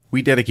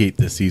We dedicate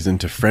this season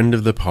to friend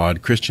of the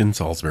pod, Christian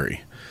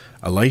Salisbury.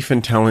 A life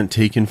and talent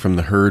taken from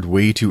the herd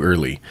way too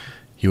early.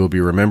 He will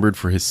be remembered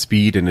for his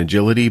speed and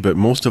agility, but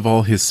most of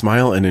all his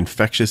smile and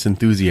infectious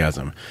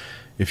enthusiasm.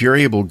 If you're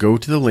able, go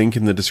to the link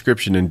in the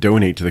description and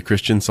donate to the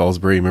Christian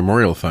Salisbury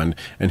Memorial Fund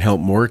and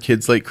help more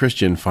kids like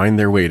Christian find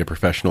their way to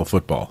professional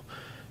football.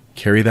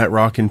 Carry that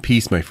rock in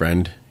peace, my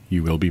friend.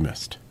 You will be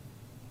missed.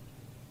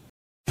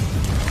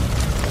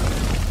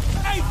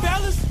 Hey,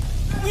 fellas,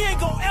 we ain't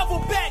gonna ever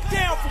back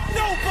down from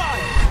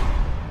nobody.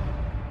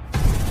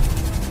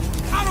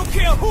 I don't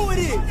care who it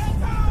is.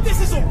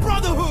 This is a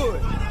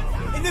brotherhood.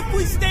 And if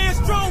we stand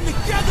strong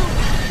together,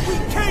 we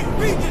can't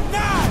be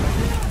denied.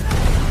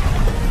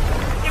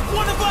 If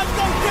one of us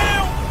go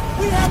down,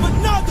 we have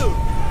another,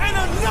 and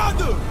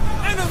another,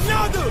 and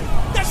another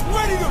that's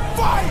ready to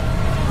fight.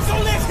 So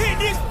let's hit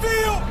this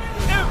field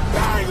and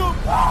bang them,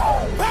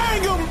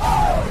 bang them,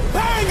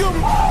 bang them.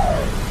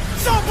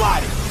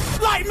 Somebody,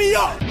 light me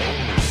up.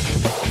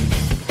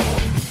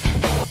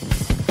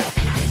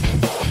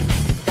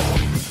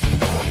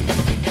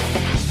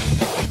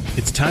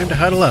 It's time to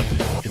huddle up.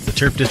 It's the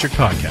Turf District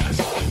Podcast.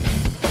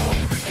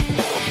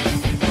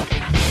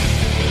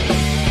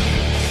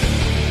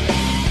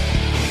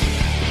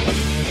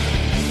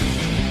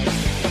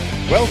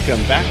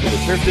 Welcome back to the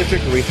Turf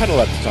District, where we huddle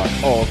up to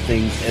talk all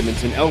things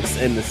Edmonton Elks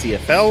and the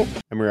CFL.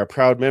 And we're a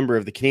proud member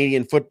of the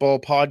Canadian Football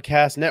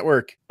Podcast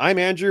Network. I'm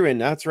Andrew, and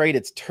that's right,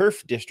 it's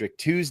Turf District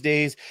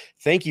Tuesdays.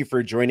 Thank you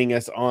for joining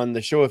us on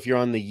the show. If you're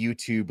on the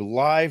YouTube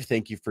Live,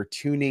 thank you for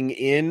tuning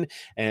in.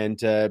 And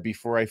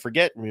before I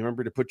forget,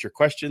 remember to put your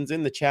questions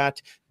in the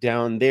chat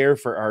down there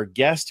for our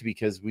guest,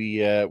 because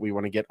we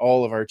want to get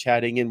all of our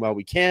chatting in while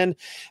we can.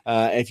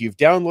 If you've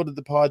downloaded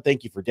the pod,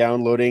 thank you for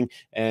downloading.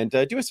 And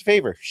do us a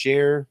favor,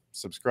 share,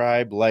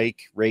 subscribe,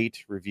 like,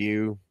 rate,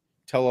 review,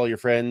 tell all your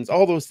friends,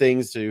 all those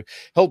things to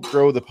help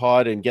grow the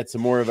pod and get some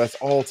more of us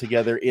all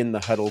together in the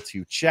huddle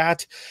to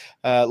chat.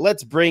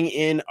 Let's bring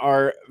in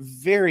our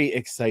very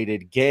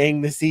excited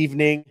gang this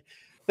evening.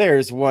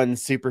 There's one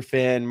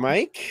superfan,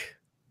 Mike,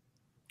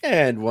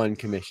 and one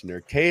Commissioner,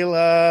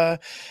 Kayla.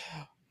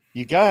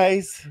 You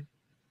guys,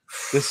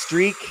 the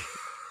streak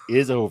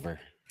is over.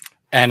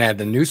 And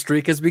the new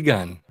streak has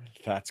begun.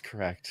 That's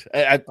correct.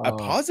 A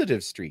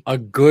positive streak. A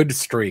good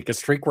streak. A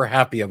streak we're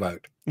happy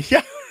about.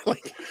 Yeah,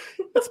 like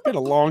it's been a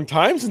long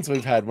time since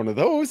we've had one of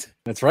those.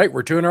 That's right.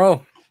 We're 2 in a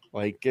row.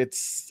 Like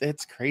it's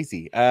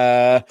crazy.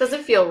 Does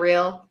it feel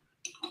real?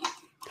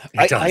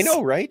 I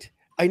know, right?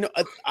 I know.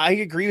 I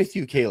agree with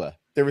you, Kayla.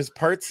 There was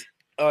parts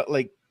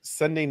like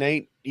Sunday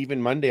night,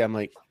 even Monday. I'm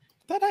like,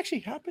 did that actually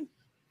happen?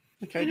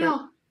 Like I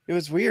know. It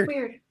was weird. It's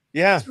weird.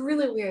 Yeah. It's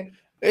really weird.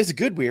 It's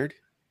good weird.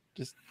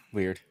 Just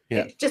weird.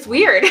 Yeah. It's just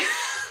weird.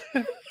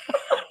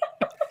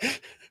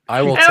 I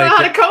don't know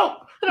how to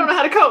cope. I don't know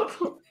how to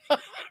cope.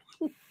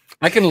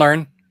 I can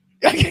learn.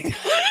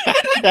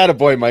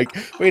 Attaboy, Mike.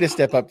 Way to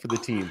step up for the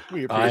team.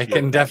 I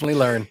can definitely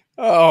learn.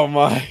 Oh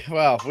my!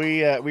 Well,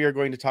 we are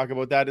going to talk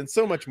about that and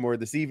so much more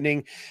this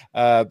evening.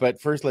 But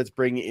first, let's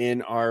bring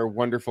in our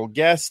wonderful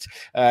guest.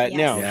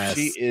 Now,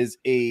 she is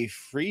a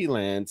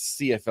freelance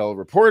CFL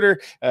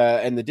reporter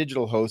and the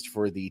digital host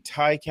for the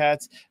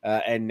Ticats,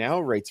 and now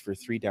writes for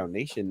 3 Down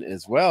Nation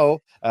as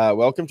well.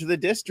 Welcome to the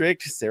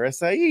district, Sarah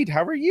Saeed.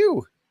 How are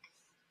you?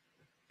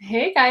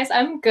 Hey guys,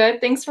 I'm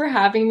good. Thanks for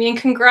having me, and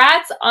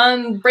congrats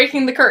on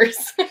breaking the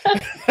curse.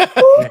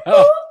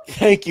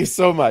 Thank you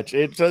so much.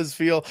 It does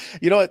feel,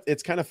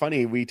 it's kind of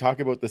funny. We talk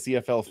about the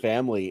CFL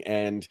family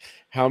and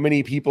how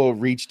many people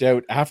reached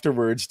out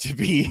afterwards to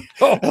be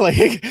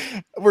like,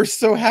 we're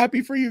so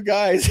happy for you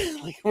guys.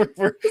 Like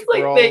we're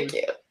all, thank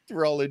you.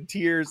 We're all in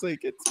tears. Like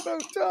it's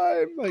about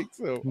time. Like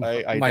so,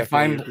 I my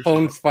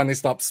phone finally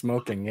stopped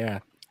smoking. Yeah.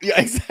 Yeah,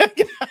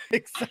 exactly.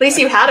 At least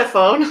you had a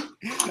phone.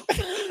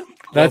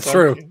 That's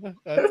true.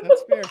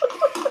 That's fair.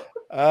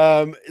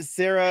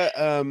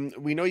 Sarah,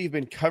 we know you've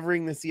been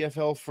covering the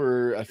CFL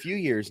for a few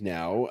years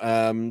now,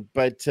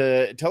 but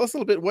tell us a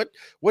little bit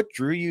what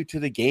drew you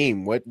to the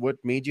game. What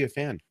made you a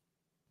fan?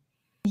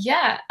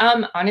 Yeah,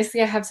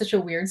 honestly, I have such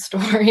a weird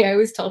story. I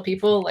always tell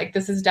people, like,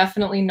 this is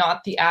definitely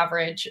not the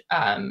average,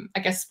 I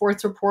guess,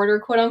 sports reporter,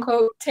 quote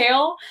unquote,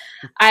 tale.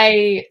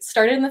 I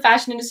started in the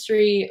fashion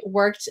industry,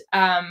 worked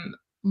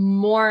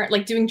more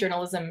like doing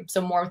journalism, so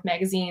more with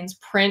magazines,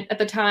 print at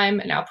the time,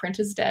 and now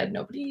print is dead.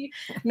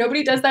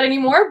 Nobody does that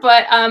anymore.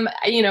 But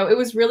it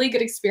was really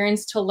good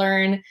experience to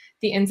learn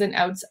the ins and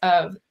outs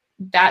of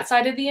that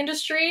side of the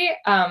industry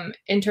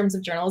in terms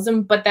of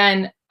journalism. But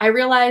then I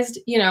realized,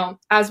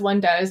 as one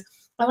does,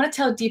 I want to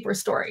tell deeper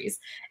stories.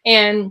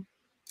 And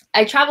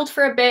I traveled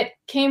for a bit,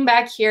 came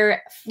back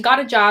here, got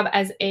a job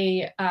as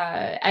a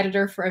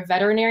editor for a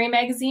veterinary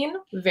magazine.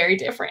 Very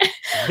different.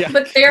 Yeah.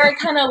 But there I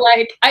kind of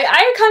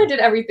I kind of did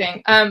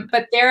everything.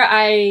 But there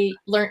I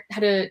learned how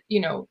to,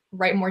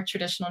 write more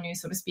traditional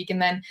news, so to speak. And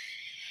then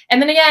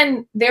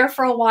again, there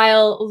for a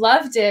while,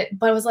 loved it.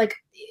 But I was like,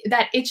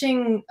 that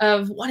itching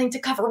of wanting to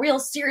cover real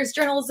serious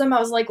journalism. I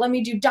was like, let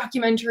me do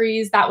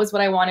documentaries. That was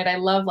what I wanted. I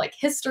love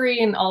history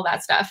and all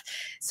that stuff.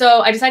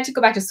 So I decided to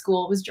go back to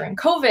school. It was during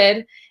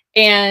COVID.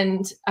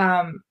 And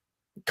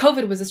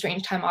COVID was a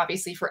strange time,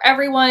 obviously, for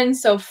everyone.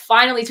 So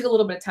finally took a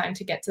little bit of time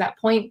to get to that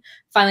point.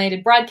 Finally, I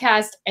did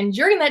broadcast. And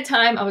during that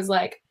time, I was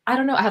like, I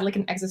don't know, I had like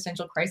an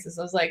existential crisis.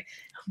 I was like,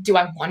 do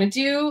I want to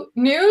do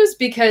news?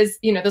 Because,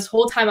 you know, this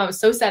whole time I was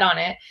so set on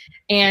it.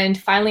 And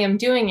finally I'm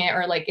doing it,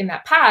 or like in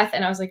that path.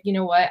 And I was like, you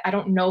know what? I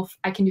don't know if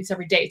I can do this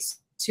every day. It's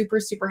super,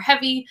 super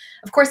heavy.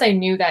 Of course, I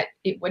knew that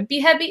it would be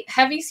heavy,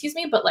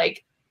 but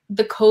like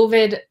the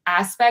COVID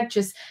aspect,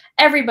 just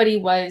everybody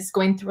was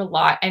going through a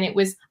lot. And it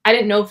was, I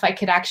didn't know if I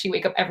could actually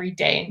wake up every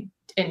day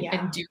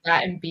and do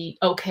that and be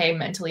okay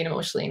mentally and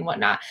emotionally and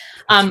whatnot.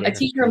 A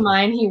teacher of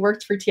mine, he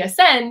worked for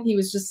TSN. He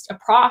was just a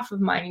prof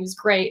of mine. He was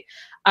great.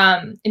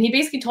 And he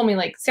basically told me,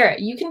 like, Sarah,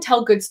 you can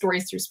tell good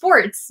stories through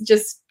sports.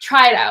 Just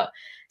try it out.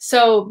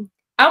 So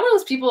I'm one of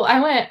those people, I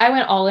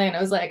went all in.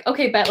 I was like,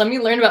 okay, bet, let me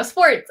learn about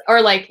sports,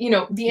 or like, you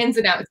know, the ins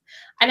and outs.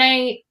 And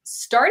I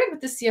started with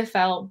the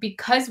CFL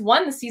because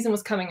 1, the season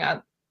was coming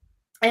up,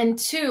 and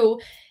 2,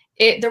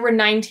 there were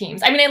 9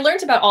 teams. I mean, I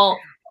learned about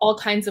all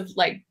kinds of,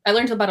 like, I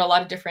learned about a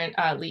lot of different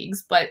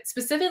leagues, but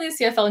specifically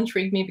the CFL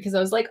intrigued me because I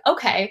was like,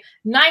 okay,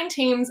 9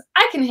 teams,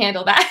 I can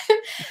handle that.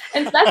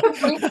 And so that's the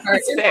funny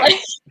part.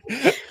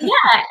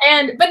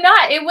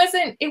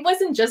 It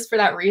wasn't just for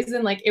that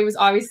reason. Like, it was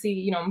obviously,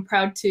 you know, I'm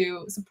proud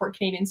to support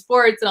Canadian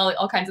sports and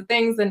all kinds of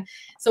things. And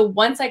so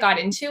once I got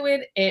into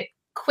it, it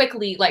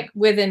quickly, like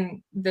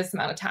within this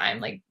amount of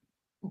time, like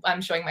I'm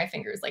showing my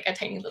fingers, like a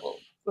tiny little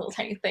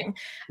tiny thing,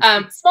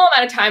 small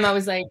amount of time, I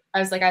was like,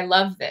 I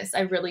love this.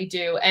 I really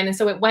do. And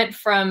so it went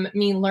from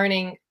me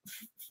learning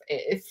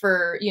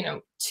for, you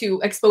know,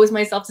 to expose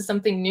myself to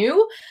something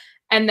new,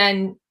 and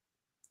then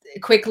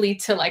quickly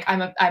to like,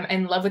 I'm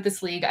in love with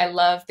this league. I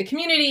love the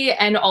community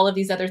and all of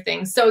these other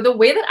things. So the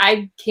way that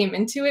I came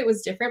into it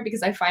was different,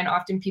 because I find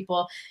often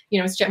people, you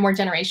know, it's more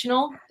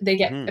generational. They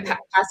get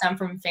passed down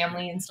from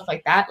family and stuff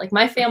like that. Like,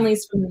 my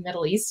family's from the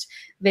Middle East.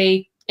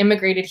 They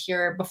immigrated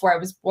here before I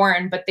was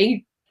born, but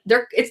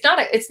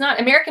it's not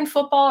American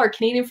football or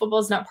Canadian football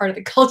is not part of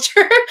the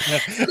culture.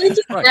 So they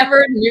just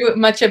never knew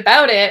much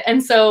about it.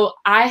 And so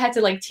I had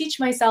to like teach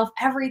myself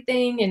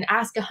everything and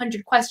ask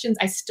 100 questions.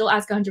 I still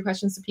ask 100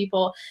 questions to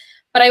people,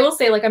 but I will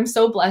say, like, I'm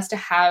so blessed to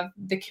have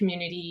the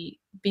community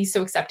be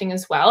so accepting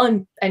as well.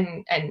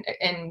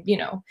 And you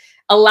know,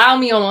 allow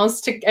me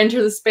almost to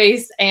enter the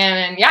space.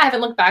 And yeah, I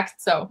haven't looked back.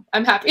 So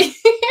I'm happy.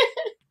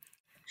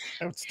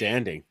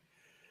 Outstanding.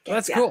 Well,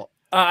 that's cool.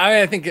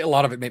 I think a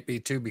lot of it may be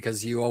too,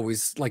 because you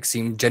always like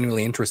seem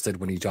genuinely interested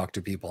when you talk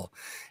to people.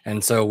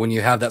 And so when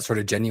you have that sort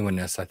of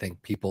genuineness, I think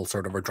people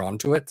sort of are drawn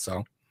to it.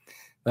 So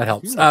that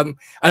helps.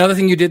 Another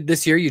thing you did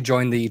this year, you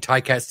joined the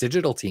Ticats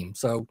digital team.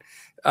 So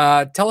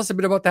tell us a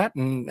bit about that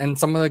and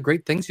some of the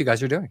great things you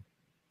guys are doing.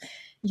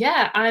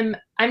 Yeah,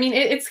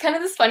 it's kind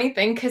of this funny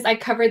thing, because I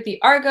covered the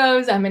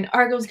Argos. I'm an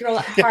Argos girl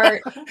at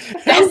heart.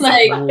 And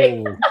like,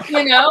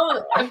 you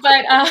know,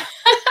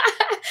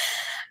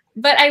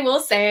 but I will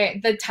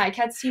say the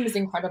Ticats team is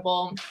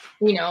incredible,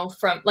 you know,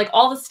 from like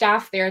all the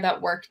staff there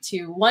that work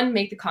to, 1,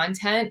 make the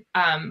content,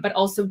 but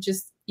also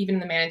just even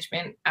the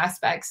management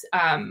aspects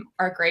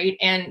are great.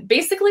 And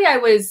basically I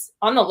was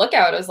on the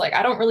lookout. I was like,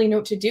 I don't really know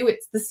what to do.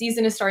 The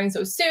season is starting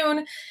so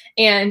soon.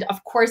 And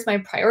of course my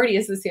priority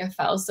is the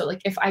CFL. So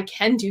like, if I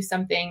can do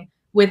something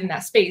within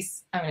that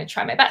space, I'm going to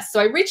try my best. So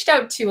I reached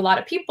out to a lot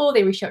of people.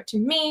 They reached out to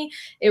me.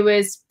 It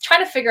was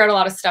trying to figure out a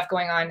lot of stuff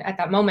going on at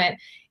that moment.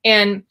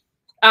 And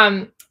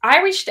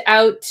I reached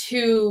out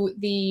to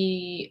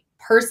the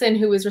person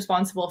who was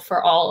responsible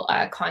for all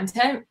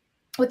content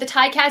with the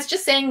Ticats,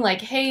 just saying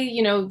like, hey,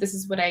 you know, this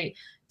is what I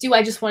do.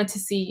 I just wanted to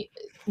see,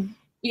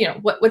 you know,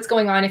 what's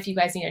going on. If you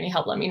guys need any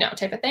help, let me know,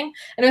 type of thing.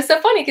 And it was so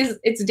funny because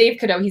it's Dave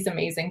Cadeau. He's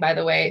amazing, by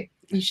the way.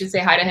 You should say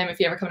hi to him if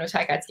you ever come to a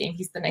Ticats game.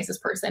 He's the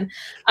nicest person.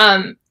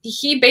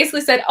 He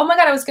basically said, oh my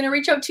God, I was going to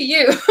reach out to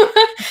you.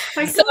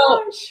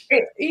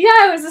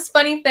 It was this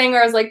funny thing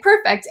where I was like,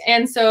 perfect.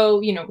 And so,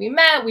 you know, we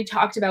met, we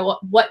talked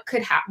about what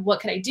could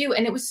I do?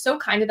 And it was so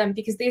kind of them,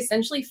 because they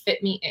essentially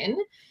fit me in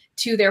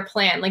to their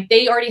plan. Like,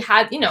 they already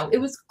had, you know, it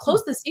was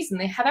close to the season.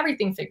 They have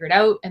everything figured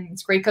out, and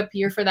it's Grey Cup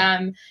year for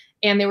them.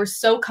 And they were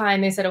so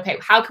kind. They said, okay,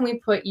 how can we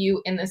put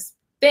you in this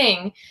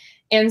thing?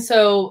 And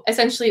so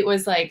essentially it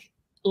was like,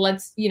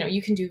 let's, you know,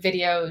 you can do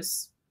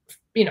videos,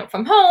 you know,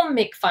 from home,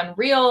 make fun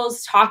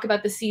reels, talk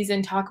about the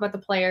season, talk about the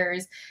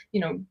players,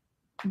 you know,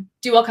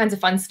 do all kinds of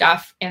fun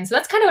stuff. And so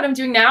that's kind of what I'm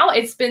doing now.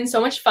 It's been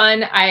so much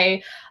fun.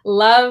 I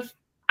love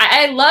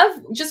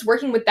just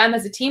working with them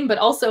as a team, but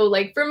also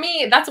like for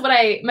me, that's what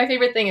my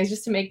favorite thing is,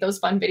 just to make those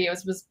fun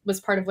videos was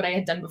part of what I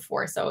had done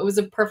before. So it was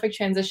a perfect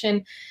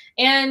transition,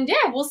 and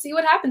yeah, we'll see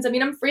what happens. I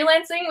mean, I'm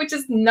freelancing, which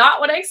is not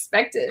what I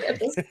expected at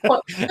this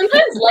point.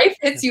 Sometimes life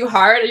hits you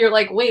hard and you're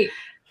like, wait,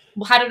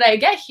 well, how did I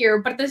get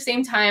here? But at the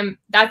same time,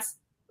 that's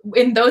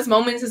in those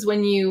moments is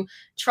when you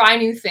try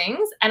new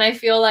things. And I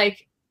feel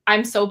like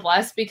I'm so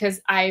blessed because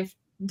I've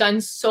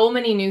done so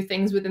many new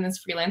things within this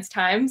freelance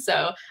time.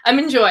 So I'm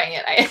enjoying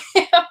it.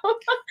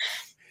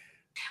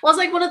 Well, it's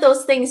like one of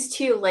those things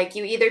too, like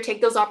you either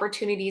take those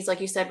opportunities, like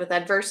you said, with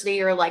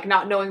adversity or like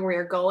not knowing where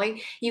you're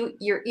going,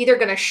 you're either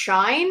going to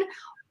shine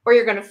or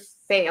you're going to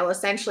fail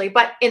essentially.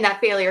 But in that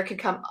failure could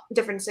come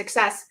different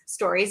success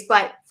stories.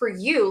 But for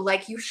you,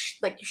 like you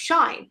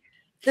shine.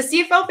 The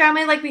CFL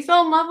family, like we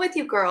fell in love with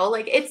you, girl.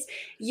 Like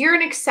you're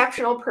an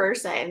exceptional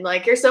person.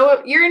 Like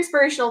you're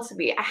inspirational to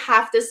me. I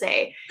have to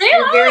say,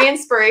 you're very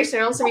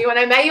inspirational to me. When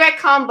I met you at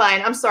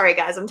Combine, I'm sorry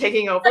guys, I'm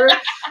taking over.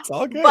 It's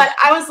all good. But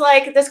I was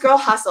like, this girl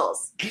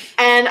hustles,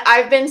 and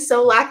I've been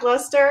so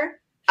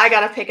lackluster. I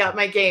gotta pick up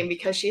my game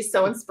because she's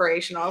so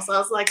inspirational. So I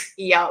was like,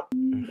 yep,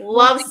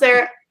 love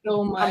Sarah.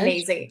 So much.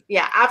 Amazing.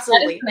 Yeah,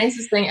 absolutely. That is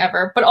the nicest thing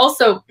ever. But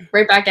also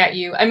right back at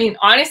you. I mean,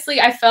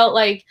 honestly, I feel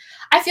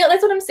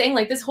that's what I'm saying.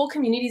 Like this whole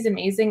community is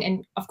amazing.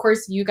 And of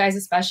course, you guys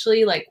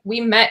especially, like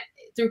we met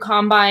through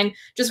Combine,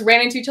 just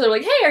ran into each other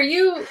like, hey, are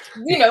you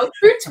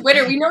through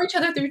Twitter. We know each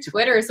other through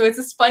Twitter. So it's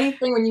this funny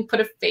thing when you put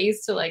a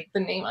face to like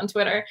the name on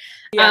Twitter.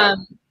 Yeah.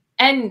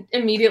 And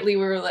immediately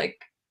we were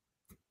like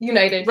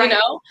united, right.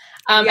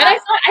 And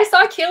I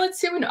saw Kayla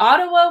too in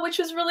Ottawa, which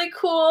was really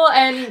cool.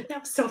 And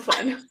that was so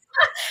fun.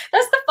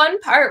 That's the fun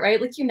part,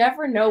 right? Like you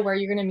never know where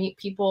you're going to meet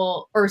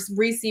people or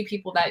re-see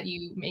people that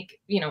you make,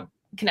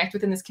 connect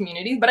with in this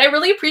community. But I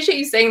really appreciate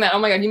you saying that. Oh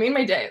my God, you made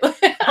my day.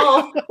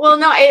 Oh, well,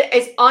 no,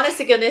 it's honest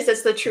to goodness.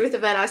 It's the truth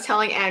of it. I was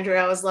telling Andrew,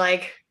 I was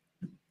like,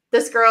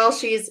 this girl,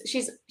 she's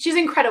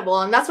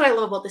incredible. And that's what I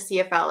love about the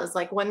CFL is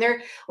like when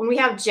we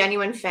have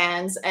genuine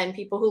fans and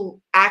people who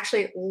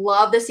actually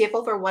love the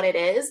CFL for what it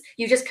is,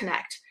 you just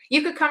connect.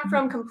 You could come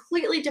from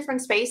completely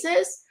different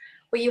spaces,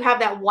 but you have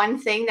that one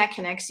thing that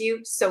connects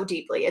you so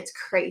deeply. It's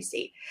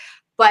crazy.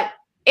 But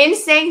in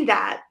saying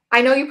that,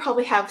 I know you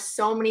probably have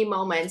so many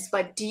moments,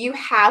 but do you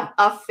have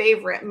a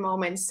favorite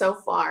moment so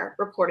far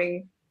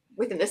reporting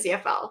within the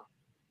CFL?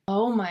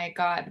 Oh my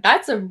God.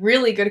 That's a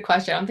really good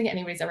question. I don't think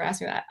anybody's ever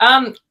asked me that.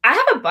 I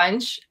have a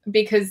bunch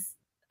because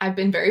I've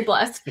been very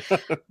blessed.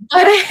 But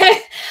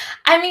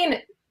I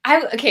mean,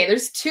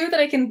 there's two that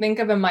I can think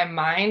of in my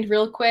mind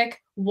real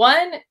quick.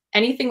 One,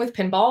 anything with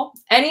pinball,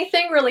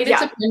 anything related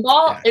to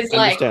pinball is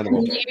like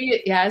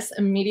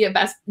immediate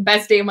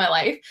best day of my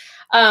life.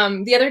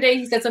 The other day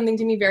he said something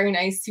to me very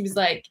nice. He was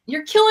like,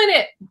 "You're killing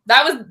it."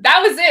 That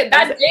was it.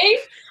 That day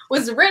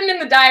was written in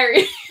the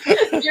diary.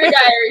 Your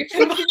diary.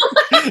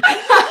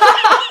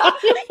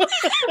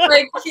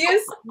 Like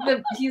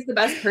he's the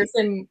best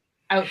person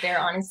out there,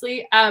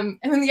 honestly. And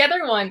then the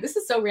other one, this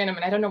is so random,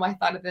 and I don't know why I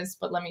thought of this,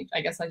 but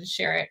I guess I'll just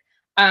share it.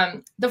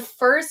 The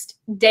first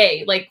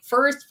day, like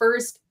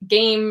first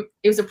game,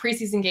 it was a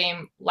preseason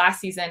game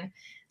last season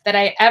that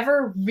I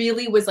ever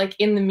really was like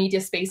in the media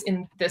space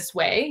in this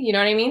way. You know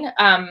what I mean?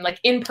 Like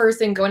in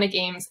person, going to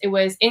games. It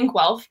was in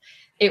Guelph.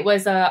 It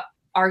was a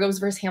Argos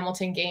versus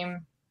Hamilton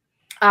game.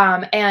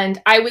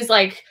 And I was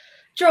like,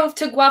 drove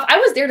to Guelph. I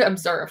was there to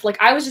observe. Like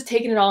I was just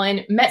taking it all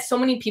in, met so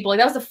many people. Like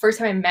that was the first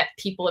time I met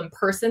people in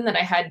person that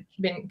I had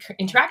been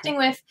interacting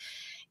with.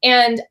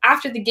 And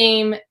after the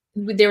game,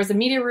 there was a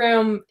media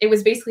room. It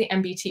was basically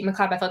MBT,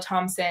 McLeod Bethel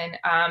Thompson,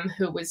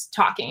 who was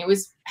talking. It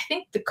was, I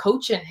think, the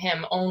coach and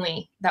him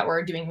only that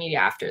were doing media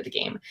after the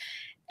game.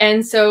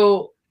 And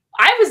so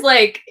I was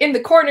like in the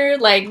corner,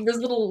 like this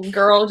little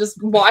girl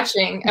just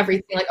watching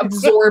everything, like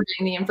absorbing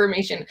the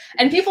information.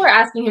 And people are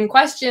asking him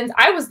questions.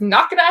 I was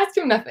not going to ask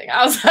him nothing.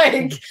 I was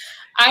like,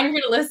 I'm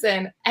here to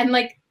listen. And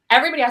like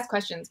everybody asked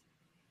questions.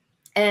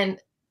 And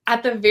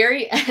at the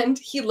very end,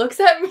 he looks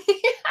at me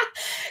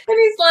and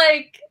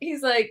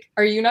he's like,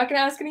 "Are you not going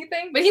to ask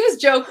anything?" But he was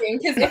joking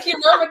because if you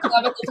know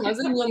McLeod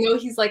Thompson, you'll know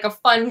he's like a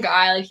fun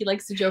guy. Like he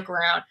likes to joke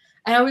around.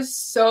 And I was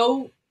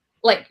so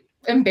like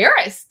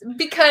embarrassed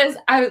because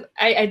I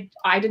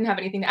didn't have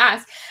anything to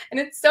ask. And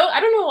it's so, I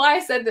don't know why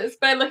I said this,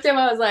 but I looked at him,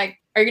 I was like,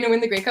 "Are you going to win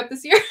the Grey Cup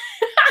this year?"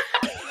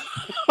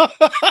 I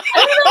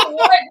don't know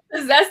what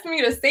possessed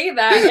me to say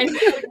that.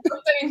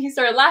 And he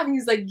started laughing.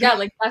 He's like, "Yeah,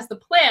 like that's the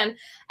plan."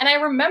 And I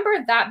remember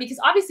that because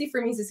obviously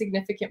for me it's a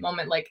significant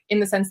moment, like in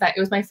the sense that it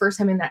was my first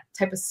time in that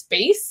type of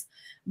space,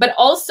 but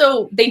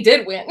also they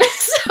did win.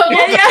 So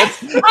yeah.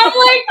 I'm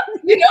like,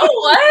 you know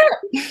what?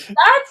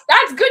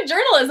 That's good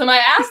journalism. I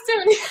asked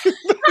him.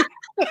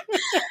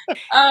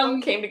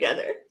 Came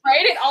together.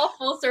 Right? It all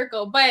full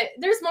circle. But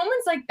there's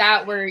moments like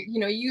that where,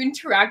 you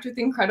interact with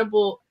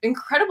incredible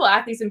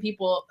athletes and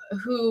people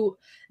who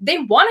they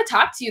want to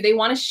talk to you. They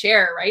want to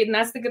share, right? And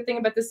that's the good thing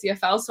about the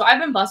CFL. So I've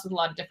been blessed with a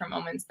lot of different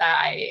moments that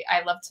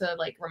I love to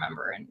like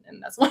remember. And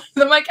that's one of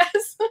them, I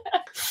guess.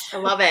 I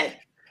love it.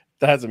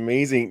 That's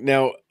amazing.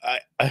 Now,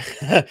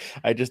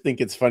 I just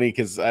think it's funny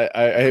because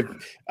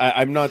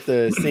I'm not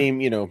the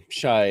same,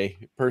 shy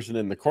person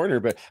in the corner,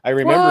 but I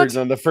remember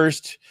on the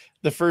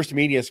first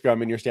media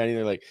scrum and you're standing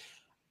there like,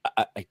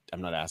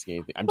 I'm not asking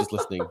anything. I'm just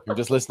listening. I'm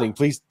just listening.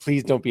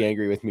 Please don't be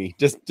angry with me.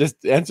 Just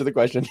answer the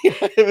question.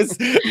 It was,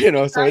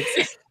 so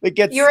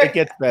it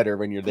gets better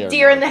when you're there.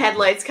 Deer in the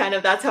headlights, kind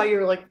of. That's how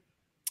you're like.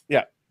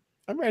 Yeah.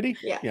 I'm ready.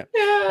 Yeah.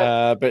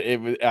 But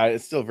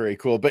it's still very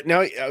cool. But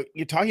now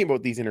you're talking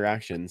about these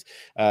interactions.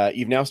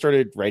 You've now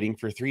started writing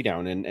for 3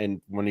 Down,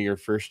 and one of your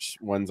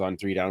first ones on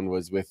 3 Down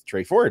was with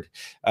Trey Ford.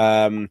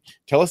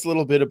 Tell us a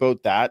little bit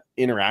about that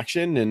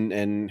interaction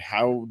and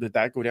how did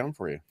that go down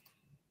for you?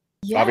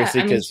 Yeah,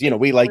 obviously, because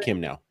we like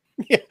him now.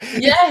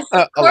 Yes,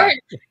 of course.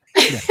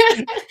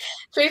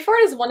 Trey Ford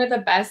is one of the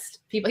best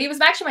people. He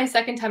was actually my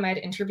second time I'd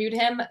interviewed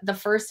him. The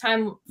first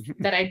time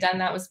that I'd done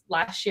that was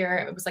last year.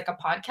 It was like a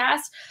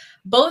podcast.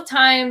 Both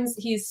times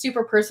he's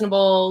super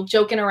personable,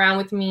 joking around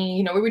with me.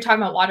 You know, we were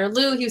talking about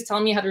Waterloo. He was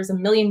telling me how there's a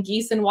million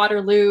geese in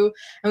Waterloo.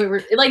 And we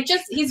were like,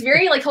 he's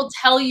very like, he'll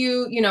tell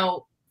you, you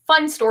know,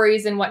 fun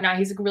stories and whatnot.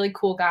 He's a really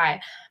cool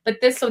guy. But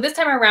this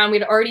time around,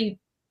 we'd already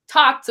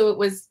talked. So it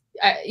was,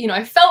 you know,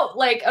 I felt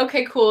like,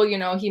 okay, cool. You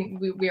know,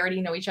 we already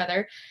know each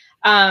other.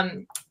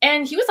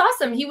 And he was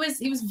awesome. He was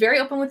very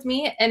open with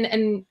me,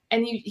 and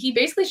he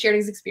basically shared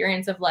his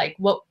experience of like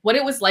what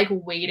it was like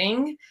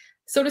waiting,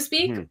 so to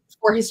speak,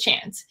 for his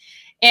chance.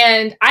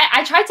 And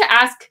I tried to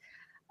ask,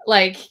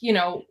 like, you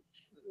know,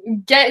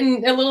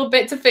 getting a little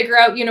bit to figure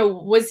out, you know,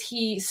 was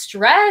he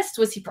stressed?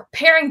 Was he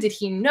preparing? Did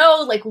he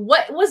know like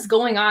what was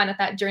going on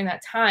during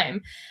that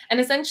time? And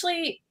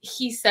essentially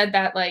he said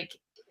that like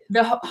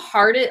the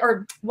hardest,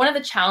 or one of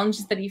the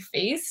challenges that he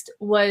faced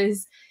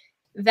was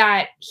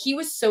that he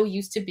was so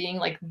used to being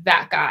like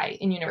that guy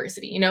in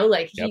university, you know,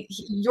 like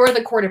you're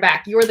the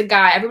quarterback, you're the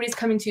guy, everybody's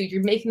coming to you,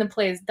 you're making the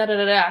plays, da da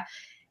da da.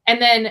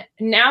 And then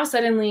now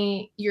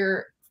suddenly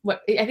you're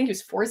what I think he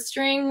was fourth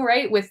string,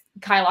 right? With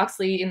Kyle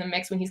Oxley in the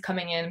mix when he's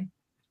coming in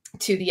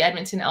to the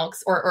Edmonton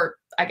Elks, or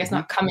I guess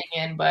not coming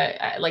in, but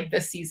like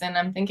this season,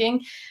 I'm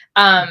thinking.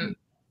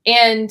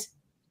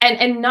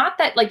 And not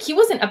that like he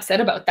wasn't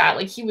upset about that.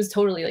 Like he was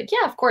totally like,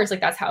 yeah, of course,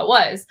 like that's how it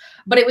was.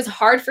 But it was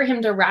hard for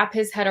him to wrap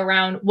his head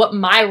around what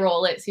my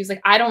role is. He was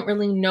like, I don't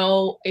really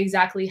know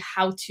exactly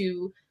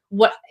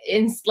what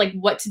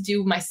to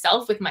do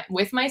myself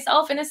with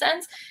myself in a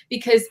sense,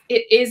 because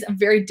it is a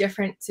very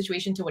different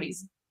situation to what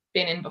he's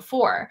been in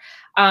before.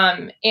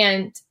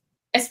 And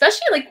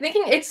especially like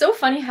thinking, it's so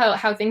funny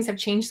how things have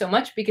changed so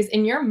much, because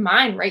in your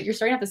mind, right, you're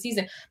starting off the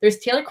season, there's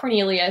Taylor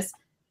Cornelius,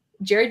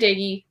 Jared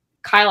Dagey,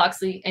 Kyle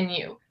Oxley, and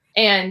you.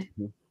 And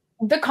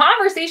the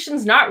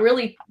conversation's not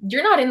really,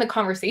 you're not in the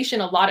conversation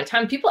a lot of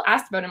time. People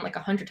asked about him like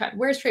 100 times.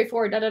 Where's Trey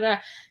Ford? Da, da, da.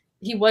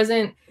 He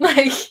wasn't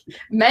like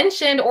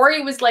mentioned, or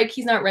he was like,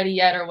 he's not ready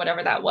yet, or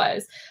whatever that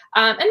was.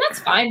 And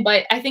that's fine.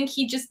 But I think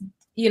he just,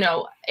 you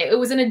know, it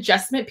was an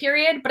adjustment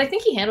period, but I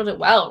think he handled it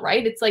well,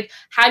 right? It's like,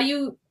 how do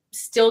you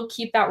still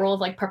keep that role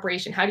of like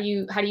preparation? How do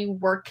you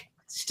work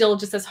still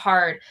just as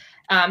hard?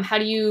 How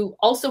do you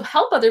also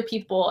help other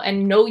people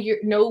and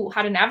know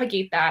how to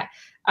navigate that?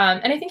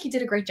 And I think he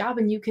did a great job,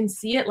 and you can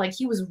see it, like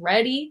he was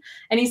ready.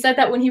 And he said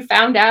that when he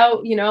found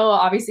out, you know,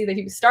 obviously that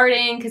he was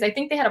starting, because I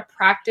think they had a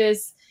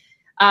practice,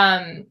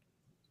 I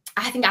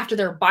think after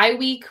their bye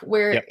week,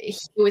 where it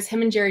was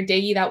him and Jared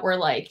Dagey that were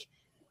like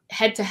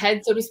head to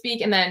head, so to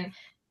speak. And then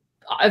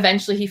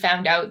eventually he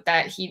found out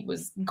that he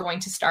was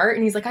going to start,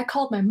 and he's like, I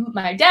called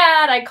my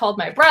dad, I called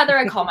my brother,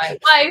 I called my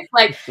wife.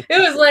 Like it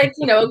was like,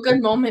 you know, a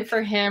good moment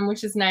for him,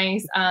 which is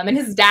nice. And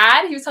his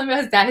dad, he was telling me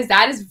about his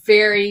dad is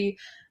very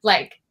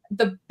like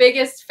the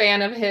biggest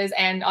fan of his,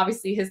 and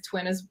obviously his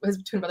twin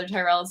brother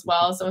Tyrell as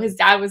well. So his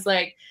dad was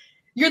like,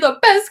 you're the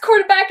best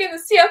quarterback in the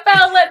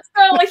CFL, let's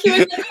go. Like he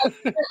was like,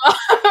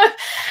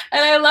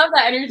 and I love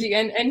that energy,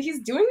 and he's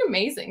doing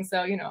amazing.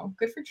 So, you know,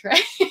 good for Trey.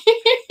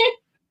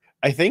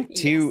 I think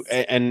too,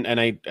 and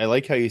I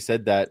like how you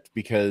said that,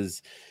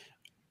 because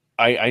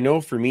I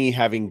know for me,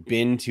 having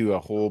been to a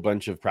whole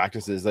bunch of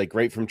practices, like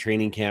right from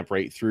training camp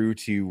right through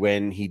to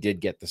when he did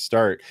get the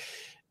start,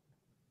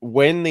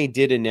 when they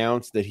did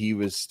announce that he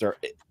was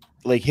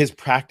like his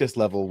practice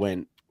level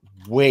went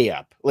way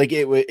up. Like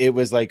it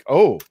was like,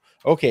 oh,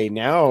 okay,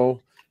 now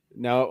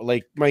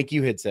like Mike,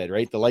 you had said,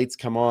 right, the lights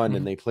come on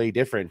and they play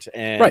different,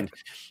 and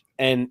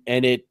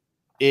it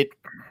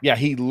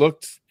he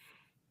looked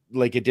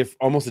like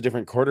almost a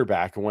different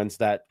quarterback once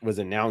that was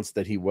announced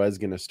that he was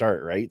going to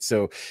start, right?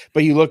 So,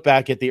 but you look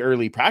back at the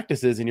early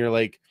practices and you're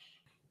like,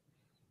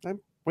 when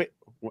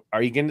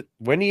are you going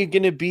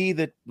to be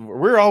that?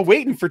 We're all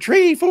waiting for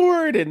Trey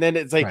Ford. And then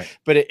it's like,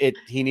 but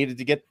he needed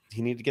to get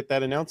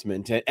that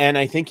announcement. And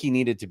I think he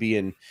needed to be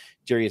in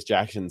Jarius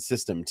Jackson's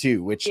system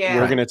too, which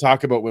we're going to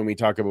talk about when we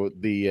talk about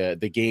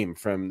the game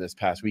from this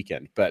past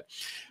weekend. But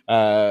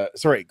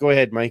sorry, go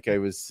ahead, Mike. I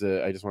just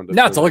wanted to.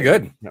 No, it's all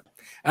good. Yeah.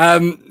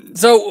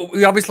 So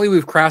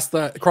we've crossed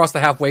the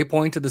halfway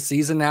point of the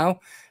season now.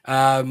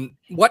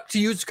 What to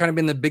you has kind of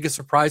been the biggest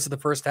surprise of the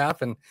first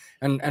half,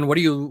 and what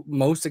are you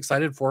most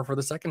excited for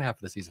the second half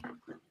of the season?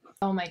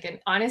 Oh my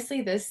goodness.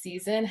 Honestly, this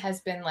season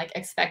has been like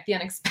expect the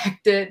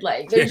unexpected.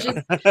 Like there's just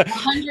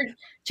 100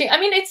 change. I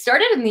mean, it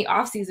started in the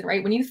off season,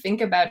 right? When you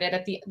think about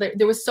it,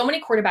 there was so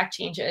many quarterback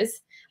changes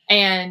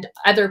and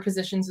other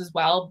positions as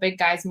well, big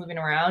guys moving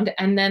around.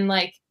 And then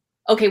like,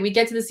 okay, we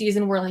get to the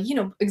season where like, you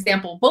know,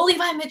 example, Bo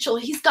Levi Mitchell,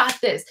 he's got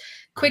this.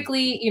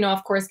 Quickly, you know,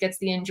 of course, gets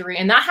the injury.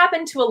 And that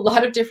happened to a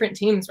lot of different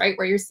teams, right?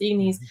 Where you're seeing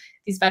these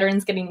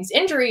veterans getting these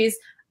injuries.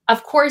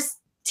 Of course,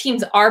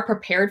 teams are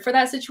prepared for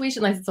that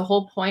situation. Like it's the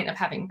whole point of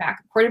having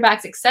backup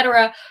quarterbacks,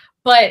 etc.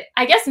 But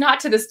I guess not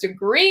to this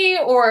degree,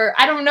 or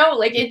I don't know,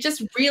 like it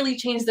just really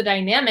changed the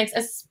dynamics,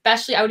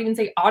 especially I would even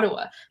say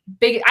Ottawa.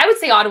 I would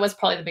say Ottawa is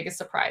probably the biggest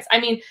surprise. I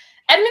mean,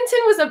 Edmonton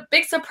was a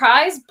big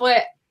surprise,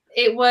 but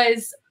it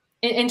was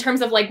in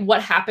terms of like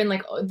what happened,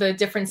 like the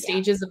different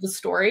stages of the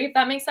story, if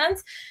that makes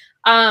sense.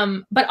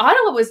 But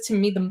Ottawa was to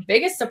me the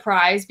biggest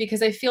surprise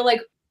because I feel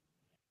like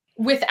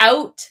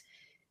without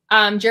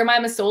Jeremiah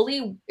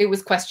Masoli, it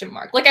was question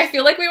mark. Like I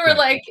feel like we were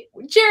like,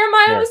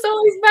 Jeremiah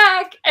Masoli's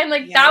back, and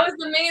like that was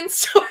the main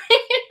story.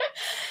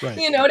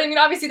 You know what I mean?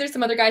 Obviously, there's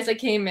some other guys that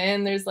came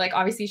in. There's like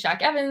obviously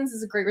Shaq Evans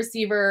is a great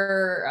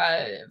receiver.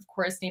 Of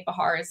course, Nate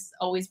Bahar has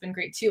always been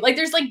great too. Like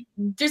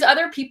there's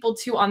other people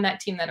too on that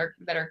team that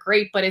are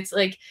great, but it's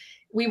like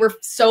we were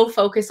so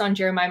focused on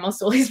Jeremiah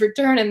Masoli's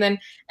return, and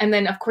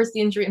then of course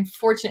the injury.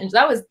 Unfortunately,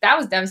 that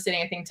was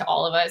devastating. I think to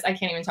all of us. I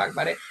can't even talk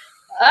about it.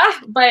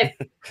 But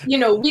you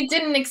know, we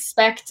didn't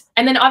expect,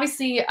 and then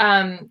obviously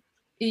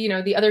you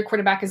know, the other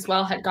quarterback as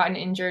well had gotten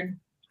injured,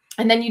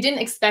 and then you didn't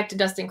expect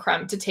Dustin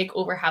Crum to take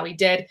over how he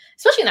did,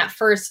 especially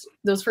in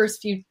those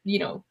first few, you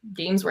know,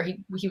 games where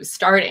he was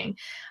starting.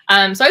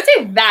 So I'd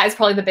say that is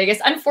probably the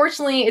biggest.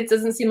 Unfortunately, it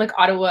doesn't seem like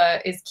Ottawa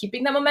is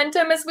keeping the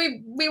momentum as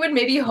we would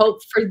maybe hope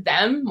for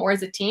them more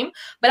as a team.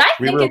 But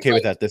we were okay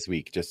with that this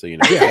week, just so you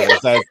know.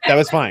 That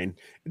was fine.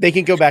 They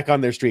can go back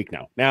on their streak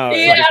now. Yeah,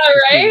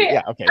 right?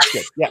 Yeah, okay,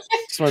 good. Yeah,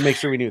 just want to make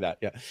sure we knew that.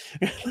 Yeah.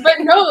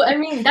 But no, I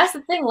mean, that's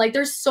the thing. Like,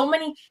 there's so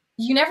many.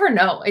 You never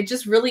know. It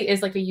just really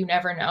is like a you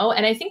never know.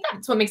 And I think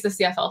that's what makes the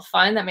CFL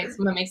fun. What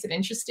makes it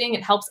interesting.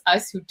 It helps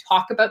us who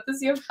talk about the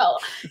CFL,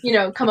 you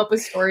know, come up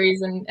with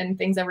stories and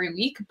things every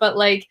week. But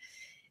like,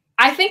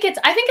 I think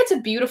it's a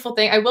beautiful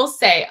thing. I will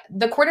say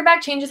the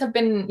quarterback changes have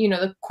been, you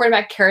know, the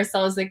quarterback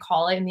carousel, as they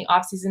call it, in the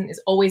offseason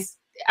is always,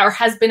 or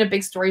has been, a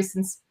big story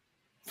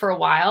for a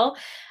while.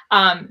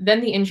 Then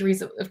the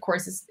injuries, of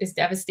course, is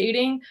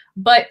devastating.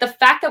 But the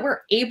fact that we're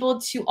able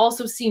to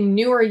also see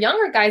newer,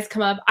 younger guys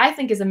come up, I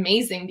think is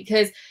amazing,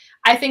 because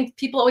I think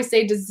people always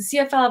say, does the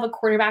CFL have a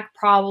quarterback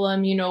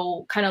problem? You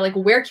know, kind of like,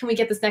 where can we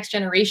get this next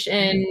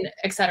generation,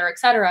 et cetera, et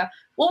cetera.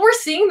 Well, we're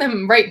seeing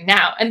them right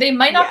now, and they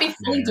might not be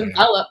fully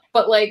developed,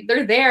 but like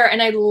they're there.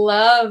 And I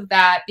love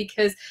that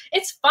because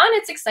it's fun,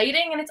 it's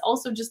exciting, and it's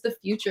also just the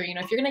future. You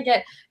know, if you're going to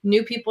get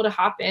new people to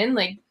hop in,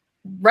 like,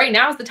 right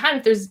now is the time.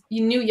 If there's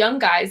new young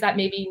guys that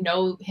maybe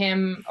know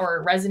him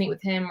or resonate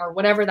with him or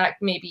whatever that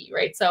may be,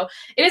 right? So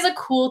it is a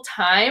cool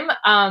time.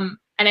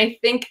 And I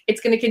think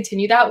it's going to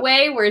continue that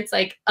way, where it's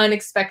like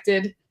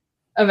unexpected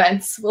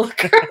events will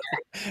occur.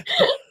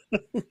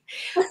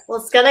 Well,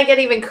 it's going to get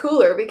even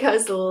cooler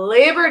because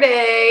Labor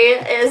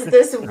Day is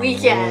this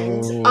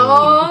weekend.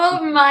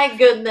 Oh my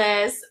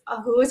goodness.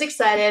 Who's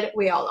excited?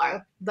 We all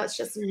are. That's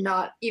just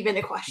not even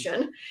a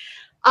question.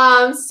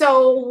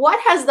 So what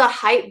has the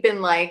hype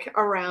been like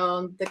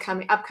around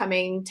the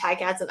upcoming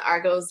Ticats and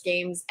Argos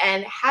games?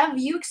 And have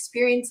you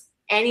experienced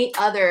any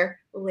other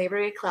Labor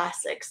Day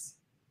classics?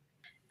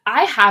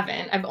 I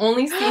haven't. I've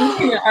only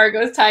seen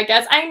Argos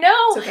Ticats. I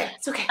know.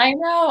 It's okay. I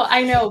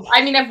know.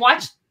 I mean, I've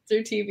watched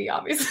through TV,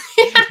 obviously.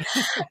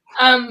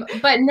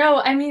 But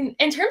no, I mean,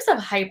 in terms of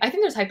hype, I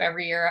think there's hype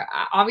every year.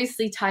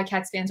 Obviously,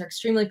 Ticats fans are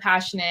extremely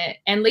passionate,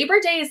 and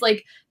Labor Day is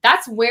like,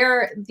 that's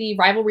where the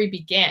rivalry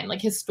began,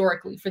 like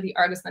historically, for the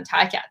Argos and the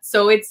Ticats.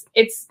 So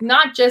it's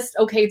not just,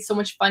 okay, it's so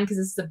much fun because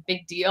this is a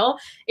big deal.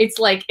 It's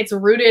like, it's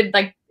rooted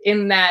like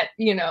in that,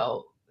 you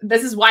know,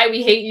 this is why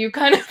we hate you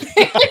kind of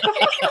thing.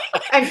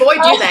 And boy,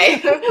 do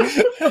they.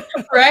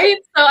 Right?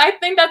 So I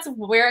think that's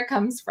where it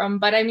comes from.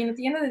 But I mean, at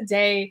the end of the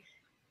day,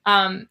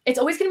 it's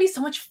always going to be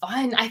so much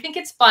fun. I think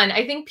it's fun.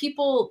 I think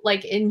people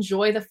like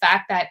enjoy the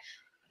fact that,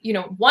 you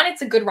know, one,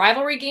 it's a good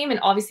rivalry game, and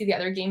obviously the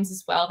other games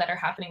as well that are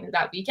happening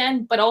that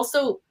weekend. But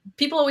also,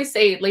 people always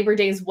say Labor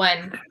Day is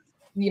when,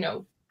 you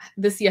know,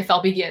 the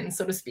CFL begins,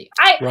 so to speak.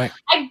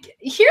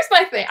 Here's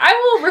my thing.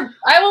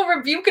 I will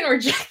rebuke and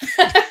reject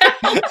that.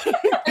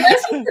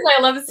 That's just because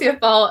I love the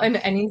CFL in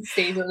any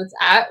stage that it's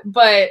at,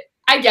 but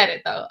I get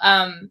it though.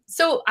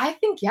 So I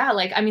think, yeah,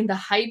 like, I mean, the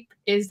hype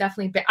is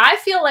definitely big. I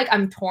feel like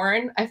I'm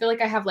torn. I feel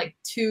like I have like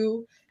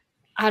two,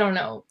 I don't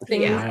know,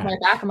 things on my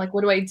back. I'm like,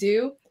 what do I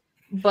do?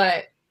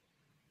 But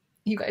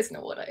you guys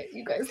know what I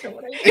do.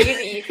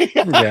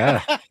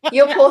 Yeah.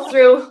 You'll pull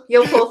through.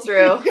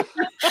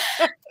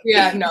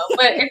 Yeah, no,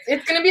 but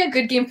it's going to be a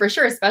good game for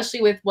sure,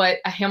 especially with what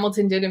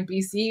Hamilton did in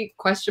BC,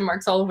 question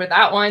marks all over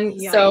that one.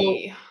 Yay. So,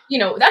 you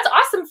know, that's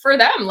awesome for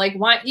them. Like,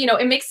 why, you know,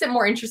 it makes it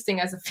more interesting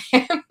as a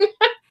fan.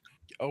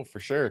 Oh, for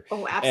sure.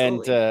 Oh,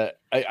 absolutely.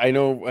 And I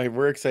know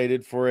we're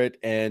excited for it.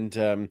 And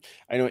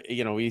I know,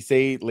 you know, we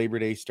say Labor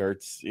Day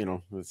starts, you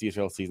know, the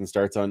CFL season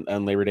starts on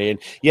Labor Day. And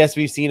yes,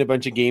 we've seen a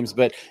bunch of games,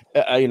 but,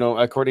 you know,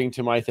 according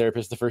to my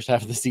therapist, the first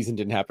half of the season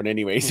didn't happen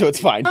anyway. So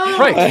it's fine. Oh,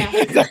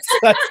 right. That's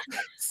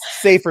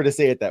safer to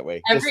say it that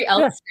way. Every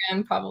Elks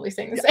fan probably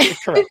saying the same.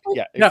 Correct.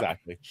 Yeah,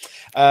 exactly.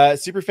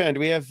 Superfan, do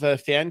we have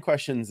fan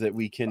questions that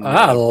we can?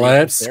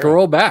 Let's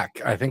scroll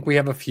back. I think we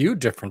have a few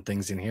different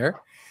things in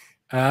here.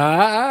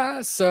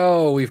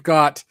 So we've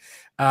got,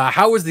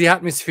 how was the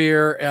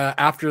atmosphere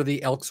after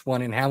the Elks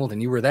won in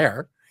Hamilton? You were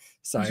there,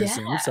 so I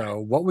assume. So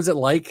what was it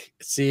like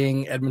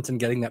seeing Edmonton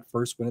getting that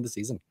first win of the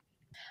season?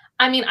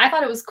 I mean, I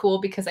thought it was cool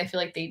because I feel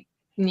like they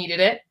needed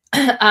it.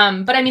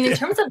 But I mean, in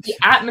terms of the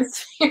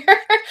atmosphere,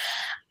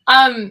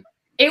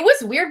 It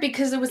was weird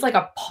because it was like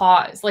a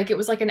pause. Like it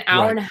was like an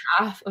hour Right. and a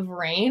half of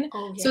rain.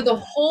 Oh, So the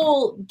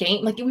whole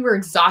game, like we were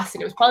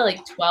exhausted. It was probably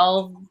like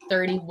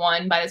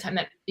 12:31 by the time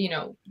that, you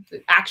know,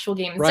 the actual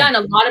game is Right. done.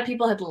 A lot of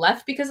people had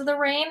left because of the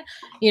rain.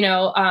 You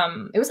know,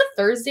 it was a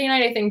Thursday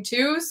night, I think,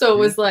 too. So it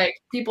was like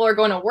people are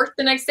going to work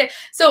the next day.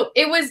 So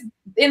it was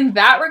in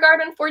that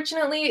regard,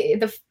 unfortunately,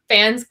 the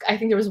fans, I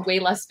think there was way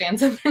less fans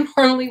than there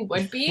normally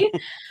would be.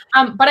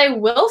 But I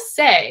will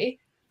say,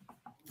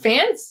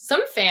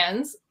 some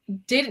fans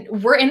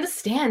were in the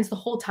stands the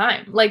whole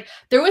time. Like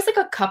there was like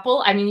a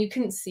couple, I mean, you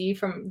couldn't see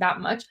from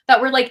that much,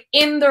 that were like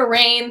in the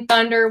rain,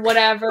 thunder,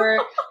 whatever,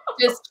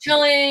 just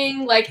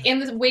chilling, like in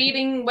this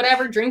waiting,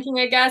 whatever, drinking,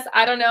 I guess.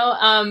 I don't know.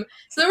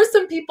 So there were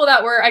some people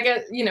that were, I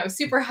guess, you know,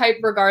 super hype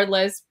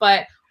regardless,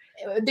 but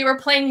they were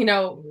playing, you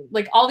know,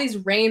 like all these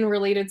rain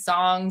related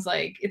songs,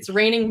 like It's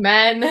Raining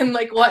Men and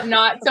like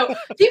whatnot. So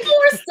people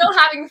were still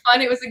having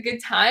fun. It was a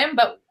good time,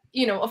 but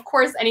you know, of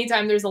course,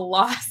 anytime there's a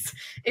loss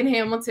in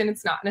Hamilton,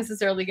 it's not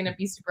necessarily going to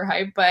be super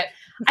hype. But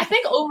I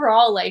think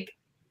overall, like,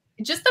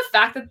 just the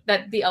fact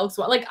that the Elks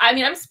won, like, I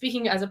mean, I'm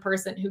speaking as a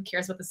person who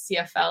cares about the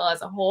CFL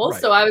as a whole. Right.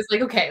 So I was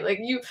like, okay,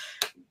 like,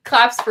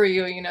 claps for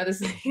you. You know,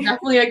 this is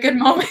definitely a good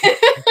moment.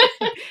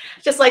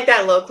 Just like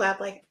that low clap,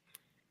 like.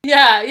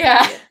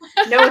 Yeah.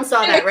 No one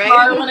saw that, right?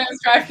 When I was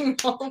driving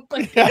home.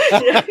 Like,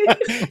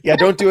 Yeah,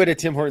 don't do it at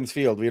Tim Hortons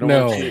Field. We don't.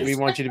 No. We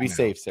want you to be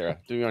safe, Sarah.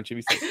 Do we want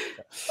you to be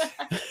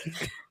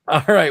safe?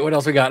 All right, what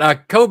else we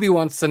got? Kobe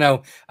wants to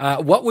know,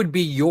 what would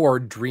be your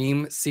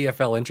dream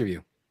CFL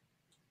interview?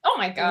 oh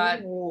my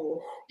God.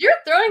 Ooh. You're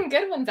throwing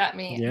good ones at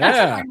me. Yeah. That's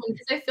a hard one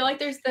because I feel like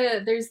there's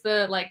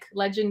the like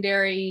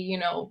legendary, you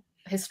know,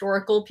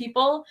 historical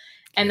people,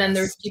 and then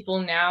there's people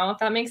now, if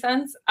that makes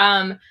sense.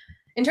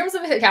 In terms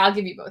of, okay, I'll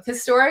give you both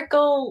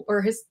historical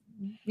or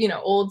you know,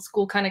 old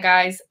school kind of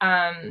guys.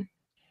 I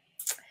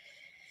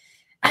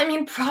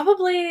mean,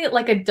 probably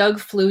like a Doug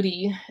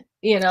Flutie,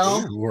 you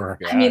know. Sure.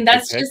 I mean,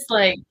 that's good pick. just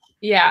like,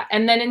 yeah.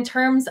 And then in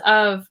terms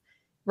of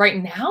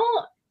right now,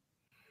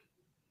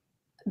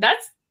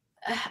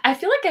 I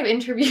feel like I've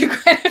interviewed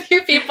quite a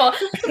few people.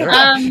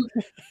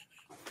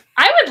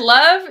 I would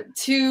love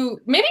to,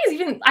 maybe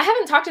I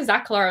haven't talked to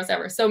Zach Collaros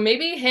ever, so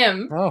maybe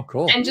him. Oh,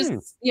 cool. And just,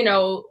 you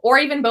know, or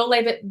even Bo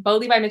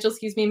Levi Mitchell,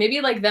 maybe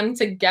like them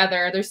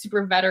together. They're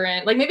super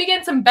veteran. Like maybe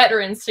get some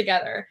veterans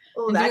together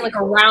and doing like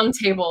a round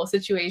table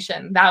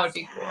situation. That would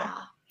be cool.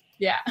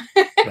 Yeah.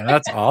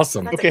 That's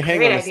awesome. That's Okay, a hang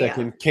great on a idea.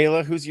 second.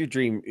 Kayla, who's your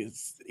dream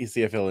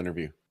CFL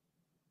interview?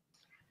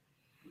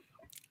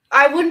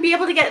 I wouldn't be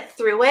able to get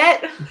through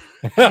it.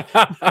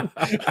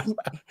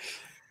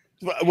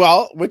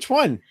 Well, which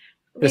one?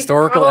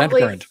 Historical and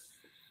current.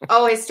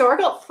 Oh,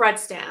 historical Fred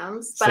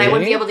Stamps, but I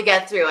wouldn't be See? able to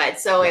get through it.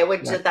 So it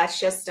would Right.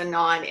 that's just a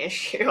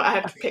non-issue. I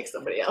have to pick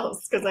somebody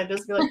else because I'd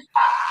just be like,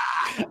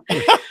 ah.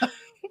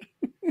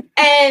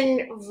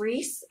 And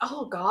Reese,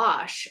 oh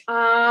gosh.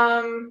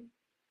 Oh,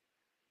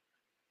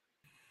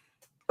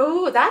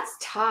 that's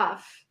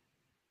tough.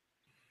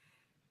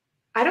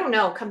 I don't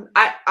know.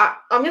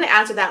 I'm gonna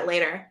answer that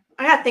later.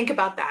 I gotta think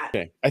about that.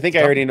 Okay, I think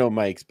I already know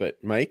Mike's,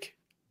 but Mike.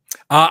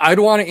 I'd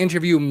want to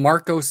interview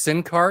Marco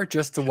Sincar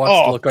just to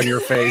watch the look on your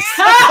face.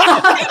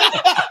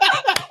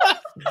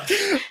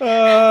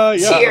 Yeah.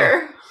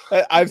 Cheer.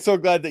 I'm so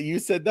glad that you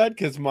said that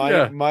because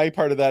my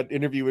part of that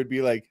interview would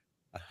be like,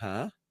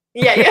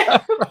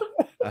 Yeah.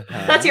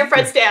 That's your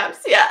Fred Stamps.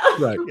 Yeah.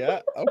 Right.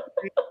 Yeah.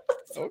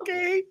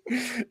 Okay.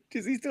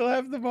 Does he still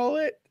have the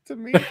mullet? It's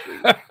amazing.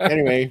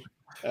 Anyway.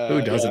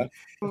 Who doesn't?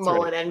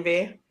 Mullet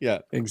envy. Yeah.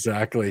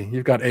 Exactly.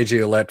 You've got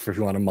AJ Ouellette if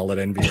you want a mullet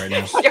envy right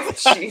now. Oh,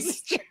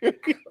 jeez.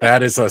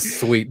 That is a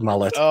sweet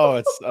mullet. Oh,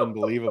 it's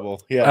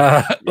unbelievable.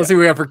 Yeah. Let's see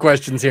what we have for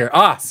questions here.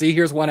 See,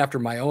 here's one after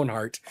my own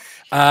heart.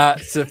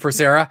 So for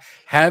Sarah,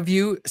 have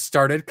you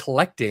started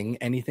collecting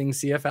anything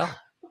CFL?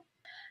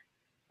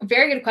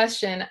 Very good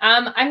question.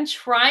 I'm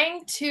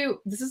trying to,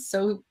 this is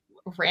so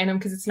random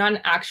because it's not an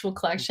actual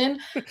collection,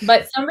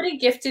 but somebody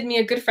gifted me,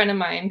 a good friend of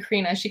mine,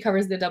 Karina, she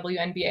covers the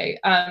WNBA.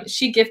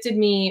 She gifted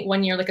me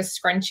one year like a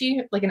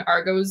scrunchie, like an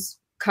Argos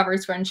cover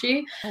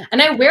scrunchie.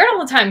 And I wear it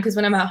all the time because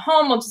when I'm at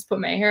home, I'll just put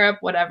my hair up,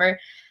 whatever.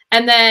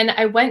 And then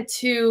I went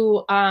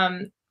to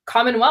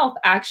Commonwealth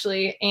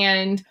actually,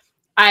 and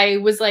I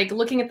was like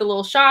looking at the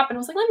little shop and I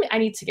was like, I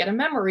need to get a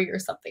memory or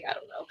something. I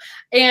don't know.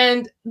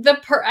 And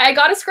I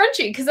got a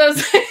scrunchie because I was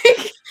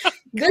like,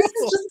 this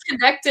is just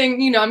connecting,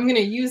 you know, I'm going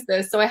to use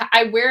this. So I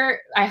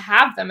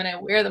have them and I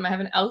wear them. I have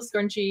an Elk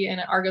scrunchie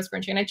and an Argo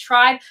scrunchie. And I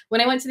tried, when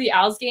I went to the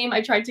Owls game,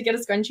 I tried to get a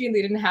scrunchie and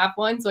they didn't have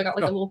one. So I got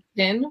like a little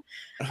pin.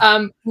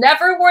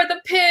 Never wore the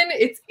pin.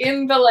 It's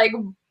in the like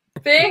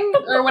thing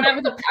or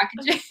whatever the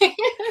packaging.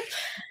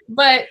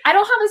 But I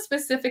don't have a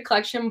specific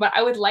collection, but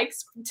I would like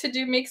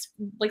to make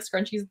like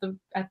scrunchies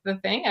at the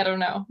thing. I don't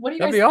know. What do you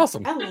That'd guys be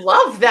awesome. I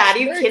love that. Are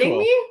you Very kidding cool.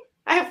 me?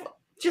 I have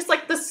just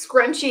like the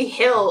scrunchy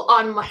hill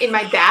in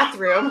my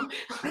bathroom.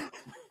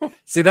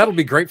 See, that'll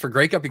be great for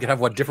Grey Cup. You could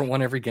have different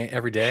one every day.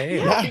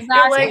 Yeah,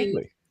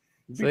 Exactly.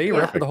 See,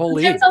 you're up for the whole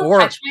league. Sometimes I'll Or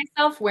catch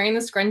myself wearing the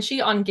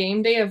scrunchie on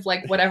game day of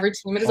like whatever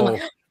team it is. I'm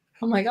like,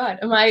 Oh my God,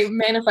 am I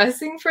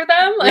manifesting for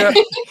them? Like,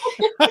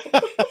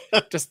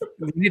 Just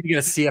we need to get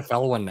a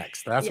CFL one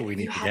next. That's what we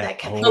need to get.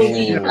 the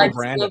league, Oh. I just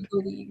Branded. love the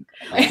league.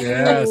 Oh my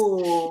Yes.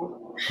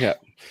 Ooh. Yeah.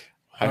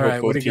 I All hope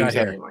right, what both do you teams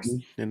got have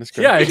here? in a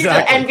scrunchie. Yeah,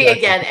 exactly. Envy exactly.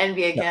 again.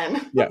 Envy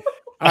again. Yeah.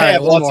 All I right,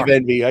 have one lots more. of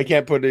envy. I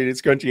can't put it in a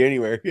scrunchie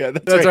anywhere. Yeah,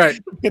 That's right.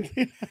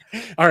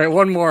 All right,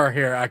 one more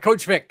here.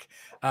 Coach Vic,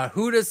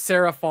 who does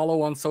Sarah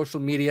follow on social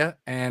media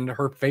and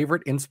her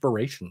favorite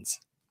inspirations?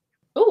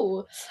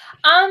 Ooh,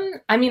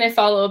 I mean, I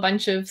follow a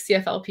bunch of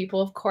CFL people,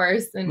 of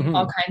course, and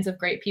all kinds of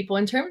great people.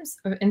 In terms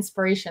of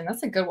inspiration,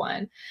 that's a good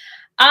one.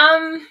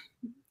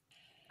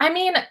 I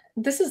mean,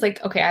 this is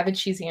like, okay, I have a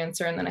cheesy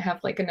answer and then I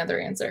have like another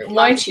answer.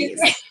 My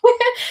cheesy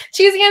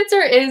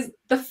answer is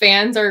the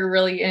fans are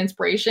really an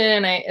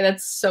inspiration, and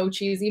that's so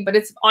cheesy, but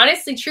it's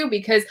honestly true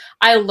because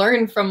I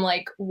learn from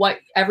like what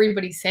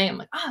everybody's saying. I'm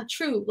like,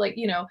 true. Like,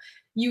 you know,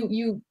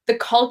 the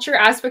culture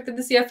aspect of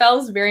the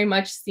CFL is very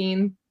much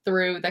seen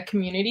through the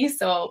community,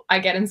 so I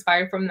get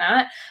inspired from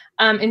that.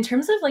 In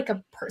terms of like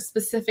a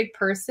specific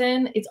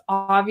person, it's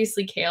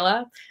obviously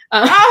Kayla.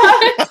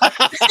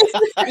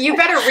 You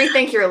better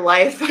rethink your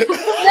life.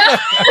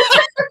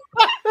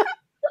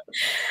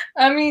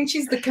 I mean,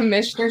 she's the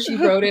commissioner. She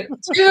wrote it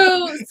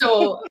too.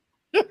 So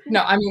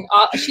no, I mean,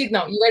 you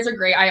guys are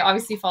great. I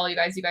obviously follow you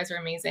guys. You guys are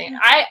amazing.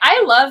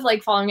 I love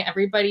like following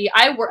everybody.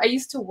 I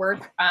used to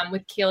work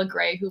with Kayla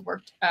Gray, who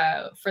worked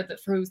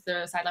who's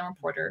the sideline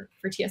reporter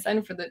for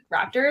TSN for the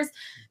Raptors.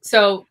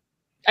 So,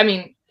 I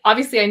mean,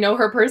 obviously I know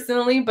her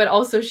personally, but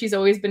also she's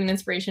always been an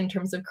inspiration in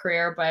terms of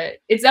career. But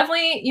it's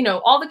definitely, you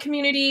know, all the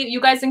community,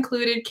 you guys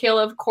included,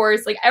 Kayla, of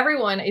course, like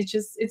everyone. It's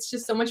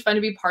just so much fun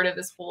to be part of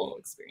this whole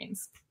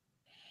experience.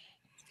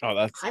 Oh,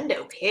 that's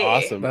okay.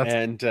 Awesome.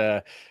 And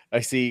I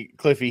see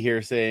Cliffy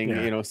here saying,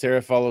 you know,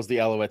 Sarah follows the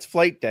Alouettes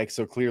flight deck,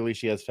 so clearly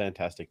she has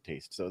fantastic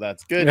taste. So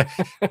that's good.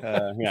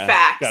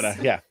 Facts.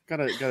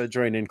 Gotta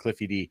join in,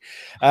 Cliffy D.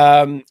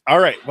 All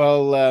right.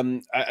 Well,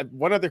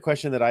 one other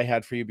question that I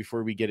had for you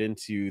before we get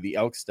into the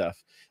Elk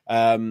stuff.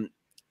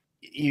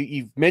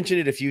 You've mentioned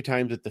it a few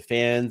times with the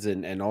fans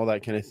and all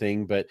that kind of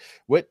thing, but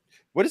what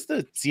does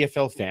the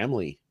CFL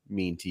family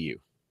mean to you?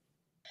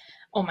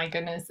 Oh my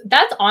goodness.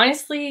 That's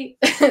honestly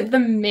the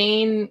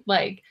main,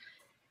 like,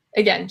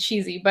 again,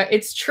 cheesy, but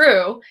it's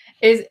true,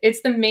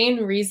 it's the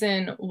main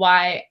reason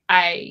why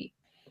I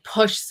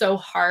push so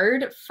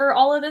hard for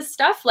all of this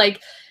stuff.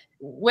 Like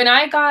when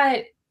I got,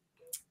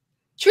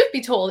 truth be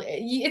told,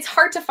 it's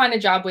hard to find a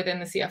job within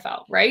the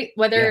CFL, right?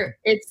 Whether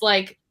it's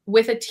like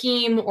with a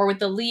team or with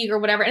the league or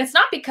whatever. And it's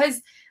not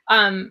because,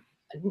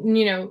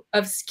 you know,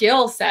 of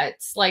skill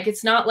sets. Like,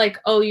 it's not like,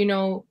 oh, you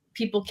know,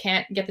 people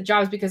can't get the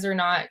jobs because they're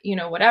not, you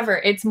know, whatever.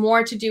 It's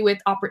more to do with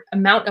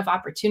amount of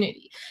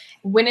opportunity.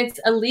 When it's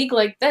a league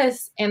like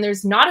this and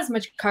there's not as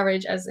much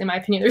coverage as, in my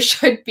opinion, there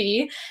should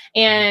be,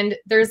 and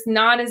there's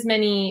not as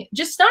many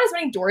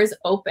doors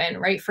open,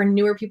 right, for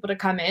newer people to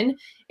come in,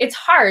 it's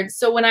hard.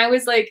 So when I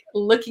was like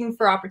looking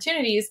for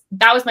opportunities,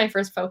 that was my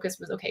first focus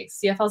was, okay,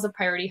 CFL is a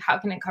priority. How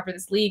can I cover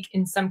this league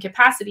in some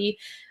capacity?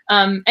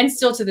 And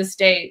still to this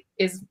day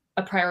is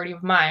a priority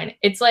of mine.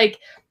 It's like,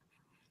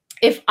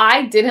 if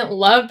I didn't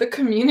love the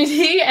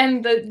community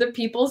and the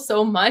people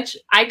so much,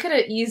 I could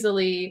have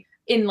easily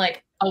in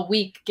like a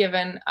week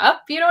given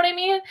up, you know what I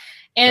mean?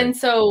 And right.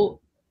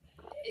 So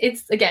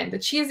it's, again, the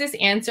cheesiest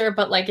answer,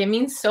 but like it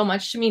means so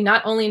much to me,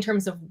 not only in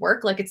terms of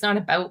work, like it's not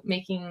about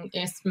making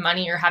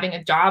money or having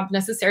a job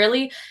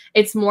necessarily.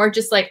 It's more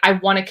just like, I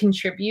want to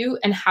contribute,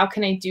 and how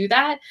can I do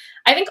that?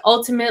 I think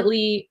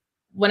ultimately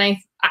when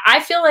I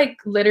feel like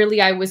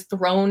literally I was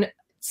thrown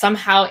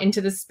somehow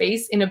into the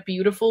space in a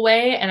beautiful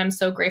way, and I'm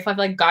so grateful. I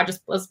feel like God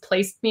just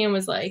placed me and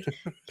was like,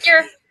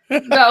 here,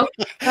 go.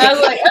 And I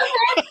was like,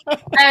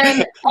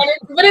 okay.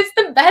 But it's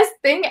the best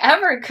thing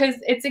ever, because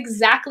it's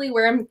exactly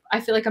where I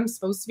feel like I'm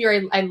supposed to be, or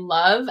I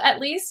love, at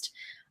least.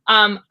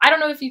 I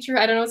don't know the future.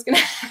 I don't know what's going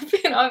to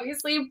happen,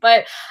 obviously,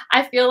 but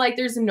I feel like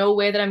there's no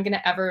way that I'm going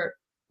to ever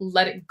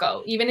let it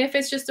go. Even if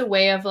it's just a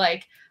way of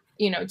like,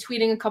 you know,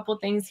 tweeting a couple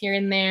things here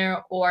and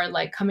there, or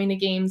like coming to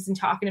games and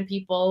talking to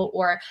people,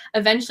 or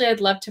eventually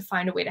I'd love to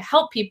find a way to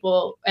help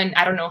people. And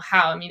I don't know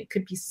how. I mean, it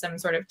could be some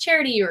sort of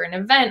charity or an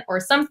event or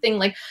something.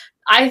 Like,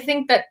 I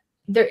think that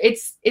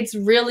it's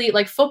really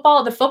like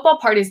football. The football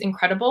part is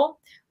incredible,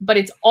 but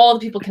it's all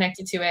the people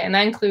connected to it. And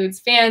that includes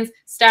fans,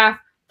 staff,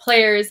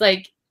 players.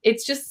 Like,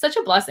 it's just such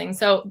a blessing.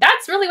 So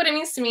that's really what it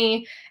means to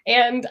me.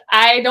 And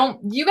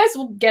you guys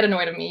will get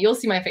annoyed at me. You'll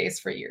see my face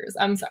for years.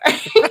 I'm sorry.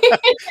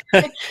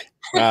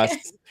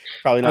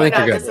 Probably not.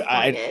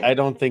 I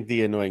don't think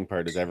the annoying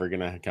part is ever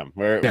going to come.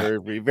 We're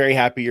very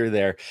happy you're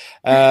there.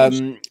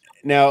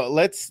 Now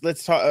let's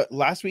talk.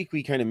 Last week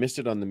we kind of missed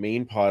it on the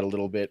main pod a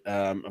little bit.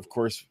 Of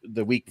course,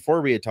 the week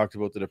before we had talked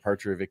about the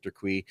departure of Victor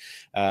Cui,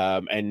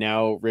 and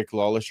now Rick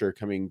Lawlisher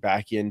coming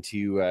back in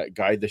to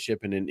guide the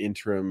ship in an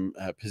interim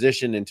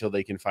position until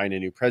they can find a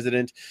new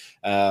president.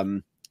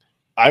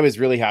 I was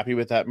really happy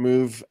with that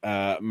move.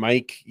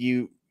 Mike,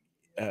 you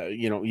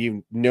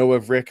know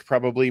of Rick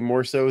probably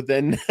more so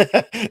than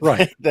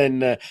right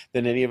than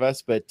any of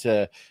us. But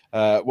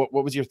what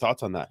was your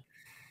thoughts on that?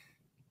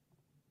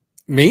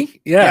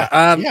 Me?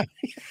 Yeah. Yeah.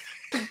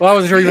 Well, I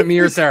wasn't sure you meant me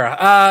or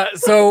Sarah.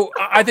 So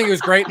I think it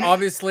was great.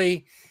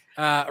 Obviously,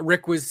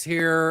 Rick was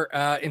here.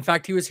 In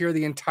fact, he was here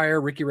the entire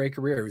Ricky Ray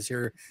career. He was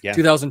here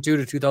 2002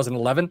 to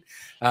 2011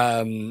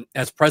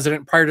 as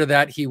president. Prior to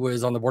that, he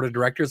was on the board of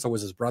directors. So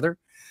was his brother.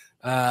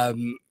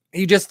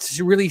 He just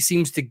really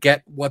seems to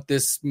get what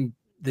this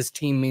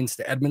team means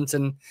to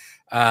Edmonton,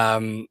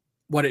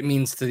 what it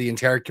means to the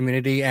entire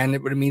community,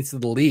 and what it means to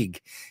the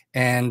league.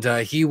 And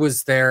he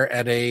was there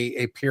at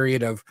a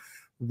period of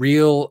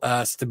real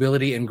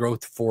stability and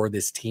growth for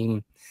this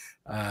team.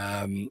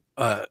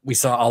 We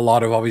saw a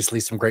lot of, obviously,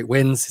 some great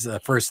wins. The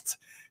first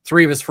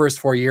 3 of his first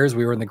 4 years,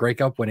 we were in the Grey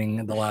Cup,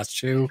 winning the last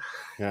 2.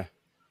 Yeah,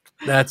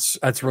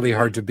 that's really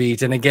hard to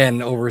beat. And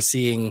again,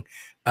 overseeing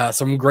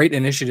some great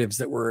initiatives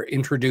that were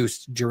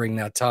introduced during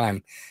that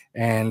time,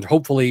 and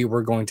hopefully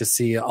we're going to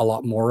see a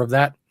lot more of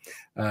that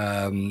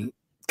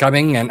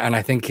coming. And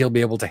I think he'll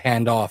be able to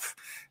hand off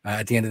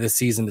at the end of the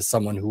season to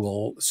someone who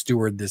will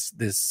steward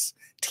this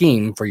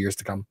team for years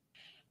to come.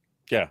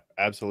 Yeah,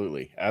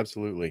 absolutely.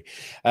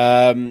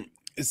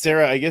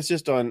 Sarah, I guess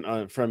just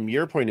on from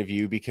your point of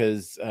view,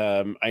 because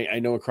I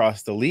know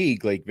across the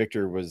league, like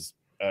Victor was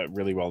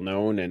really well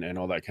known and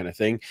all that kind of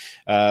thing.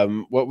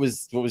 What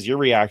was your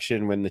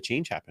reaction when the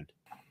change happened?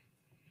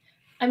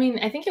 I mean,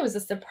 I think it was a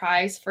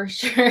surprise for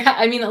sure.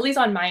 I mean, at least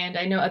on my end,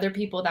 I know other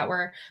people that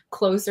were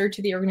closer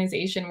to the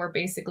organization were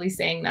basically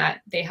saying that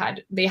they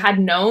had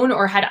known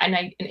or had an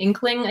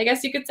inkling, I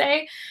guess you could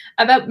say,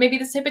 about maybe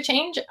this type of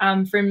change.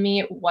 For me,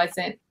 it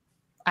wasn't.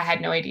 I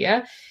had no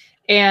idea.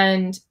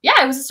 And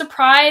yeah, it was a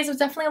surprise. It was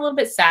definitely a little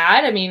bit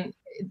sad. I mean,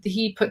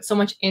 he put so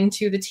much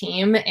into the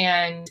team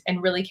and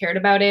really cared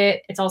about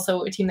it. It's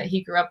also a team that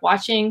he grew up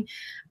watching.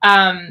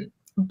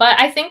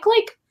 But I think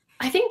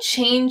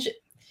change,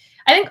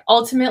 I think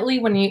ultimately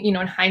when you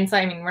know, in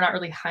hindsight, I mean, we're not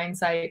really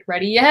hindsight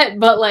ready yet,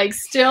 but like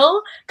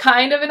still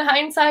kind of in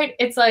hindsight,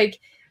 it's like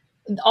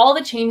all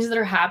the changes that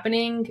are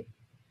happening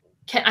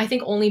can, I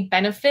think, only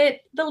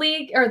benefit the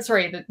league, or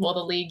sorry, the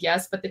league,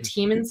 yes, but the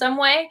team in some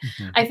way.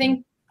 I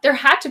think there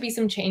had to be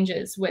some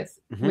changes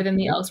within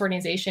the Elks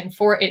organization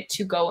for it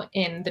to go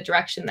in the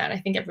direction that I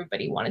think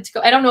everybody wanted to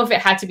go. I don't know if it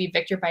had to be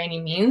Victor by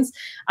any means.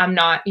 I'm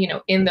not,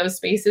 in those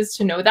spaces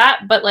to know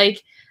that, but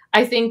like,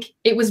 I think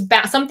it was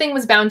something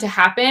was bound to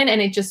happen,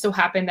 and it just so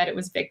happened that it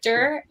was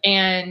Victor.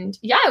 And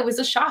yeah, it was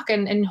a shock.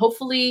 And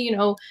hopefully,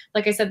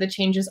 like I said, the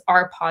changes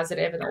are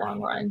positive in the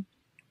long run.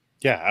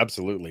 Yeah,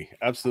 absolutely.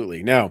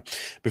 Now,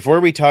 before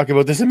we talk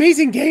about this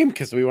amazing game,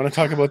 because we want to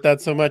talk about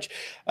that so much,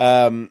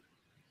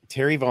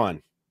 Terry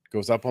Vaughn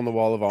goes up on the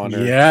Wall of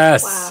Honor.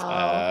 Yes.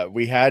 Wow.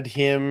 We had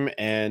him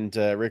and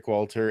Rick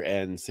Walter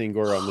and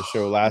Singor on the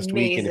show last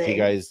week. And if you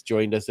guys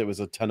joined us, it was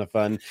a ton of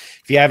fun.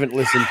 If you haven't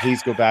listened,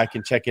 please go back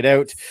and check it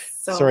out.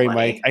 Sorry, funny.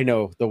 Mike. I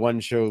know the one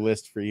show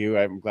list for you.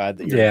 I'm glad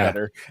that you're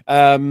better.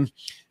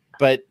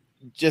 But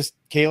just,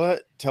 Kayla,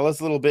 tell us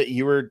a little bit.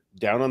 You were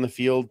down on the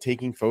field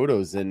taking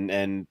photos,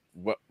 and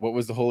what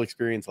was the whole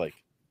experience like?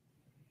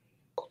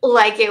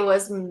 Like I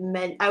was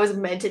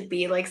meant to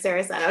be, like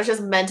Sarah said, I was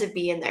just meant to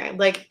be in there.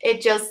 Like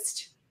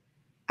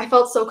I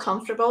felt so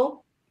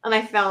comfortable, and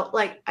I felt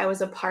like I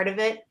was a part of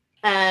it.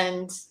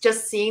 And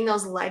just seeing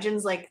those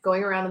legends, like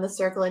going around in the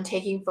circle and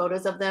taking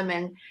photos of them,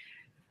 and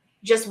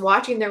just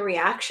watching their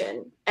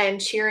reaction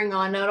and cheering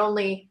on not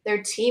only their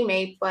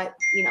teammate, but,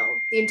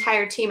 the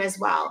entire team as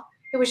well.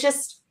 It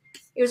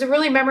was a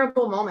really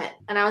memorable moment,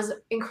 and I was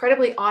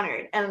incredibly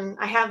honored. And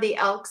I have the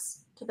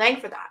Elks to thank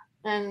for that.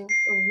 And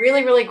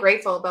really, really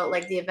grateful about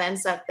like the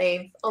events that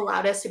they've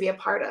allowed us to be a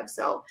part of.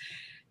 So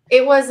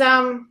it was,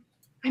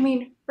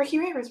 Ricky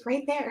Ray was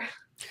right there.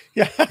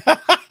 Yeah.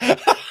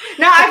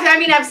 No,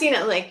 I've seen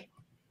it, like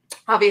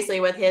obviously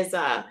with his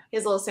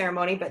little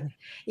ceremony, but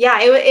yeah,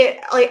 it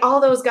like all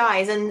those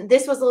guys. And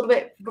this was a little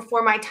bit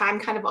before my time,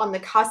 kind of on the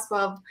cusp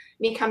of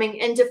me coming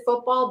into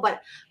football,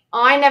 but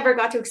I never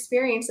got to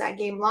experience that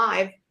game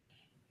live.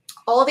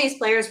 All these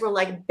players were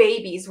like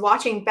babies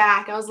watching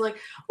back. I was like,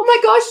 oh my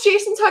gosh,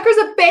 Jason Tucker's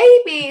a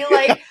baby.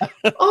 Like,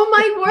 oh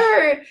my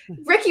word.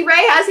 Ricky Ray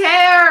has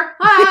hair.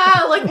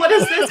 Like, what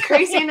is this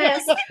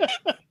craziness?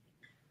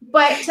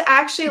 But to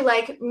actually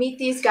like meet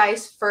these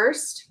guys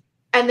first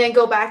and then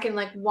go back and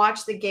like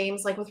watch the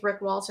games, like with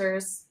Rick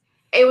Walters,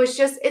 it was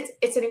just,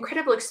 it's an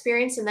incredible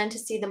experience. And then to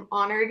see them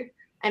honored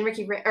and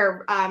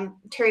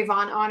Terry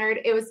Vaughn honored,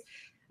 it was,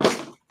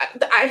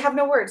 I have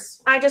no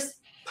words. I just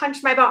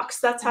punched my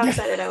box. That's how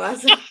excited I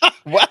was.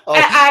 Wow.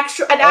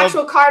 An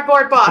actual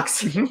cardboard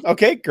box.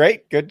 Okay,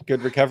 great. Good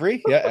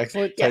recovery. Yeah,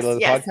 excellent. Title of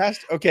the podcast.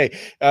 Okay.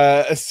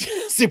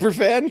 Super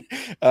fan.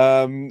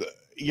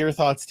 Your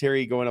thoughts,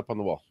 Terry, going up on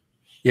the wall?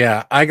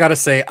 Yeah, I got to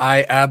say,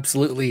 I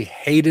absolutely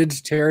hated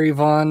Terry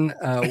Vaughn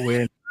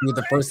with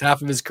the first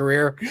half of his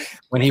career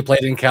when he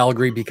played in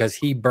Calgary, because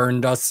he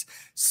burned us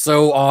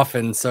so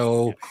often.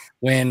 So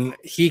when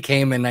he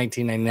came in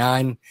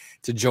 1999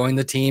 to join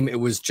the team, it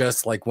was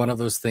just like one of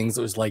those things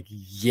that was like,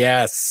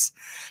 yes,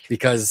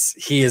 because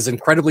he is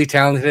incredibly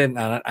talented,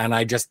 and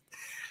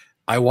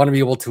I want to be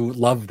able to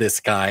love this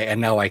guy, and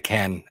now I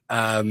can.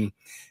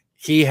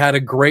 He had a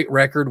great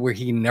record where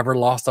he never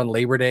lost on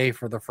Labor Day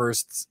for the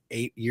first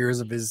 8 years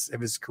of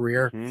his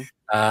career. Mhm.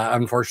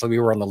 Unfortunately,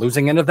 we were on the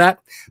losing end of that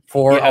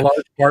for a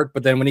large part.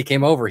 But then when he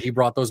came over, he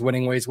brought those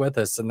winning ways with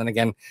us. And then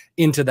again,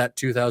 into that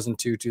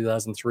 2002,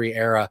 2003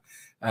 era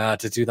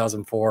to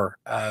 2004.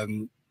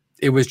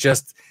 It was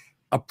just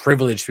a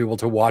privilege to be able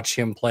to watch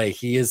him play.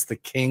 He is the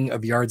king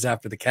of yards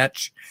after the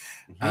catch.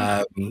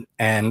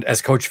 And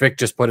as Coach Vic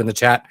just put in the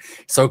chat,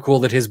 so cool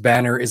that his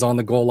banner is on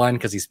the goal line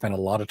because he spent a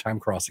lot of time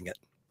crossing it.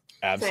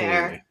 Absolutely.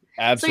 Fair.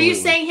 Absolutely. So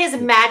you're saying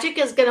his magic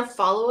is going to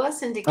follow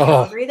us into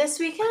Calgary this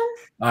weekend?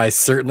 I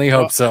certainly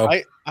hope so.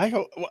 I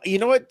hope. Well, you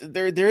know what?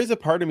 There is a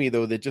part of me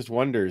though that just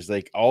wonders,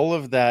 like, all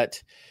of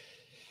that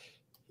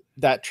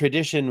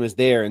tradition was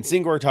there, and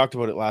Singor talked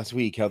about it last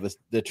week, how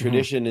the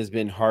tradition has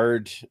been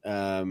hard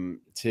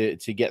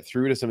to get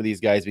through to some of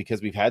these guys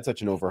because we've had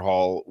such an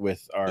overhaul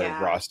with our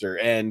roster.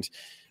 And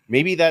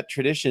maybe that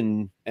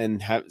tradition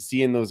and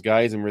seeing those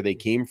guys and where they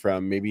came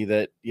from, maybe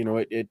that, you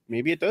know,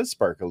 maybe it does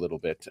spark a little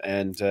bit.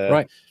 And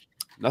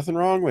nothing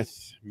wrong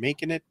with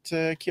making it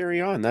carry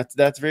on.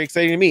 That's very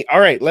exciting to me. All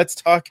right, let's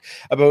talk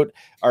about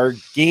our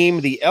game.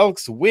 The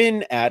Elks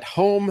win at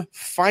home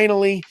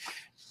finally.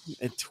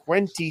 At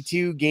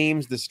 22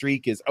 games, the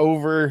streak is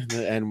over,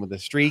 and the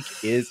streak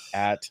is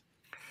at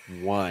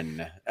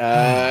 1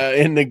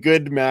 in the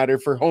good matter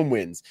for home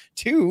wins,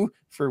 2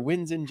 for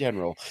wins in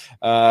general.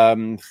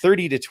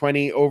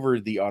 30-20 over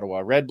the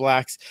Ottawa Red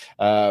Blacks.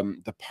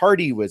 The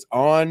party was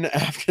on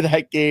after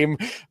that game.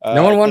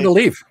 No one wanted to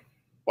leave.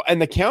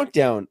 And the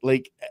countdown,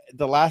 like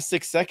the last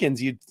 6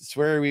 seconds, you'd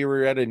swear we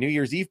were at a New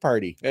Year's Eve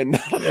party. And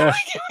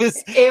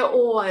it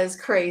was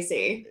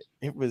crazy.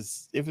 It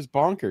was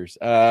bonkers.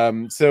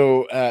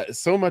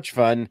 So much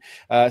fun.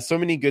 So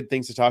many good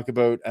things to talk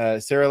about.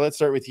 Sarah, let's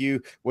start with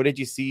you. What did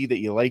you see that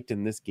you liked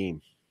in this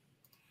game?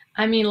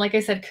 I mean, like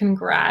I said,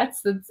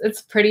 congrats.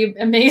 It's pretty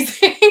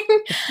amazing.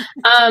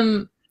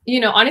 You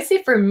know,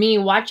 honestly, for me,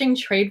 watching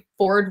Trade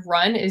Ford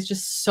run is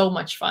just so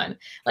much fun.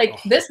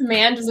 Like, this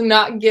man does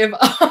not give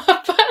up.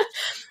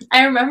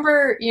 I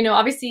remember, you know,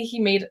 obviously he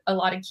made a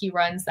lot of key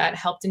runs that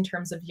helped in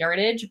terms of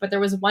yardage, but there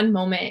was one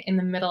moment in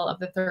the middle of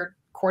the third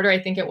quarter,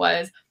 I think it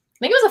was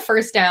a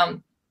first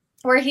down,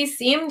 where he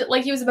seemed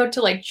like he was about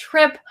to like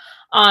trip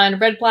on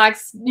Red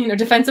Blacks, you know,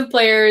 defensive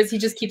players. He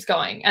just keeps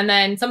going. And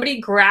then somebody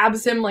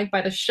grabs him like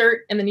by the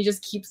shirt, and then he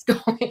just keeps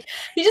going.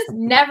 He just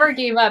never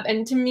gave up.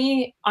 And to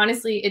me,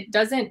 honestly, it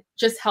doesn't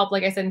just help,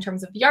 like I said, in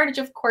terms of yardage,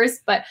 of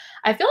course, but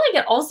I feel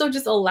like it also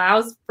just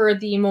allows for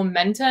the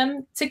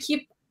momentum to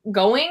keep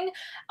going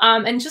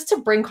and just to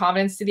bring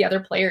confidence to the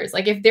other players.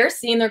 Like, if they're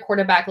seeing their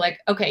quarterback, like,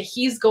 okay,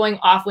 he's going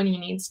off when he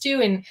needs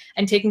to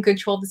and taking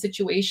control of the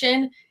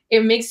situation,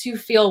 it makes you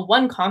feel,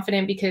 one,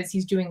 confident because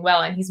he's doing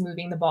well and he's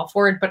moving the ball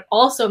forward, but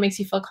also makes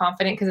you feel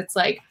confident because it's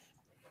like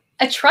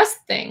a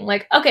trust thing.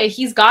 Like, okay,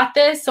 he's got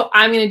this, so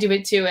I'm going to do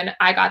it too. And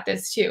I got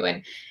this too.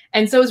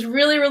 And so it's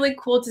really, really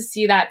cool to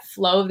see that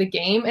flow of the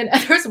game. And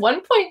there's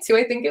one point too,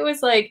 I think it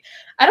was like,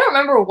 I don't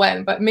remember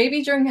when, but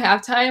maybe during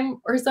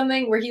halftime or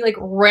something, where he like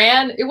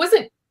ran.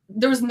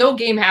 There was no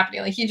game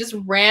happening. Like, he just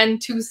ran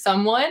to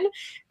someone.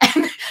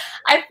 And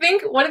I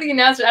think one of the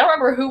announcers, I don't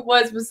remember who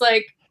was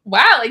like,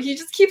 wow, like he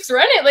just keeps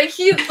running. Like,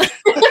 he's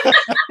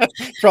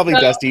probably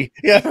Dusty.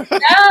 Yeah. So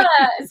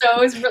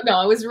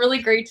it was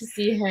really great to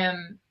see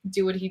him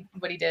do what he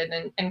did,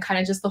 and kind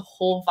of just the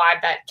whole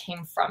vibe that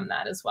came from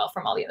that as well,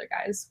 from all the other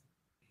guys.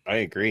 I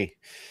agree.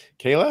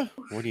 Kayla,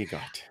 what do you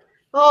got?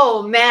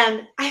 Oh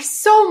man, I have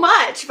so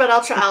much, but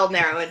I'll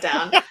narrow it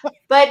down.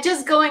 But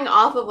just going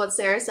off of what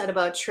Sarah said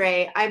about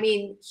Trey, I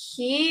mean,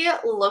 he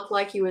looked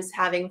like he was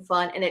having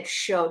fun, and it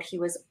showed. He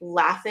was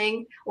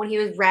laughing when he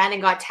ran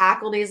and got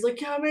tackled. He's like,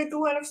 yeah, I made the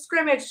line of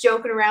scrimmage,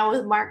 joking around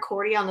with Mark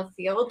Cordy on the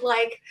field.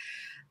 Like,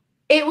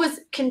 it was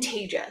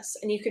contagious,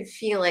 and you could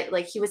feel it.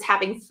 Like, he was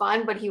having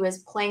fun, but he was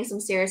playing some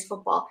serious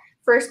football.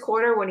 First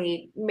quarter, when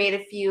he made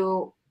a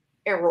few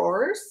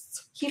errors,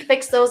 he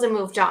fixed those and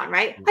moved on,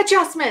 right?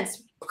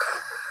 Adjustments.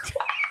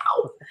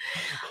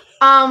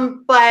 Wow.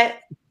 But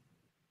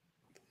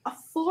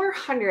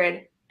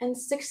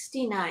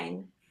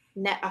 469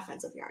 net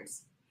offensive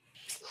yards.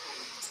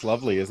 It's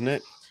lovely, isn't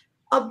it?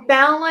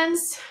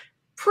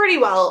 Pretty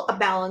well a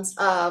balance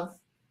of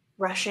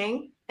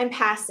rushing and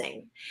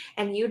passing,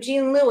 and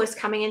Eugene Lewis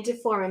coming into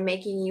form and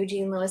making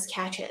Eugene Lewis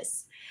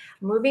catches,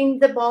 moving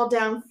the ball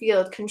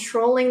downfield,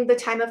 controlling the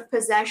time of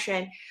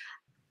possession,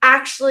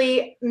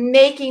 actually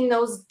making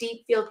those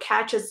deep field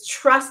catches,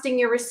 trusting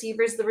your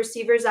receivers, the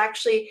receivers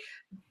actually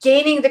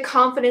gaining the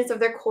confidence of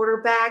their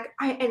quarterback.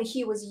 And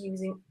he was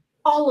using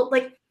all of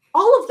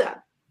them.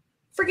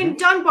 Freaking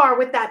Dunbar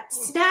with that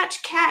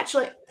snatch catch.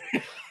 Like,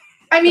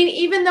 I mean,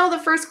 even though the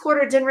first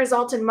quarter didn't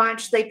result in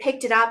much, they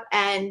picked it up,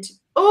 and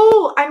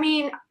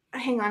and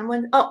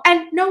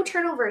no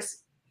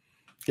turnovers.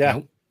 Yeah.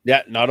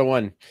 Not a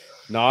one.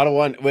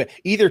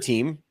 Either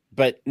team,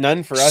 but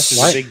none for us is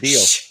a big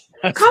deal.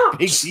 That's a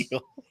big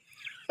deal.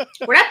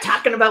 We're not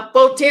talking about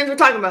both teams. We're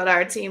talking about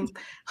our team.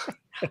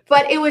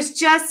 But it was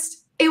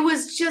just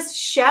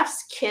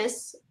chef's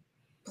kiss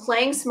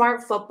playing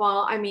smart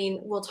football. I mean,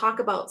 we'll talk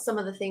about some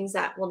of the things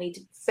that we'll need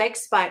to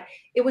fix, but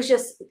it was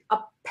just a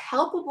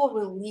palpable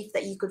relief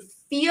that you could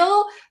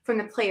feel from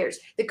the players,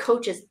 the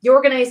coaches, the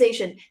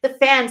organization, the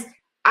fans.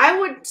 I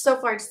would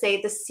so far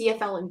say the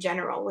CFL in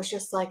general was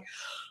just like,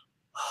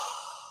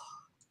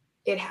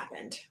 it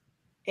happened.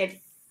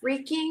 It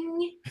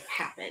freaking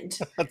happened.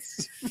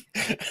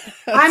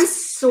 I'm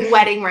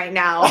sweating right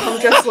now.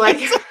 I'm just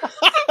like,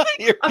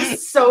 I'm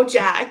so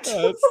jacked.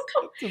 That's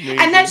amazing.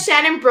 And then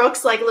Shannon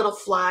Brooks, like little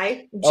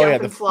fly,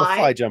 jump and fly. The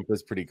fly jump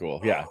was pretty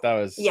cool. Yeah, that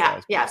was. Yeah, that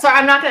was yeah. So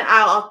I'm not gonna.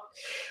 I'll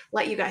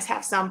let you guys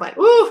have some, but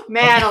ooh,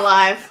 man,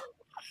 alive.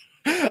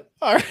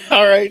 All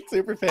right,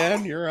 super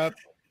fan, you're up.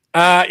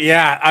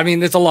 Yeah, I mean,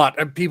 there's a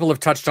lot. People have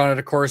touched on it,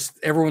 of course.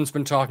 Everyone's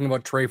been talking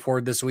about Trey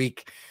Ford this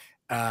week,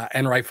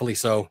 and rightfully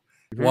so.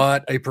 Mm-hmm.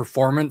 What a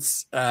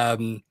performance.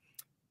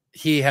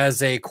 He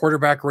has a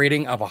quarterback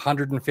rating of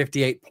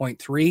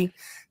 158.3.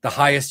 The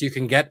highest you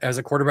can get as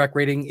a quarterback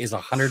rating is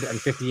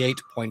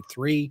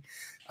 158.3.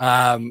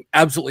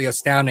 Absolutely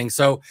astounding.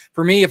 So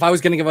for me, if I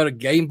was going to give out a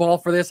game ball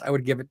for this, I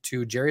would give it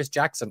to Jarius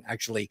Jackson.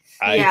 Actually,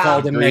 he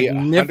called a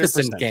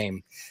magnificent 100%.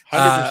 Game.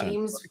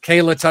 100%.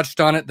 Kayla touched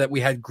on it, that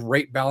we had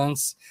great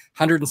balance,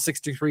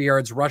 163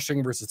 yards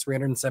rushing versus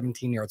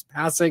 317 yards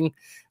passing,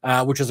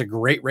 which is a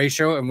great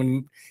ratio.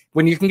 And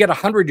when you can get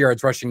 100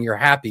 yards rushing, you're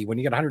happy. When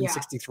you get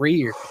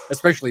 163,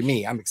 especially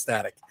me, I'm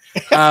ecstatic.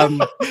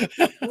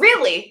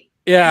 Really?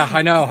 Yeah,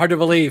 I know. Hard to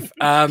believe.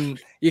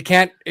 You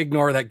can't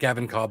ignore that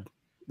Gavin Cobb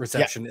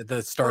reception at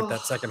the start of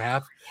that second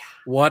half.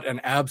 What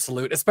an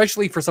absolute,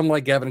 especially for someone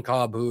like Gavin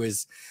Cobb, who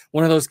is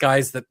one of those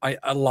guys that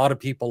a lot of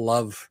people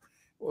love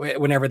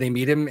whenever they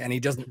meet him, and he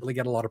doesn't really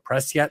get a lot of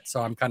press yet.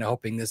 So I'm kind of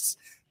hoping this,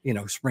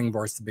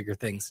 springboards to bigger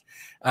things.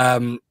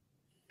 And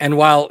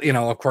while,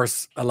 of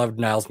course, I loved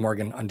Niles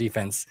Morgan on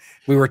defense,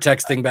 we were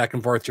texting back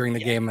and forth during the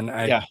game, and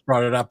I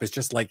brought it up. It's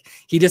just like,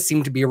 he just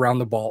seemed to be around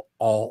the ball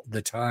all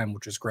the time,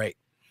 which is great.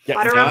 Yeah,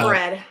 butter on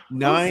bread.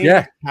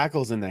 9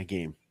 tackles in that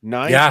game.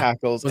 9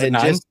 tackles. Was it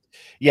 9?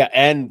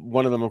 And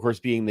one of them, of course,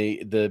 being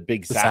the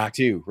big sack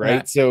too,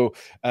 right? So,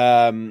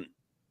 Niles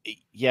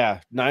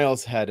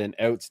had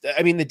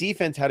the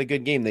defense had a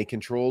good game. They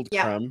controlled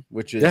Crum,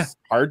 which is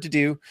hard to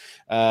do.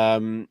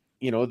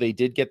 They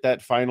did get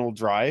that final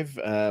drive,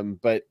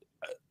 but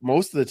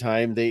most of the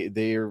time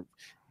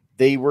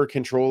they were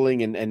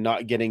controlling and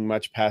not getting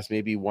much past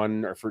maybe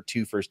 1 or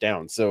 2 first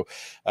downs. So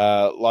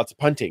lots of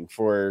punting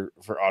for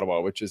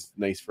Ottawa, which is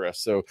nice for us.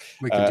 So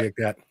we can take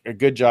that. A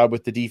good job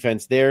with the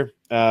defense there.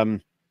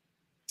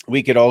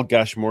 We could all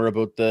gush more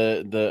about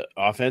the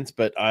offense,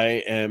 but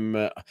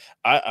I'm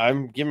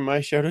giving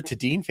my shout out to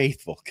Dean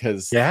Faithful,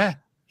 because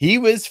he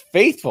was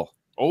faithful.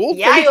 Faithful.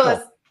 He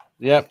was.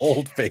 Yep.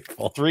 Old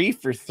Faithful. 3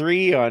 for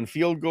 3 on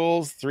field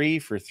goals, 3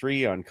 for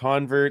 3 on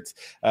converts.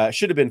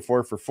 Should have been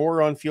 4 for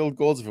 4 on field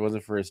goals if it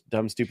wasn't for his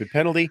dumb, stupid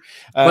penalty.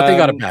 But they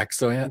got it back,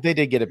 so they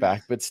did get it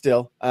back, but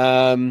still.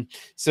 On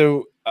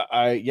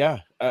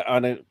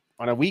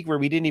a week where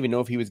we didn't even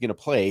know if he was going to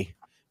play,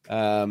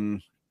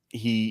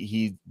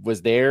 he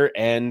was there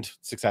and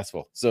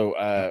successful. So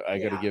I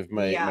got to give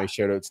my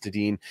shout outs to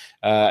Dean.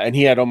 And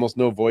he had almost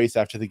no voice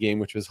after the game,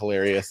 which was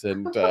hilarious.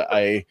 And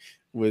I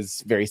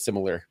was very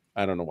similar.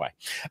 I don't know why.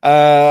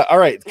 All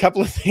right. A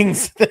couple of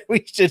things that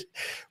we should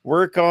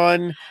work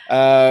on.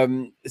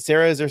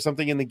 Sarah, is there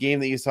something in the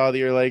game that you saw that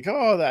you're like,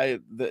 oh,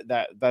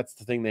 that's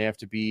the thing they have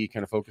to be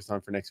kind of focused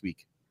on for next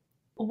week?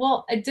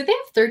 Well, did they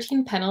have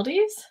 13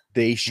 penalties?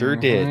 They sure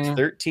did.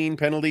 13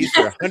 penalties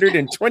for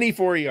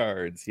 124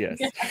 yards. Yes.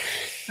 Yeah,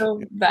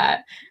 so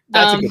bad.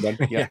 That's a good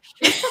one. Yeah.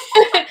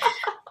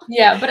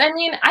 Yeah, but I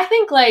mean, I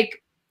think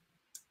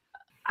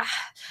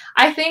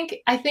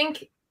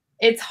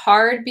it's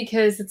hard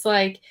because it's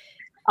like,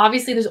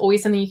 obviously there's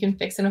always something you can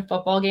fix in a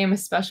football game,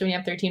 especially when you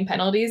have 13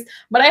 penalties.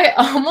 But I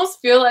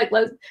almost feel like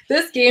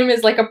this game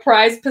is like a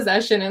prized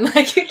possession, and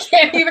like I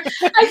can't even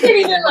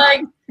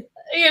like,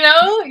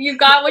 you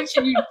got what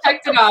you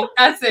checked it off.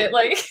 That's it.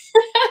 Like,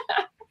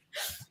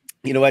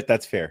 you know what?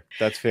 That's fair.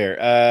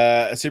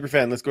 Super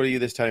fan, let's go to you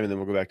this time, and then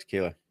we'll go back to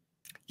Kayla.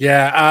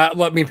 Yeah,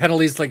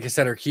 penalties, like I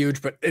said, are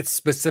huge, but it's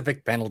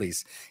specific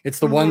penalties. It's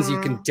the ones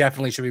you can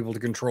definitely should be able to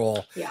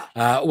control.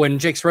 Yeah. When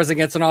Jake Srezza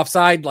gets an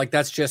offside, like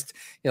that's just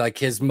like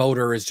his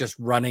motor is just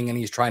running and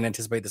he's trying to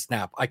anticipate the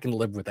snap. I can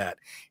live with that.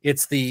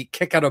 It's the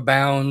kick out of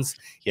bounds.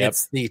 Yep.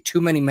 It's the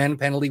too many men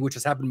penalty, which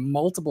has happened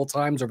multiple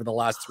times over the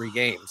last 3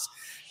 games.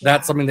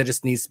 That's something that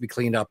just needs to be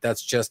cleaned up.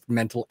 That's just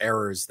mental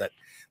errors that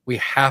we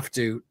have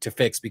to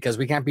fix, because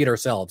we can't beat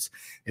ourselves.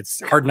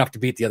 It's hard enough to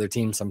beat the other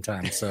team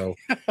sometimes. So.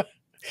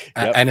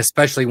 Yep. And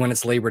especially when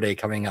it's Labor Day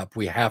coming up,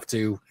 we have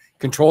to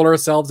control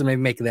ourselves and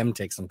maybe make them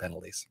take some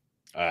penalties.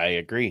 I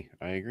agree.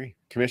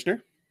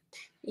 Commissioner?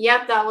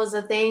 Yep, that was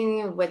a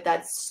thing with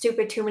that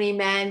stupid too many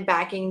men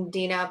backing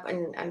Dean up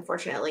and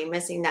unfortunately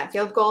missing that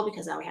field goal,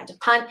 because now we had to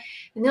punt.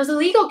 And those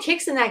illegal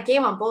kicks in that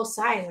game on both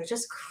sides were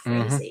just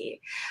crazy.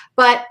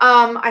 But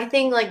I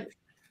think, like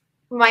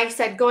Mike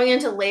said, going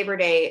into Labor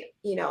Day,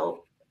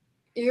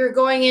 you're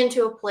going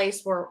into a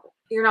place where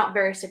you're not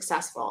very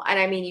successful. And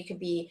I mean, you could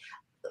be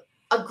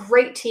a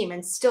great team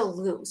and still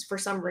lose for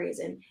some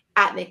reason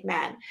at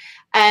McMahon.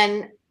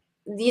 And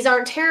these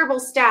aren't terrible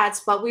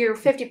stats, but we are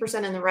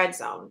 50% in the red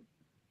zone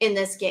in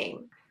this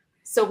game.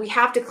 So we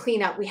have to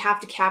clean up. We have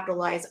to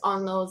capitalize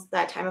on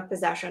that time of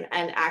possession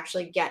and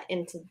actually get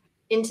into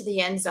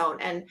the end zone.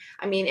 And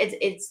I mean,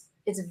 it's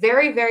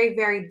very, very,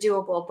 very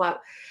doable,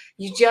 but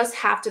you just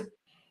have to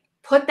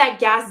put that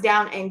gas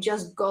down and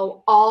just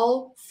go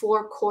all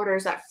 4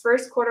 quarters. That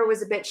first quarter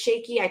was a bit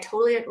shaky. I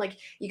totally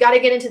you got to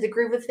get into the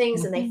groove of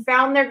things, and they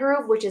found their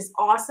groove, which is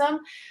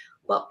awesome.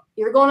 But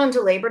you're going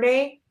into Labor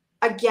Day.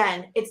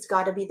 Again, it's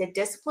got to be the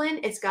discipline.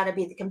 It's got to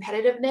be the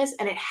competitiveness,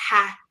 and it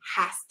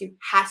has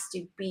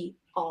to be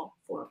all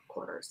 4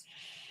 quarters.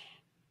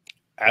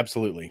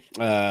 Absolutely.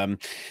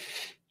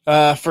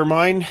 For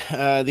mine,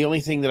 the only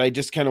thing that I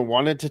just kind of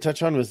wanted to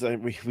touch on was that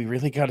we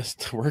really got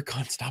to work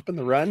on stopping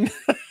the run.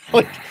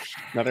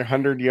 Another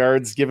 100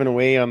 yards given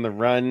away on the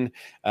run.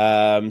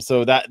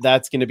 So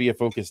that's going to be a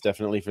focus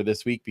definitely for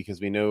this week,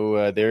 because we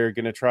know they're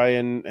going to try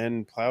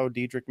and plow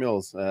Diedrich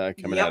Mills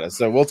coming at us.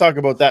 So we'll talk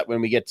about that when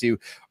we get to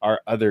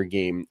our other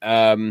game.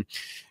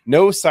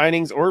 No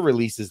signings or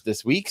releases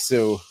this week,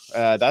 so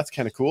that's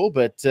kind of cool.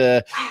 But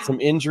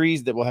some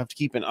injuries that we'll have to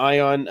keep an eye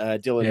on.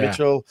 Dylan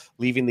Mitchell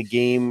leaving the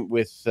game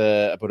with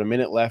about a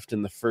minute left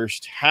in the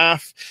first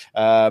half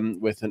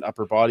with an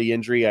upper body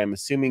injury. I'm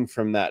assuming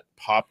from that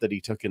pop that he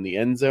took in the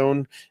end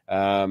zone.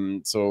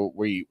 So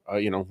we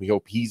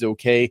hope he's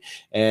okay.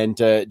 And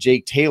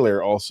Jake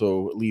Taylor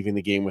also leaving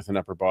the game with an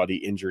upper body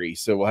injury.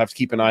 So we'll have to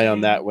keep an eye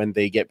on that when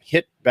they get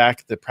hit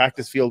back at the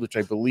practice field, which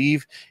I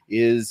believe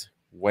is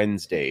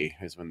Wednesday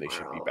is when they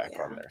should be back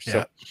on there.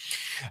 So,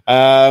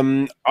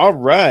 all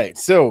right.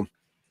 So,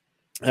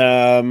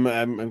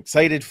 I'm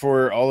excited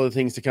for all of the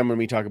things to come when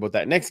we talk about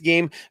that next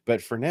game.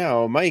 But for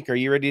now, Mike, are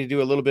you ready to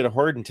do a little bit of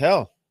Horde and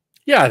Tell?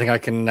 Yeah, I think I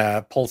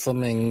can pull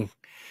something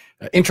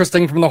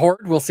interesting from the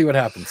Horde. We'll see what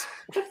happens.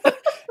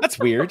 That's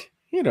weird.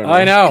 You don't know.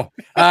 I know.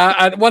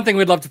 One thing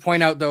we'd love to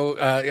point out, though,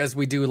 as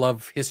we do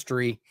love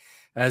history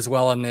as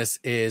well in this,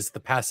 is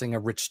the passing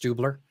of Rich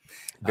Stubler.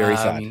 Very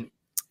sad.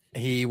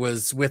 He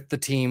was with the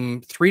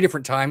team 3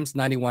 different times,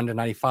 91 to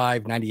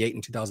 95, 98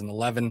 and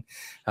 2011,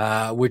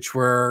 which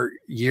were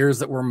years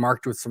that were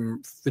marked with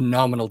some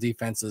phenomenal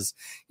defenses,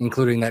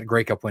 including that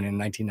Grey Cup win in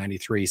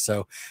 1993.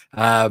 So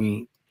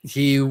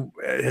he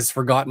has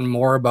forgotten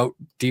more about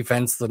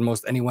defense than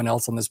most anyone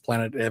else on this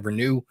planet ever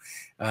knew.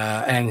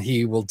 And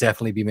he will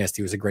definitely be missed.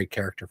 He was a great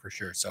character for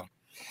sure. So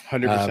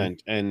 100%.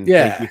 And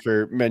thank you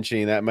for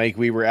mentioning that, Mike.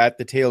 We were at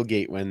the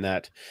tailgate when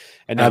that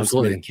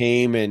announcement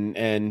came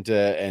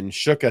and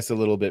shook us a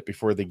little bit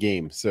before the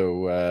game.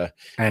 So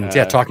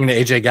talking to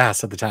AJ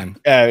Gass at the time.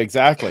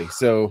 Exactly.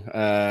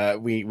 So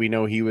we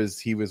know he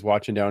was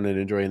watching down and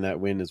enjoying that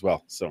win as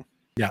well. So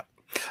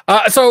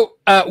so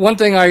one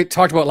thing I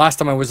talked about last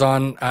time I was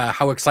on,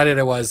 how excited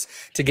I was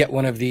to get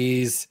one of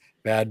these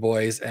bad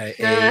boys,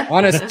 a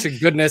honest to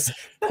goodness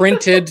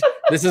printed,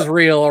 this is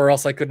real or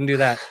else I couldn't do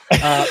that,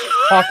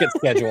 pocket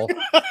schedule.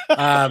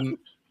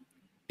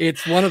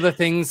 It's one of the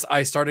things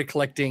I started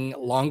collecting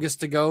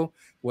longest ago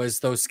was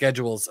those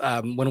schedules.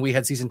 When we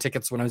had season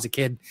tickets when I was a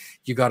kid,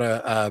 you got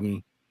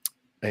a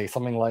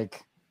something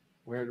like,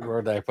 where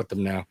did I put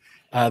them now?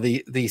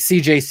 The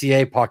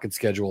CJCA pocket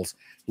schedules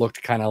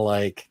looked kind of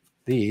like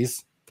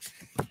these.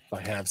 If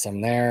I have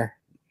some there.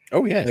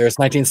 Oh, yeah. There's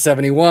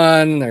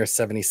 1971, there's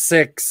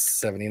 76,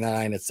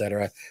 79,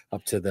 etc.,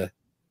 up to the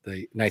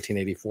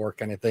 1984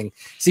 kind of thing.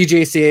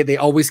 CJCA, they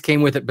always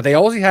came with it, but they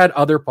always had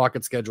other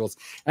pocket schedules.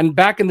 And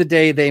back in the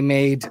day, they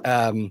made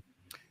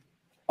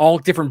all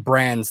different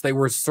brands. They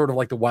were sort of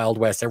like the Wild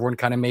West. Everyone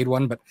kind of made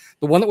one, but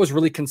the one that was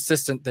really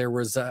consistent, there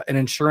was an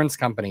insurance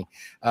company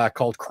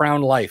called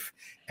Crown Life.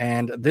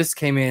 And this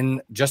came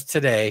in just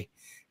today,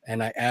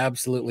 and I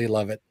absolutely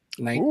love it.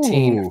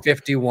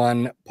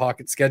 1951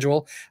 pocket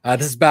schedule.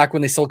 This is back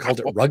when they still called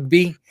it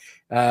rugby.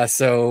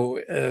 So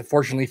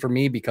fortunately for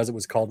me, because it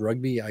was called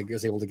rugby, I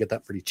was able to get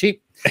that pretty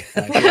cheap.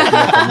 They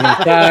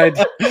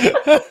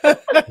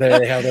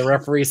have the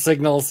referee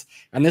signals,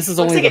 and this is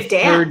only the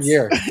third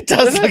year. It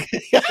does.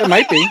 It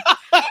might be.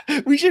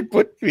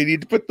 We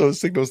need to put those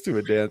signals to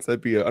a dance.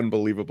 That'd be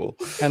unbelievable.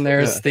 And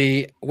there's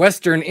the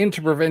Western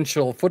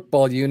Interprovincial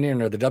Football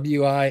Union, or the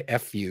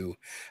WIFU.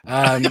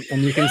 And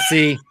you can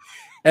see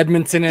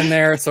Edmonton in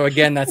there. So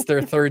again, that's their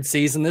third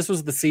season. This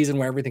was the season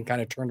where everything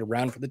kind of turned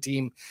around for the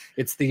team.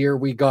 It's the year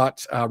we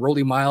got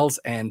Rolly Miles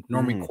and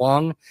Normie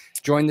Kwong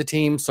joined the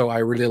team. So I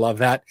really love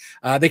that.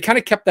 They kind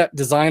of kept that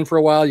design for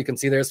a while. You can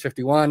see there's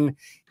 51.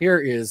 Here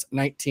is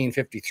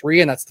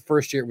 1953. And that's the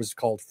first year it was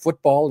called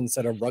football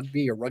instead of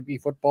rugby or rugby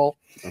football,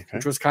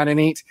 which was kind of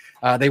neat.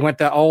 They went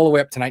that all the way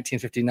up to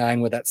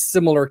 1959 with that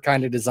similar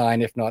kind of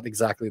design, if not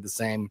exactly the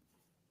same.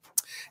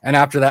 And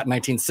after that, in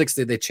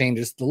 1960, they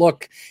changed the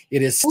look.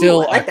 It is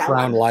still a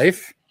Crown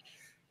Life.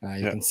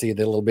 You can see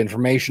the little bit of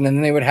information. And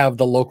then they would have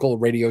the local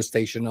radio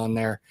station on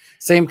there.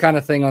 Same kind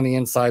of thing on the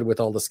inside with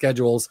all the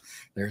schedules.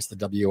 There's the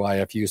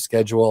WIFU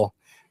schedule.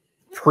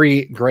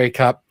 pre-Grey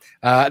Cup.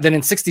 Then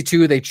in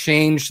 62, they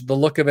changed the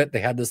look of it. They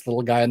had this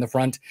little guy in the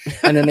front,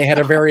 and then they had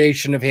a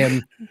variation of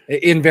him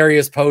in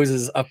various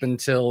poses up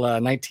until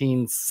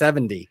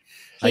 1970.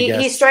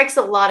 He strikes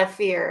a lot of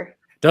fear.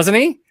 Doesn't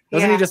he?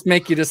 Doesn't Yeah. he just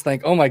make you just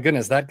think, oh my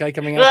goodness, that guy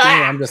coming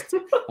after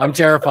me? I'm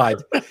terrified.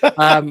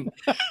 And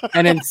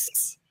in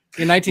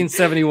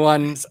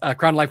 1971,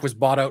 Crown Life was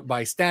bought out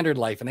by Standard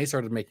Life, and they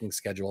started making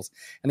schedules,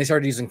 and they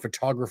started using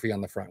photography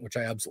on the front, which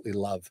I absolutely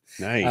love.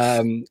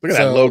 Nice. Look at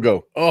that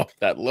logo. Oh,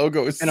 that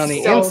logo is and on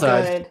the so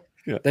inside,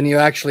 good. then you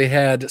actually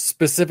had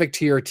specific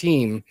to your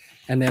team,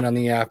 and then on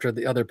the after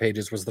the other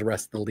pages was the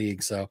rest of the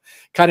league. So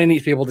kind of neat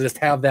to be able to just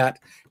have that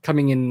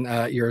coming in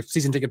your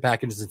season ticket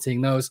packages and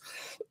seeing those.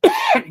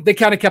 They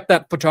kind of kept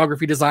that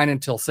photography design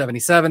until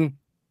 77,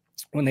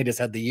 when they just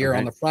had the year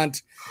on the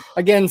front.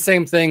 Again,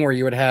 same thing where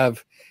you would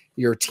have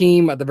your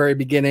team at the very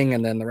beginning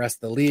and then the rest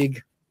of the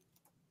league.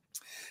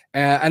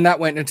 And that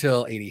went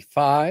until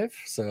 85.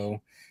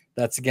 So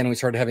that's, again, we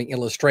started having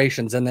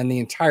illustrations, and then the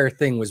entire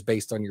thing was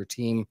based on your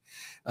team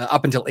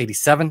up until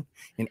 87.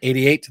 In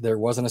 88, there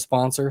wasn't a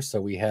sponsor,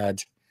 so we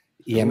had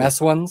EMS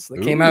ones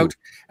that came out.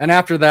 And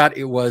after that,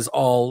 it was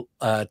all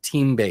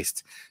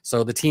team-based.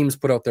 So the teams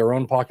put out their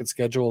own pocket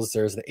schedules.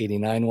 There's the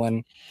 89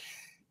 one,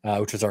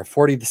 which was our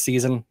 40th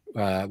season,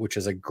 which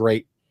is a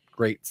great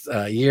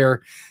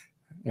year.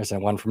 There's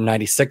one from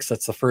 96.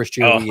 That's the first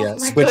year we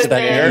switched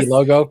that AE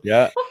logo.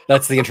 Yeah.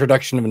 That's the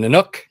introduction of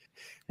Nanook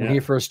when he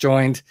first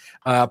joined.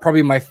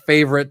 Probably my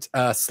favorite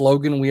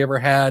slogan we ever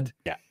had.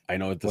 Yeah, I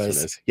know what this one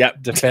is.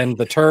 Yep. Defend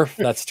the turf.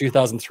 That's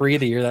 2003,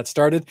 the year that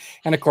started.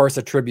 And of course,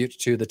 a tribute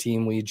to the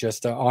team we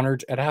just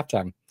honored at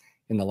halftime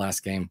in the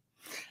last game.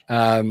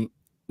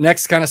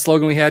 Next kind of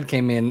slogan we had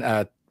came in,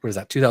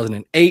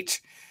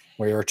 2008,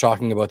 where we were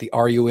talking about the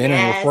 "Are You In?"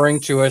 and referring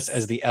to us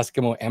as the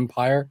Eskimo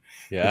Empire,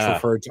 which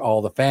referred to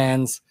all the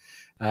fans.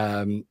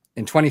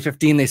 In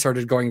 2015, they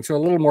started going to a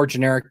little more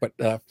generic, but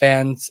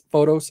fans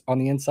photos on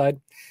the inside,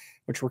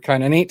 which were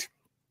kind of neat.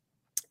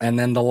 And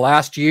then the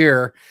last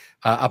year,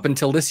 up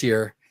until this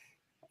year,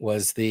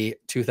 was the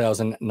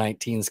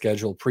 2019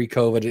 schedule.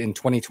 Pre-COVID in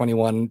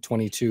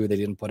 2021-22, they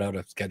didn't put out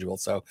a schedule.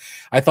 So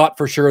I thought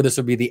for sure this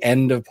would be the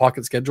end of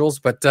pocket schedules,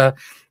 but from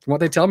what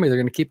they tell me, they're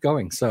going to keep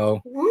going.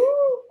 So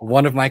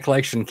one of my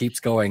collection keeps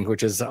going,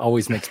 which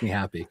always makes me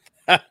happy.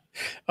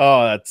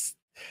 Oh,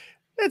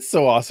 it's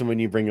so awesome when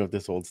you bring out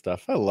this old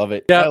stuff. I love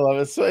it. Yeah. I love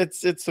it. So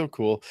it's so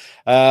cool.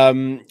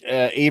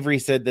 Avery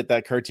said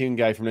that cartoon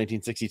guy from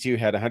 1962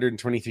 had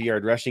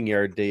 123-yard rushing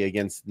yard day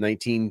against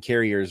 19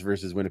 carriers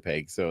versus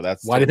Winnipeg. So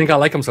that's why do you think I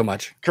like him so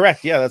much?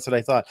 Correct. Yeah, that's what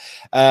I thought.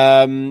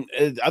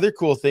 Other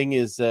cool thing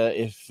is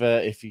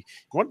if you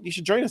want, you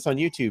should join us on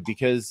YouTube,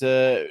 because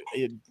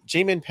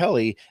Jamin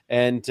Pelly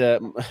and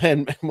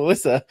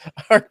Melissa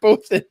are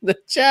both in the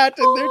chat,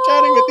 and they're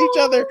chatting with each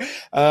other.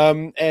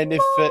 And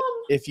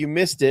if you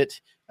missed it,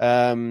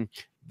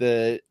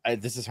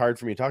 this is hard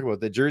for me to talk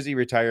about. The jersey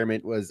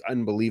retirement was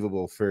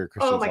unbelievable for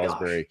Christian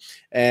Salisbury.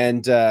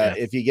 And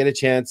if you get a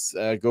chance,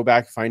 go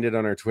back, find it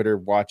on our Twitter,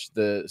 watch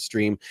the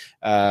stream.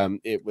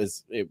 It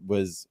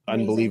was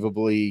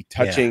unbelievably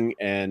touching,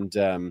 and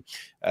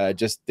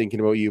just thinking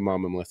about you,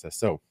 Mom and Melissa.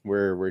 So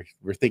we're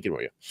thinking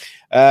about you.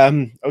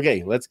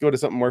 Okay, let's go to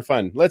something more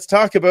fun. Let's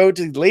talk about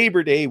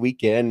Labor Day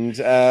weekend.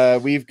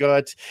 We've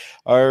got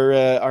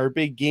our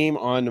big game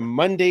on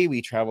Monday.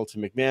 We travel to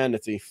McMahon.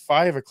 It's a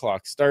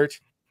 5:00 start.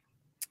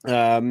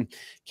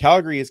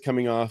 Calgary is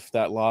coming off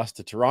that loss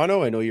to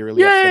Toronto. I know you're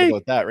really upset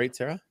about that, right,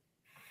 Sarah?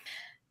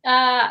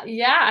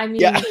 Yeah, I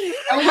mean,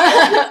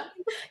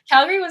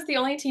 Calgary was the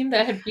only team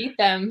that had beat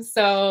them,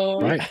 so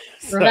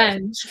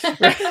revenge. We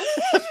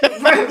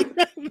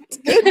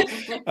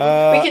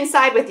can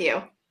side with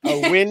you.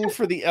 A win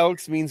for the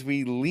Elks means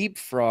we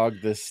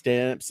leapfrog the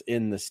stamps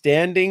in the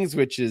standings,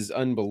 which is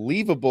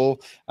unbelievable.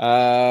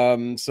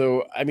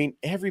 So, I mean,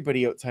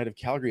 everybody outside of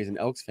Calgary is an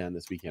Elks fan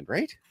this weekend,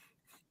 right?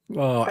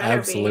 Oh,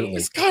 absolutely.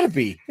 It's gotta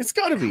be.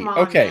 Come on,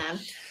 okay. man.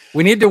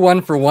 We need to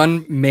one for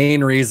one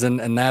main reason,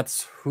 and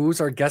that's who's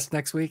our guest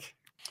next week?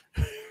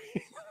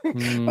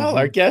 Well,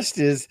 our guest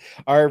is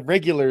our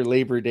regular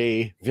Labor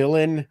Day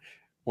villain,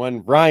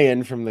 one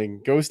Ryan from the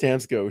Go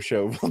Stamps Go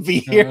show will be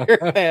here.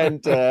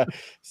 And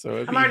so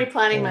I'm already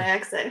planning my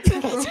exit.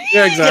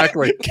 Yeah,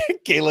 exactly.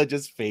 Kayla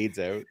just fades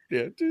out.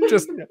 Yeah.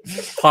 Just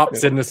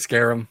pops in to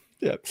scare him.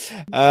 Yeah.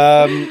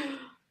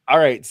 All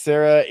right,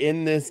 Sarah,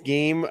 in this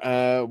game,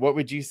 what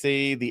would you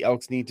say the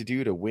Elks need to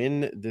do to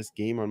win this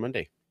game on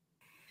Monday?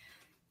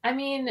 I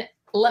mean,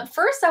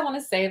 first I want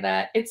to say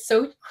that it's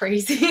so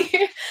crazy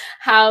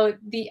how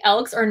the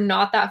Elks are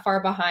not that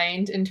far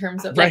behind in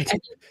terms of like, I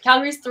think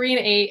Calgary's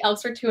 3-8,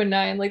 Elks are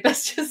 2-9. Like,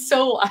 that's just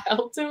so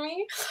wild to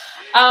me.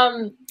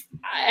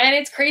 And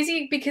it's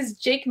crazy because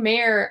Jake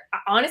Mayer,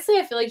 honestly,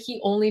 I feel like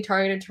he only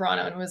targeted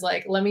Toronto and was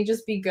like, let me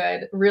just be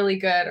good, really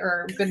good,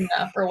 or good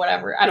enough, or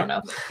whatever. I don't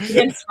know,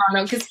 against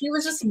Toronto, because he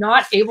was just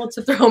not able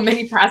to throw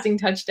many passing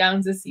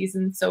touchdowns this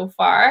season so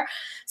far.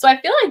 So I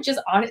feel like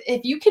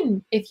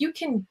if you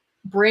can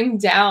bring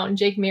down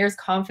Jake Mayer's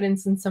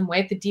confidence in some way,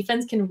 if the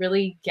defense can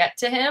really get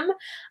to him,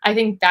 I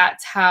think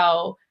that's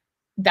how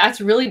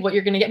that's really what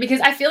you're going to get.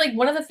 Because I feel like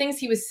one of the things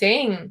he was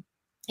saying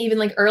even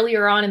like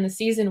earlier on in the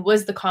season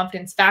was the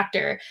confidence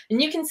factor.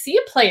 And you can see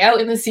it play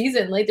out in the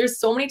season. Like there's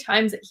so many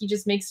times that he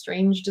just makes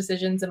strange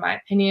decisions, in my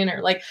opinion,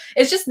 or like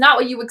it's just not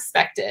what you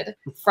expected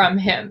from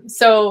him.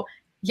 So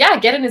yeah,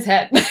 get in his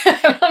head.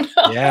 I don't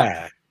know.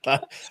 Yeah.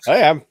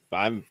 I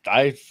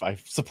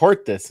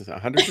support this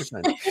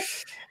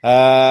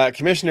 100%.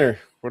 Commissioner,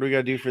 what do we got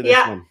to do for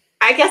this one?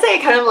 I guess I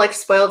kind of like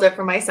spoiled it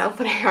for myself,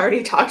 but I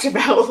already talked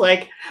about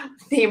like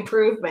the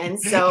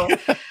improvements. So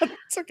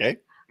it's okay.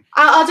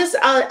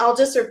 I'll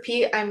just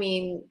repeat. I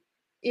mean,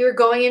 you're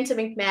going into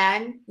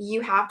McMahon.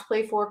 You have to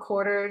play 4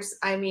 quarters.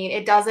 I mean,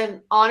 it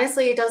doesn't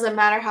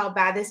matter how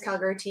bad this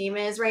Calgary team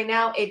is right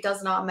now. It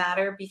does not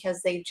matter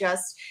because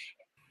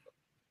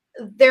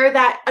they're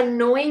that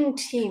annoying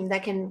team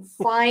that can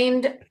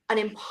find an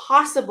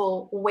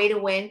impossible way to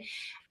win.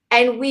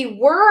 And we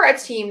were a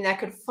team that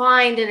could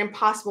find an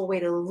impossible way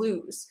to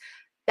lose.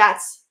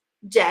 That's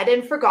dead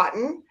and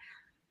forgotten.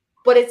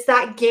 But it's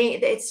that game.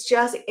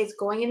 It's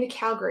going into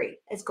Calgary.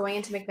 It's going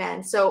into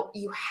McMahon. So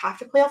you have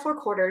to play all 4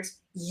 quarters.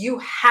 You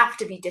have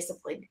to be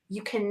disciplined.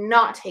 You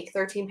cannot take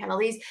 13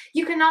 penalties.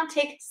 You cannot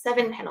take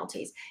 7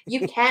 penalties.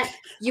 You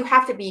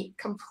have to be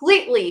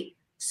completely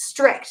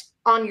strict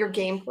on your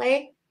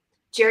gameplay.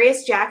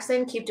 Jarius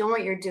Jackson, keep doing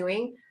what you're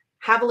doing.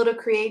 Have a little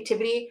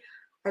creativity.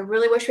 I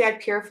really wish we had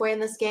Purefoy in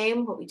this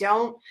game, but we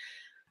don't.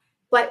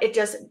 But it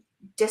just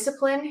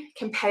discipline,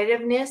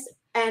 competitiveness,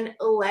 and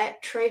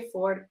let Trey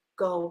Ford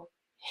go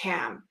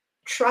ham.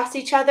 Trust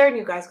each other, and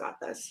you guys got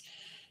this.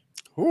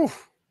 Ooh,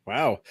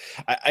 wow.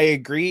 I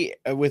agree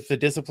with the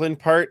discipline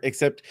part,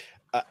 except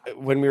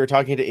when we were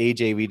talking to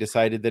AJ, we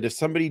decided that if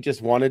somebody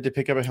just wanted to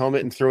pick up a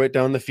helmet and throw it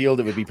down the field,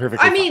 it would be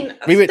perfectly fine.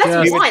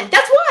 That's one.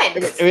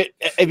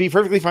 It'd be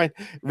perfectly fine.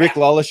 Rick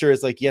Lawlisher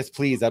is like, yes,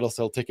 please. That'll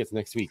sell tickets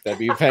next week. That'd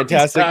be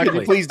fantastic. Exactly. Could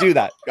you please do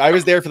that? I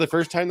was there for the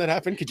first time that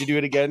happened. Could you do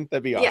it again?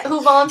 That'd be awesome. Yeah,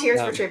 who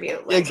volunteers for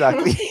tribute? Like.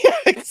 Exactly.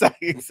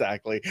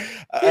 Exactly.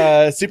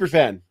 Super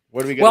fan.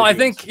 What do we got? Well, I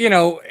think,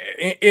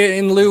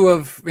 in lieu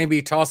of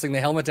maybe tossing the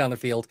helmet down the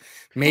field,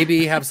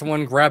 maybe have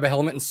someone grab a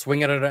helmet and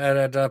swing it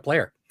at a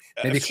player.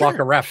 Maybe clock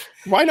a ref.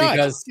 Why not?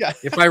 Because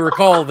if I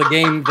recall, the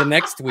game the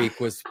next week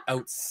was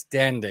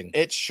outstanding.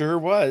 It sure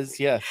was.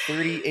 Yeah.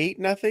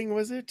 38-0,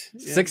 was it?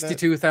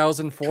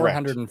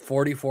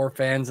 62,444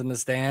 fans in the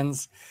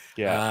stands.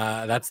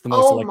 Yeah. That's the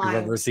most like we've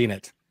ever seen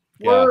it.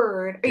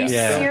 Word. Are you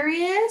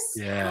serious?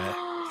 Yeah.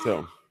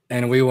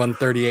 And we won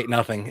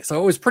 38-0.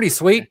 So it was pretty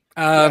sweet.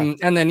 And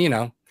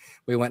then,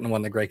 we went and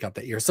won the Grey Cup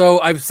that year. So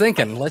I was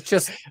thinking, let's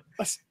just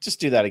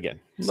do that again.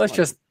 Let's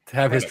just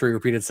have history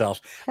repeat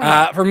itself.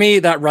 For me,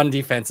 that run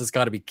defense has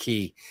got to be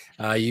key.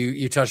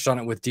 You touched on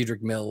it with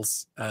Dedrick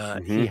Mills.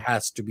 He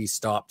has to be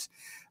stopped.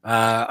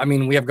 I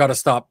mean, we have got to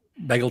stop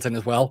Beggleton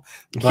as well.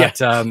 But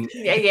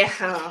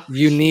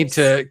you need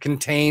to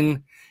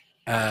contain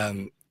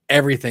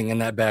everything in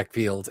that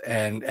backfield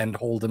and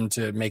hold them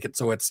to make it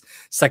so it's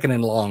second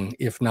and long,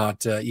 if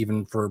not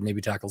even for maybe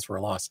tackles for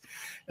a loss.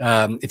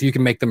 If you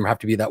can make them have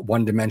to be that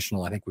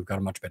one-dimensional, I think we've got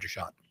a much better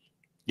shot.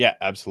 Yeah,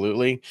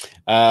 absolutely.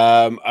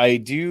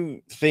 I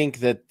do think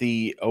that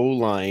the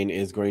O-line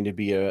is going to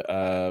be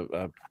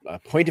a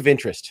point of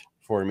interest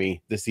for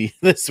me this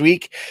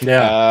week.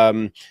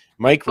 Yeah.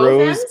 Mike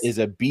Rose is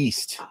a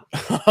beast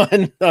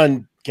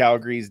on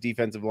Calgary's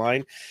defensive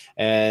line,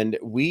 and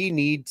we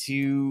need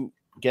to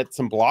get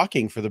some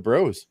blocking for the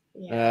Bros.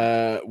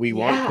 We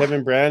want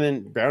Kevin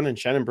Brown and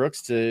Shannon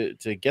Brooks to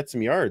get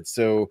some yards.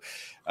 So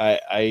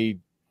I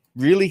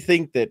really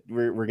think that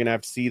we're going to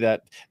have to see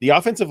that the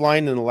offensive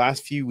line in the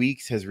last few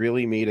weeks has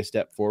really made a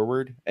step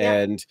forward.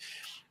 And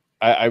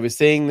I was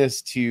saying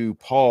this to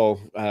Paul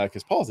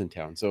because Paul's in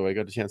town. So I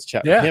got a chance to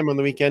chat with him on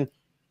the weekend.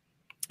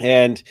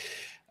 And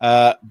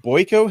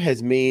Boyko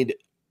has made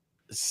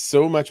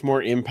so much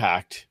more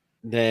impact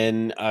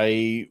than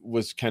I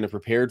was kind of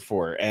prepared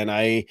for. And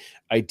I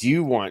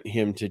do want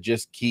him to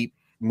just keep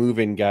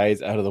moving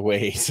guys out of the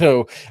way.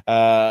 So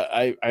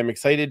I'm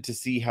excited to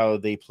see how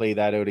they play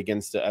that out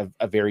against a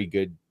very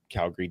good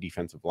Calgary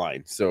defensive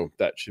line. So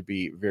that should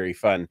be very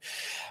fun.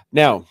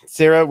 Now,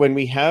 Sarah, when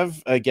we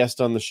have a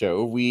guest on the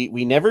show,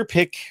 we never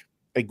pick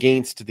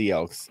against the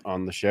Elks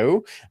on the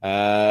show.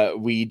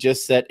 We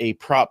just set a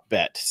prop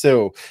bet.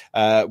 So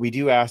we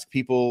do ask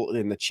people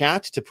in the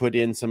chat to put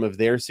in some of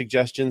their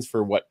suggestions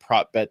for what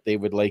prop bet they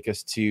would like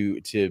us to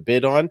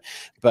bid on.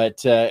 But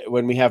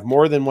when we have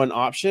more than one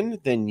option,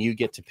 then you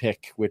get to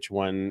pick which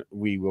one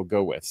we will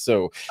go with.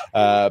 So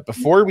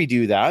before we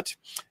do that,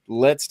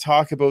 let's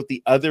talk about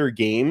the other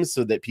games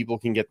so that people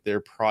can get their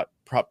prop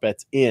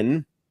bets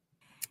in.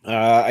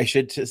 I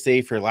should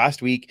say for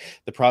last week,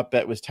 the prop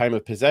bet was time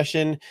of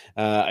possession.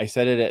 I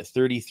set it at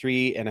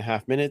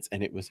 33.5 minutes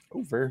and it was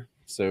over.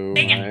 So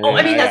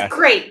that's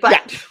great,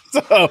 but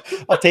so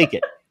I'll take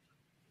it.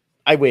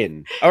 I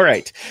win. All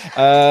right.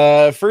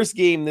 First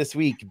game this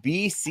week,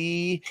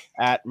 BC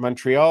at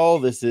Montreal.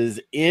 This is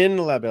in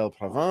La Belle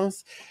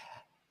Province.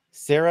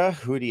 Sarah,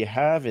 who do you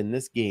have in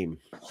this game?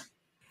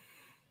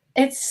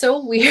 It's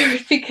so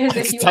weird because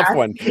It's if a you tough asked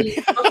one. me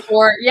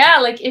before, yeah,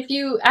 like if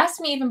you asked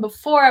me even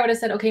before, I would have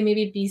said, okay,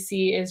 maybe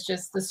BC is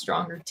just the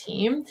stronger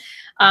team.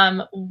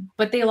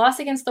 But they lost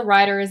against the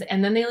Riders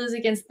and then they lose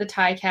against the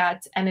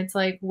Ticats. And it's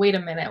like, wait a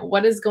minute,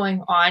 what is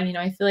going on? You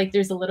know, I feel like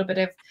there's a little bit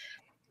of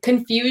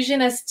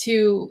confusion as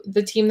to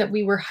the team that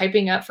we were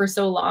hyping up for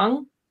so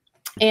long.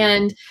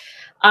 And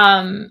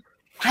I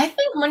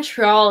think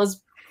Montreal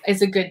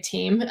is a good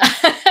team.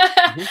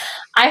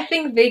 I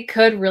think they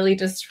could really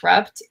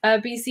disrupt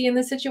BC in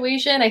this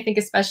situation. I think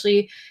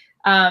especially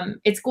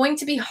it's going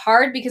to be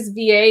hard because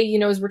VA, you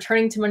know, is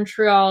returning to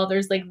Montreal.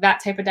 There's like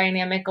that type of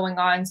dynamic going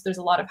on. So there's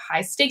a lot of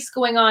high stakes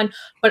going on.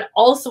 But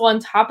also on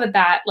top of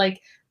that,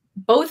 like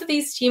both of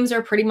these teams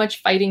are pretty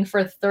much fighting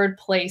for third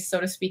place,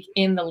 so to speak,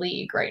 in the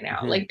league right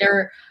now. Like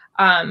they're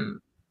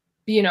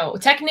you know,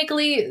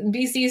 technically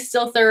BC is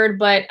still third,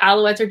 but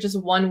Alouettes are just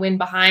one win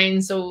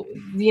behind. So,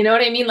 you know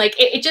what I mean? Like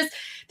it just,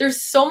 there's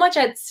so much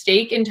at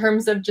stake in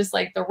terms of just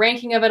like the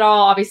ranking of it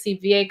all. Obviously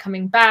VA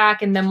coming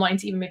back and then wanting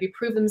to even maybe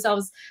prove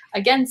themselves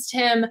against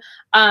him.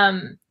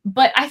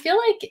 But I feel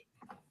like,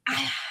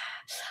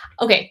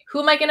 okay, who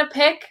am I going to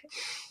pick?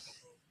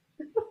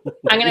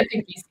 I'm going to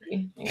pick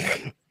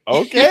BC.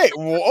 Okay.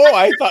 Oh,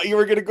 I thought you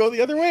were going to go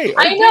the other way. Okay.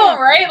 I know,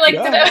 right? Like,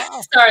 Yeah.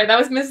 sorry, that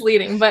was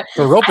misleading, but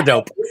The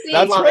rope-a-dope.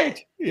 That's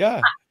right. Yeah.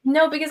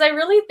 No, because I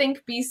really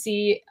think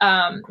BC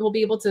will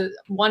be able to,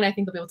 one, I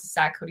think they'll be able to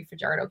sack Cody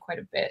Fajardo quite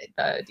a bit,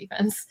 the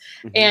defense.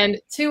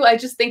 And two, I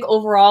just think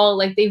overall,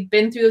 like they've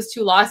been through those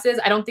two losses.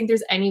 I don't think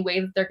there's any way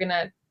that they're going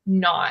to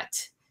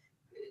not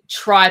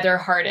try their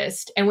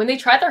hardest. And when they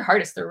try their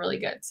hardest, they're really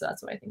good. So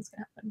that's what I think is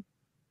going to happen.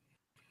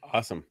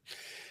 Awesome.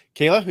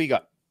 Kayla, who you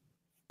got?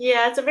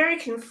 Yeah, it's a very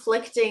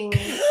conflicting.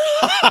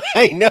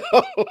 I know.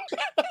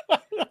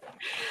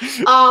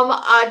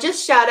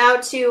 Just shout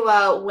out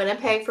to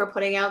Winnipeg for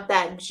putting out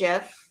that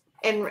GIF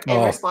in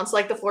response to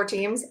like the 4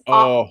 teams.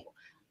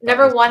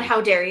 Number 1,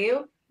 how dare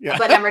you? Yeah.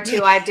 But number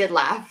 2, I did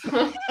laugh.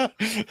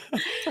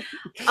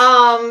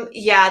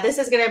 Yeah, this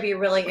is gonna be a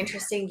really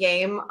interesting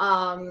game.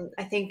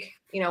 I think,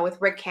 you know, with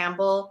Rick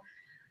Campbell,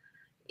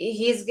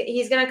 he's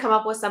going to come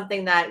up with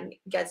something that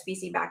gets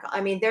BC back.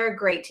 I mean, they're a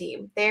great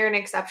team. They're an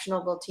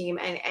exceptional team,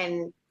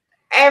 and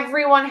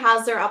everyone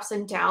has their ups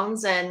and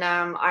downs. And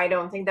I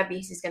don't think that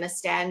BC is going to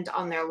stand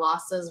on their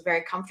losses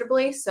very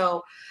comfortably.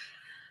 So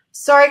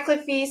sorry,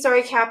 Cliffy.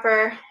 Sorry,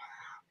 Capper.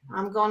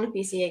 I'm going to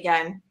BC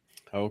again.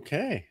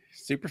 Okay.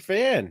 Super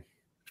fan.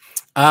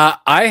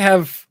 I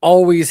have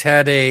always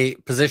had a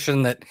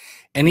position that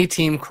any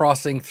team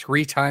crossing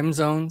 3 time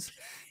zones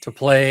to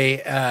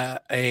play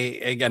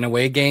an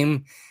away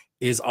game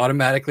is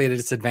automatically at a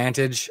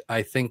disadvantage.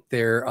 I think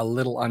they're a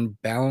little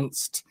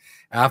unbalanced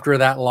after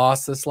that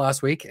loss this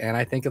last week, and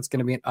I think it's going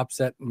to be an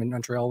upset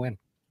Montreal win.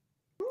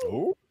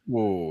 Oh,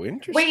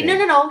 interesting. Wait,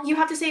 no. You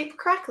have to say it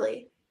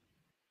correctly.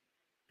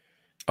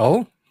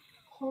 Oh?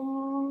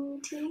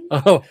 Home team?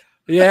 Oh,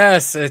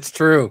 yes, it's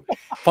true.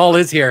 Paul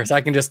is here, so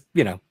I can just,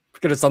 you know,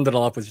 could have summed it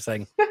all up with just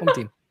saying home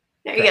team.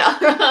 There you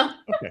go.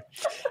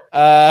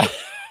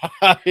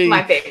 Okay.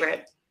 My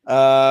favorite.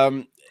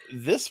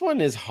 This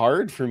one is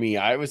hard for me.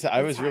 I was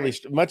really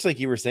much like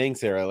you were saying,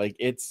 Sarah, like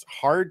it's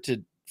hard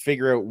to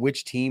figure out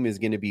which team is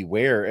going to be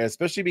where,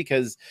 especially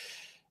because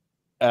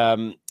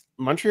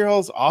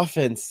Montreal's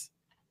offense,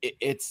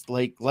 it's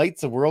like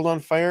lights the world on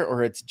fire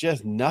or it's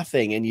just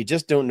nothing. And you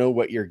just don't know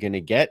what you're going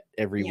to get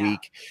every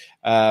week.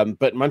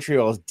 But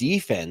Montreal's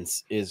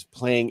defense is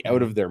playing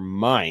out of their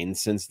minds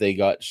since they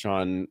got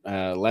Sean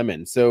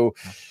Lemon. So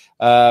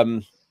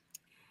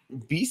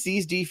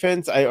BC's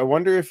defense, I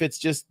wonder if it's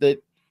just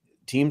that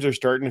teams are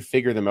starting to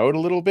figure them out a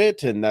little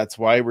bit, and that's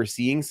why we're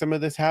seeing some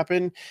of this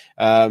happen.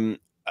 My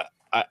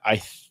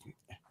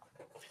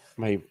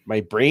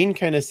brain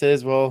kind of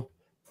says, well,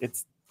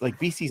 it's like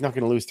BC's not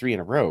going to lose 3 in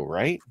a row,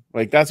 right?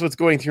 Like that's what's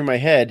going through my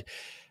head.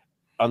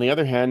 On the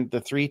other hand,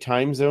 the 3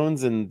 time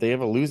zones, and they have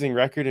a losing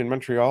record in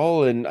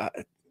Montreal, and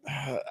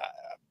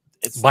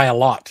it's by a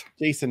lot.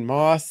 Jason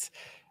Moss.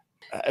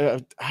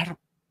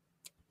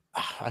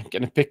 I'm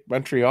gonna pick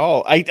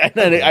Montreal.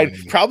 I'm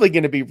probably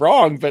gonna be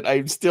wrong, but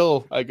I'm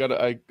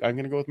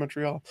gonna go with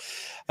Montreal.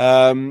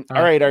 All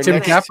right. Our Tim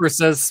next... Capper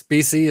says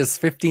BC is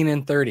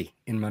 15-30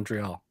 in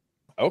Montreal.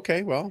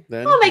 Okay, well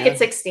then I'll make it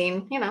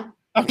 16. You know.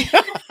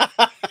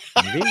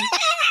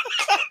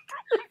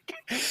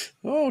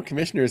 Oh,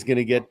 Commissioner is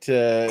gonna get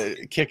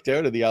kicked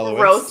out of the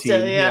Alouettes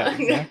Roasted, team. yeah.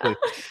 Exactly.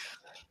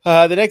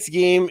 The next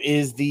game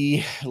is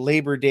the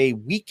Labor Day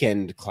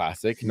Weekend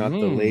Classic, not the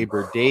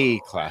Labor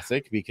Day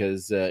Classic,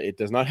 because it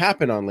does not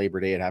happen on Labor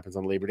Day. It happens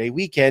on Labor Day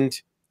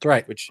weekend. That's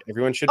right. Which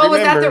everyone should remember. Oh,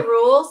 was that the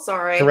rule?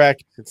 Sorry.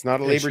 Correct. It's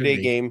not a Labor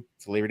Day game.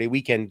 It's a Labor Day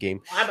weekend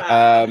game.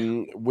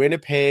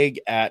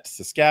 Winnipeg at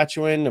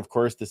Saskatchewan. Of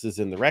course, this is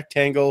in the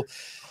rectangle.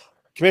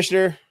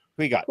 Commissioner,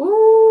 who you got?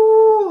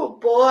 Ooh,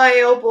 boy,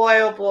 oh boy,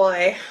 oh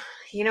boy.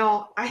 You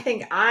know, I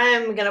think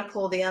I'm going to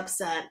pull the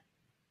upset.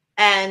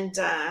 And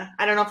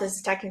I don't know if this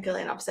is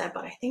technically an upset,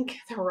 but I think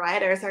the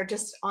Riders are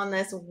just on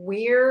this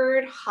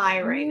weird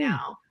high right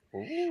now.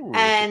 Ooh.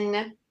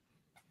 And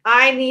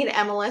I need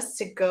MLS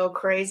to go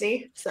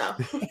crazy. So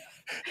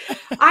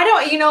I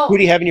don't, Who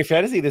do you have in your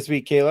fantasy this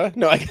week, Kayla?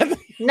 No, I got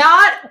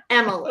not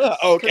MLS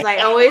because Okay.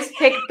 I always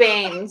pick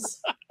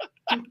Baines.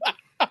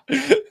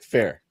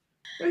 Fair.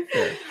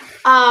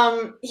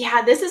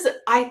 Yeah,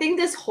 I think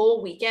this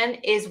whole weekend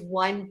is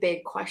one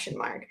big question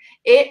mark.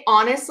 It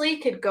honestly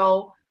could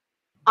go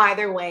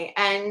either way.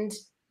 And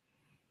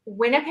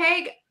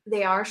Winnipeg,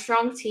 they are a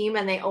strong team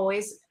and they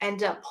always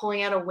end up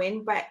pulling out a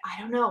win, but I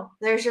don't know.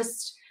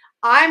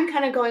 I'm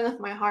kind of going with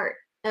my heart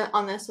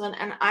on this one,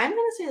 and I'm going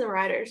to say the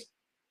Riders.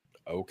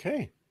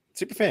 Okay.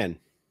 Super fan.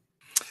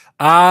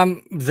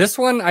 This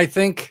one, I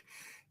think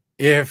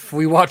if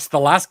we watch the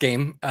last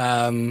game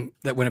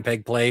that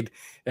Winnipeg played,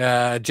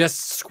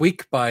 just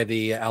squeak by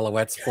the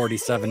Alouettes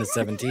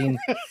 47-17.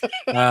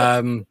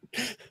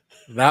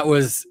 That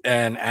was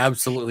an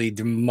absolutely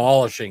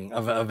demolishing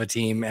of a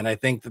team, and I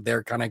think that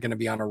they're kind of going to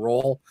be on a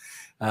roll.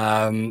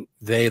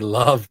 They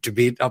love to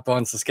beat up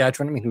on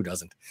Saskatchewan. I mean, who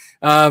doesn't?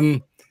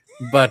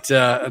 But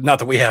not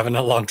that we have in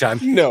a long time.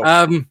 No.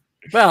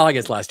 Well, I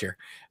guess last year.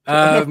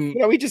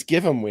 No, we just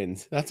give them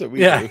wins. That's what we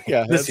do.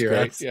 Yeah, this year.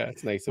 Yeah,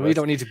 it's nice. We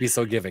don't need to be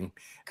so giving.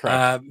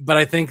 Correct. But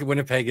I think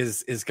Winnipeg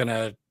is going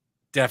to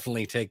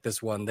definitely take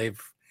this one.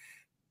 They've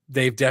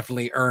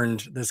definitely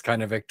earned this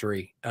kind of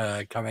victory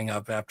coming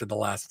up after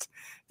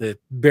the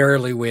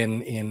barely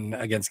win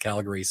against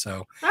Calgary.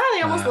 So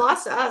they almost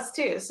lost to us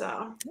too.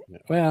 So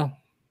well,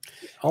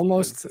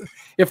 almost.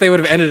 If they would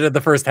have ended at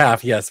the first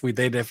half, yes,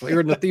 they definitely,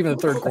 or even the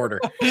third quarter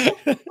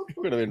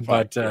would have been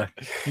fun. But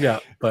yeah,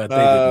 but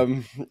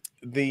they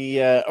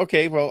didn't.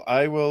 Okay, well,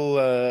 I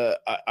will.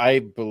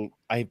 I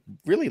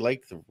really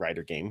liked the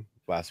Rider game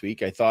last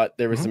week. I thought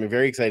there was some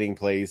very exciting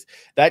plays.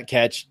 That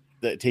catch,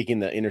 taking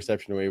the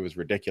interception away, was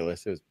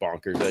ridiculous. It was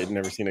bonkers. I'd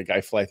never seen a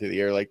guy fly through the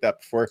air like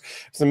that before.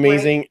 It's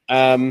amazing.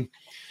 Right.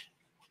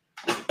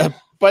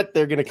 But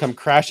they're going to come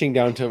crashing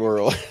down to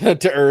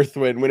earth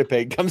when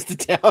Winnipeg comes to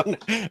town,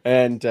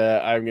 and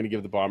I'm going to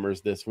give the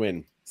Bombers this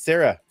win.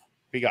 Sarah,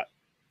 what you got?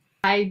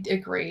 I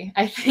agree.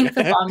 I think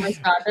the Bombers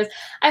got this.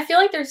 I feel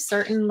like there's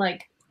certain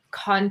like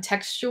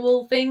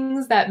contextual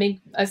things that make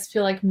us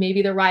feel like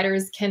maybe the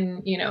Riders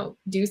can,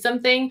 do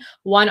something.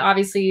 One,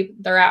 obviously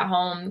they're at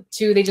home.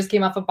 Two, they just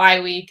came off a bye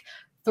week.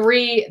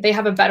 Three, they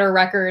have a better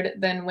record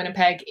than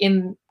Winnipeg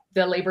in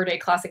the Labor Day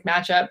Classic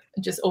matchup,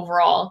 just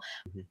overall.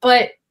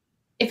 But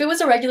if it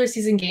was a regular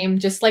season game,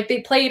 just like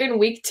they played in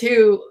week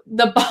 2,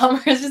 the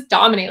Bombers just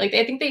dominate. Like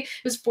I think it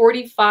was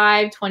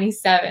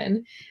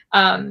 45-27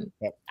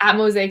 at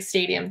Mosaic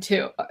Stadium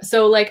too.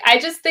 So like, I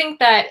just think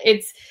that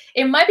it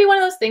might be one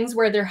of those things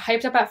where they're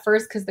hyped up at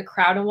first because the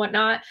crowd and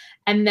whatnot,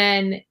 and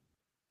then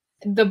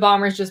the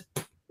Bombers just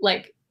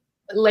like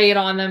lay it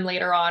on them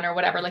later on or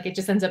whatever. Like it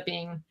just ends up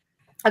being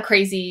a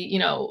crazy,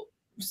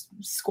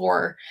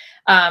 score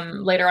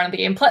later on in the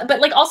game. But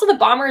like also the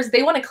Bombers,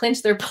 they want to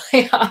clinch their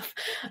playoff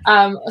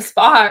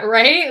spot,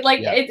 right? Like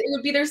it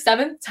would be their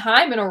 7th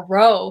time in a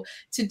row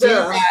to do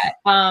that.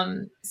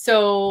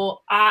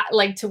 So I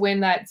like to win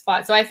that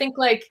spot. So I think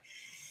like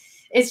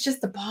it's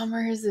just the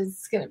Bombers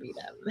is gonna be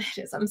them.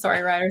 It is. I'm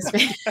sorry, Riders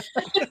fans.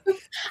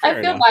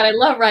 I feel bad. I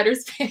love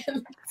Riders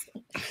fans.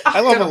 I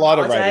love a lot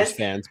of Riders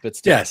fans, but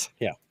still, yes,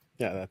 yeah,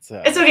 that's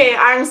it's okay.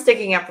 I'm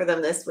sticking up for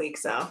them this week,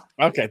 so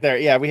okay. There,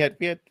 yeah, we had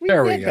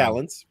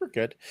balance. We're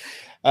good.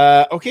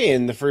 Okay,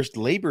 in the first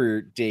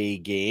Labor Day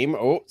game,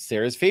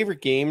 Sarah's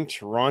favorite game,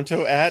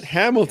 Toronto at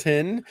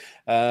Hamilton.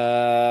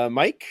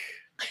 Mike,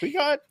 we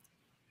got.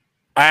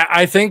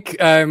 I think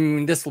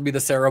this will be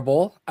the Sarah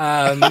Bowl. So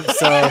I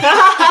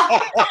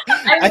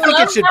think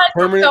it should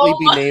permanently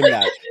be named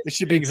that. It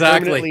should be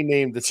permanently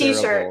named the Sarah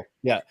T-shirt. Bowl.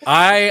 Yeah.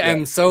 I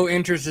am so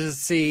interested to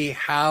see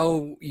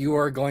how you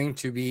are going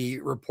to be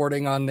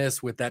reporting on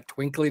this with that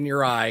twinkle in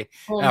your eye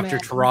after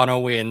Toronto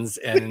wins,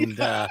 and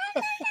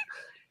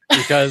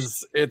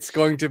because it's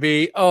going to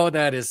be,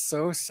 that is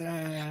so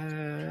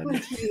sad.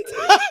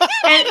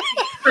 And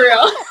for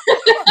real.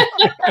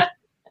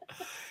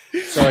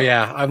 So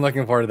yeah, I'm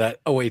looking forward to that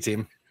away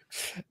team.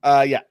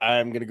 Yeah,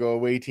 I'm gonna go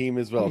away team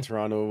as well.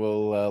 Toronto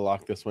will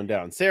lock this one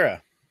down.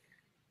 Sarah,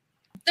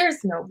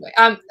 there's no way.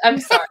 I'm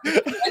sorry.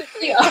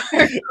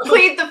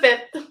 Plead the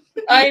fifth.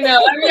 I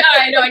know.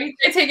 I know. I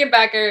take it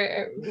back.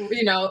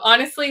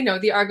 Honestly, no.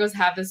 The Argos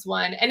have this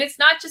one, and it's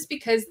not just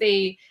because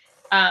they.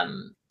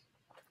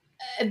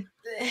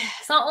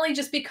 It's not only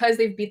just because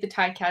they've beat the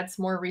Ticats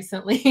more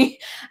recently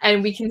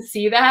and we can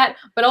see that,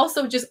 but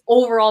also just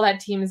overall that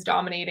team is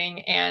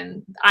dominating,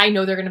 and I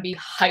know they're going to be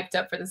hyped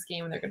up for this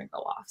game and they're going to go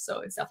off.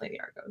 So it's definitely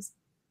the Argos.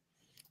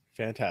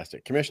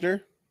 Fantastic.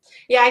 Commissioner?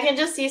 Yeah, I can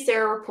just see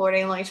Sarah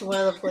reporting like to one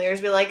of the players,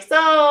 be like, so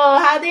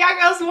how the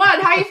Argos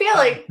won? How are you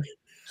feeling?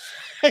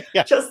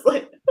 Yeah. Just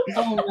like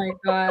oh my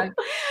God.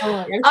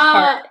 Oh my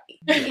God.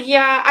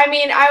 Yeah, I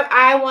mean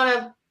I want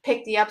to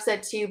pick the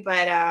upset too,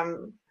 but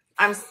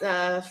I'm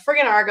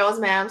friggin' Argos,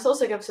 man. I'm so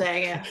sick of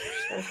saying it.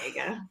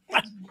 Okay,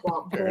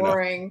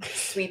 boring.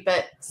 Sweep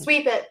it.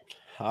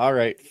 All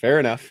right, fair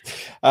enough.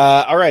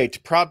 All right,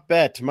 prop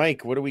bet,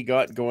 Mike. What do we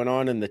got going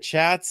on in the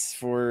chats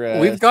for?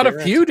 We've got a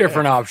Sarah few to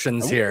different bet?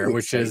 options here, Ooh,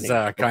 which is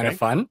exciting. kind of Okay.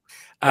 fun.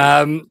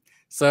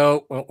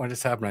 So what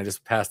just happened? I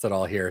just passed it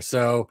all here.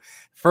 So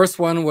first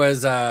one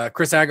was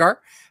Chris Agar,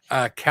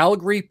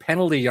 Calgary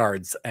penalty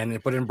yards, and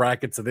it put in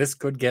brackets. So this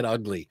could get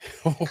ugly.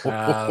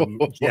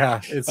 Yeah,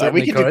 it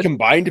certainly we could could. do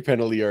combined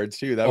penalty yards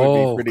too. That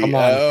would be pretty. Come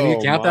on! Can you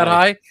count that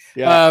high?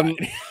 Yeah,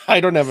 I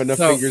don't have enough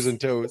fingers and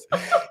toes.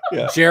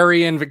 Yeah.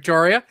 Jerry in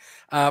Victoria,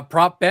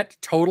 prop bet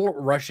total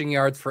rushing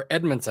yards for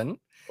Edmonton,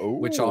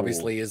 which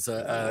obviously is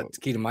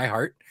key to my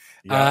heart.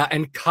 Yeah.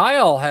 And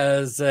Kyle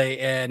has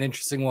an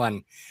interesting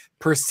one: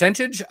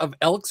 percentage of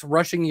Elks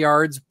rushing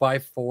yards by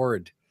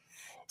Ford.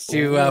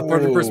 To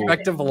put in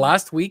perspective,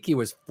 last week he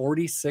was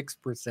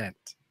 46%.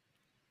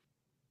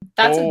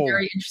 That's a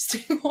very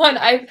interesting one.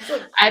 I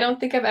don't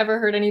think I've ever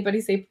heard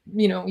anybody say,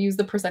 use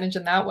the percentage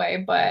in that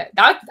way, but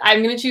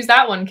I'm going to choose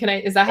that one.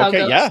 Is that how it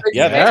goes?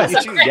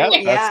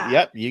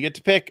 Yeah. You get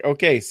to pick.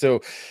 Okay.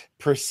 So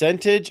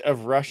percentage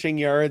of rushing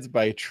yards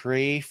by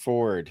Trey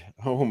Ford.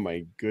 Oh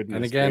my goodness.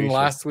 And again,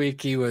 last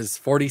week he was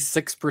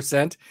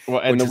 46%. Well,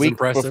 and which the is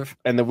impressive.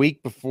 And the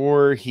week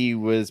before he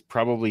was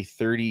probably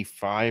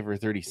 35 or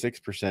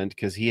 36%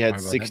 because he had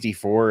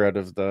 64 out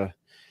of the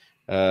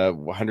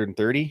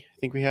 130, I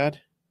think we had.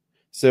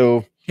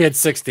 So he had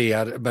 60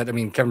 but I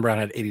mean Kevin Brown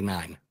had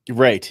 89.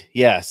 Right.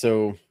 Yeah.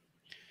 So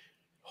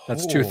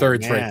that's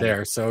 2/3 right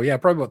there. So yeah,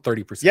 probably about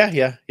 30%.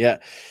 Yeah.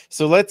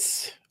 So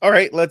let's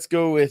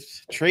go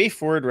with Trey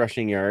Ford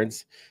rushing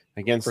yards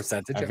against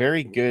percentage.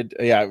 Very good.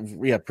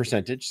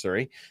 Percentage.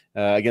 Sorry.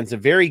 Against a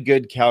very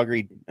good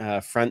Calgary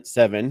front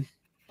seven.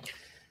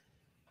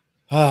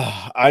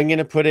 I'm going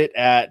to put it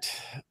at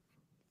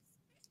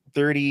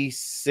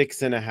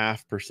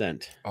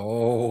 36.5%.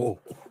 Oh,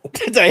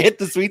 did I hit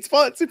the sweet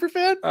spot,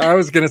 Superfan? I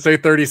was gonna say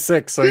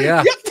 36. So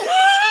yeah.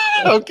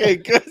 Okay,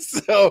 good.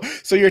 So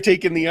you're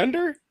taking the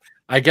under?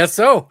 I guess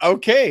so.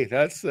 Okay,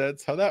 that's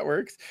how that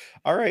works.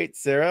 All right,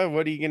 Sarah,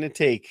 what are you gonna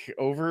take?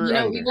 Over?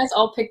 Under? You guys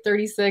all picked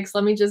 36.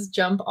 Let me just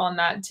jump on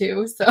that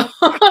too. So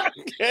that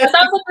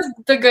sounds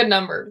like the good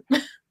number.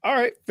 All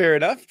right, fair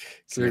enough.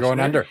 So you're going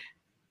under.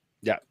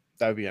 Yeah,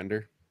 that would be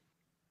under.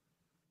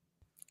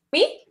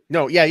 Me?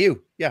 No, yeah,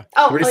 you. Yeah.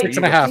 Oh,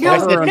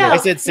 36.5. I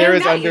said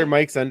Sarah's under,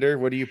 Mike's under.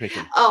 What are you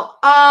picking? Oh,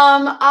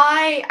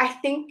 I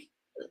think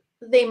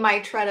they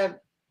might try to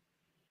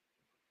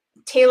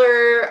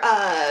tailor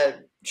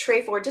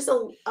Trey Ford just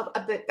a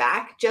bit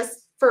back,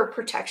 just for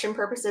protection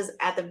purposes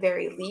at the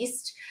very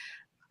least.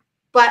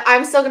 But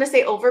I'm still going to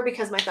say over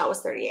because my thought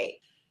was 38.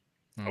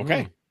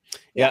 Okay.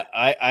 Yeah,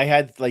 I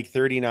had like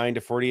 39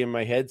 to 40 in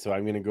my head, so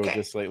I'm going to go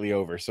just slightly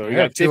over. So we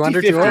got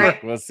 50-50.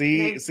 Right. We'll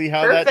see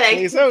how that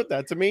plays out.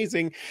 That's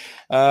amazing.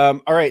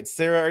 All right,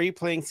 Sarah, are you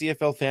playing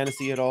CFL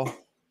fantasy at all?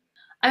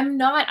 I'm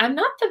not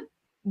the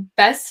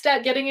best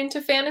at getting into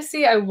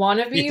fantasy. I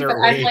want to be, but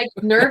I'm like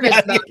nervous.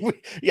 We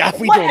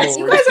don't know.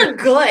 You guys are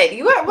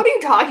good. What are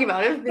you talking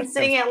about? I've been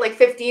sitting at like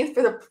 15th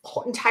for the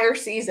entire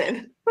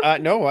season.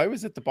 No, I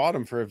was at the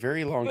bottom for a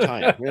very long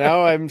time.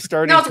 Now I'm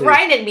starting. No, it's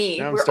Ryan and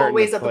me. We're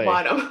always at the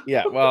bottom.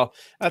 Yeah, well,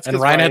 that's and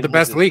Ryan had the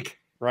best week.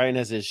 Ryan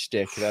has his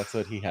shtick. That's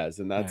what he has,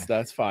 and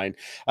that's fine.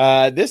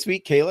 This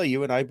week, Kayla,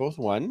 you and I both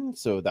won,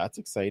 so that's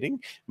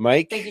exciting.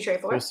 Mike, thank you, Trey.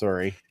 Oh,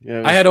 sorry.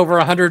 I had over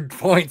 100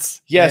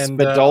 points. Yes,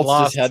 but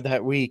Dulce just had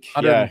that week.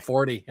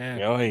 140.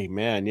 Yeah. Oh,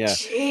 man, yeah.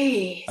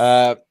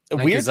 Jeez.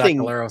 Weird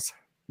thing.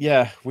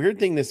 Yeah, weird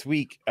thing this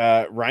week.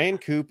 Ryan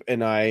Coop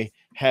and I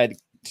had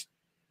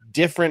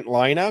different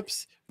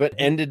lineups, but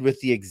ended with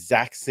the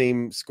exact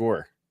same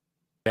score.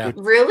 Yeah.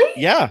 Really?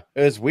 Yeah,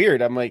 it was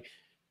weird. I'm like,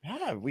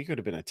 we could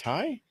have been a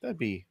tie. That'd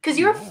be because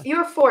you were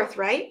fourth,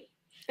 right?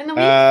 In the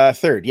week?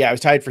 Third. Yeah, I was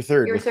tied for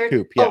third with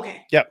Coop. Yeah.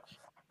 Okay. Yep.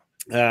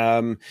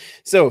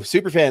 So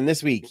Superfan,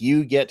 this week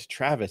you get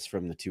Travis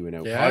from the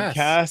 2-0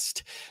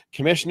 podcast.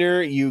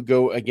 Commissioner, you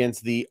go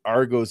against the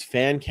Argos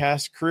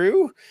Fancast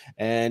crew,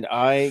 and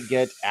I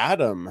get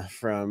Adam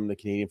from the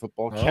Canadian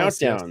Football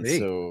Countdown. CFC.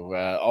 So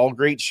all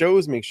great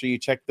shows. Make sure you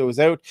check those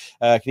out.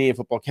 Canadian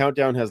Football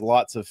Countdown has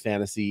lots of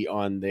fantasy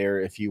on there.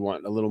 If you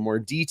want a little more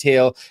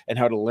detail and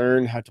how to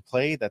learn how to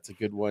play, that's a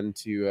good one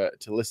to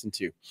listen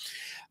to.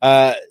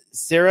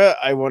 Sarah,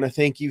 I want to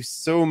thank you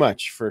so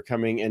much for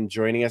coming and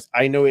joining us.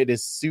 I know it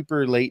is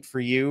super late for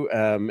you,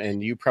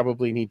 and you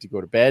probably need to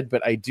go to bed,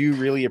 but I do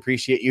really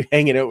appreciate you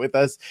hanging out with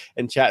us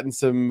and chatting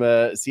some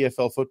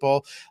CFL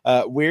football.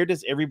 Where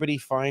does everybody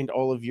find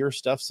all of your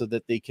stuff so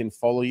that they can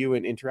follow you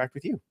and interact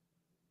with you?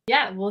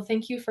 Yeah, well,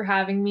 thank you for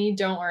having me.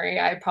 Don't worry,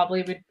 I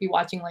probably would be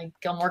watching like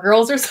Gilmore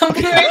Girls or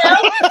something right now,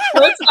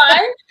 so it's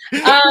fine.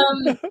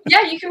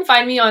 Yeah, you can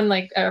find me on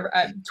like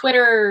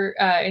Twitter,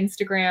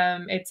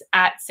 Instagram. It's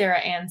at Sarah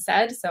Ann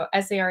Said, so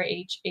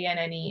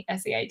SARHANNE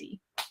SAID.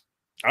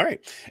 All right,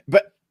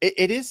 but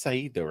it is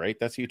Said though, right?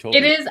 That's what you told me.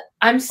 It is.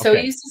 I'm so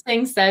used to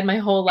saying Said my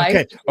whole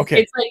life.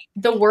 Okay. It's like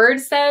the word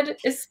Said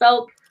is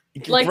spelled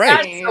Like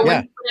Right. that. So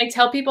when I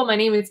tell people my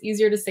name, it's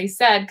easier to say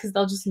Said because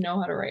they'll just know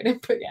how to write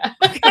it. But yeah,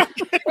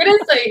 it is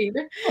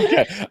Said.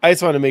 Okay. I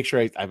just want to make sure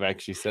I've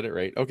actually said it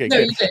right. Okay, No,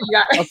 good. you did. You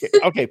got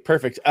it. Okay,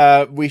 perfect.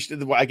 We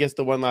should. I guess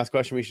the one last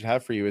question we should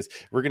have for you is: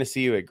 we're going to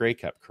see you at Grey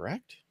Cup,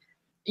 correct?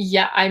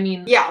 Yeah, I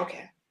mean, Yeah,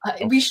 okay.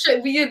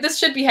 This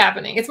should be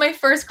happening. It's my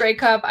first Grey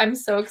Cup. I'm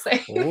so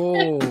excited.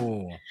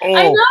 Oh.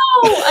 I know.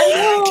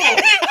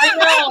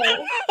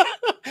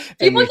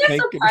 People get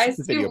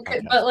surprised too,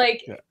 but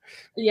like,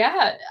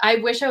 yeah, I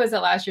wish I was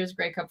at last year's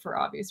Grey Cup for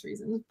obvious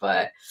reasons,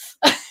 but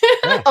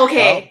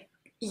Okay,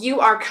 you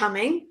are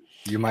coming.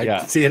 You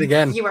might see it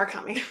again. You are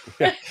coming.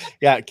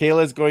 Yeah,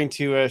 Kayla's going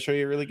to show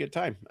you a really good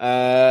time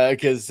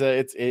because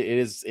it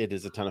is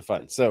a ton of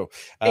fun. So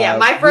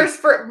my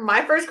first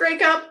Grey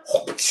Cup.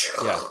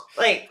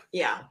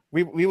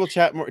 We will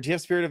chat more. Do you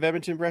have Spirit of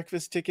Edmonton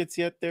breakfast tickets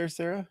yet, there,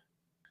 Sarah?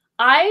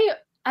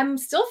 I'm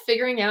still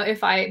figuring out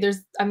if I'm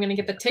gonna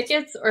get the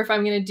tickets or if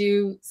I'm gonna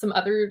do some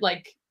other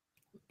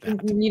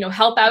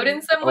help out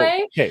in some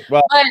way. Okay,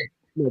 well,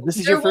 but this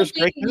is your first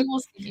Grey Cup. You will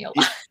see me a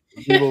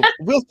lot.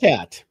 We'll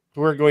chat.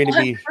 We're going to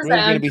be 100%.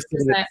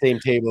 Sitting at the same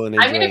table and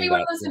I'm going to be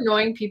one of those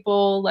annoying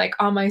people like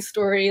on my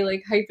story,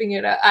 like hyping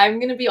it up. I'm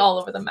going to be all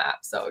over the map.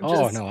 So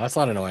no, that's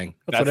not annoying.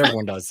 That's what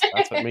everyone does.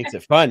 That's what makes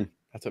it fun.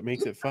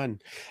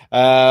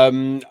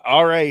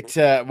 All right.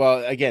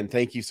 Well, again,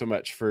 thank you so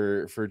much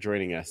for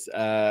joining us.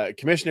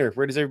 Commissioner,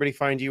 where does everybody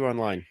find you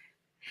online?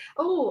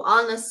 Oh,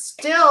 on the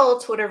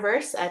still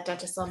Twitterverse at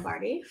Duchess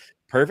Lombardi.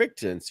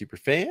 Perfect. And super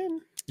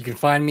fan. You can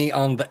find me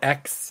on the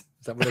X.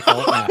 Is that what they call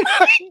it?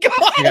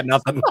 I got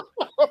nothing.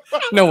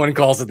 No one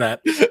calls it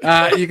that.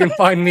 You can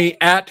find me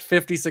at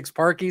 56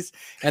 Parkies,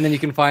 and then you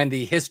can find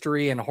the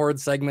history and horde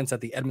segments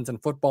at the Edmonton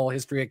Football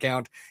History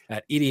account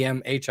at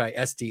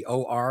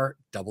EDMHISTOREE.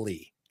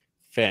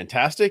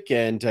 Fantastic.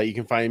 And you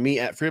can find me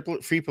at Free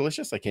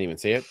Policious. I can't even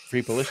say it.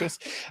 Free Policious.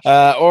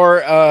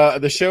 Or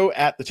the show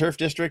at the Turf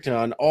District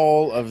on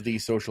all of the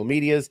social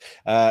medias.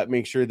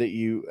 Make sure that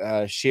you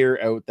share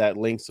out that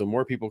link so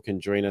more people can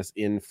join us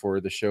in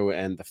for the show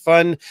and the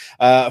fun.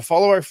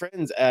 Follow our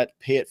friends at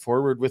Pay It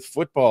Forward with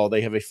Football.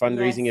 They have a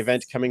fundraising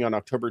event coming on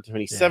October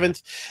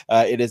 27th.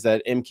 It is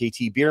at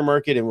MKT Beer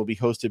Market and will be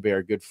hosted by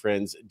our good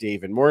friends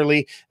Dave and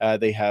Morley.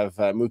 They have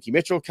Mookie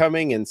Mitchell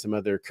coming and some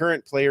other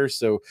current players.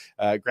 So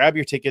grab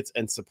your tickets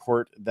and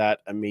support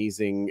that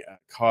amazing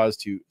cause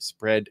to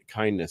spread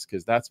kindness,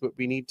 because that's what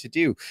we need to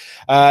do.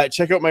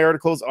 Check out my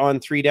articles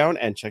on 3 Down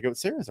and check out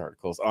Sarah's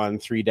articles on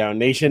 3 Down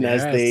Nation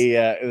as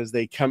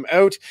they come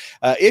out.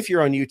 If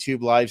you're on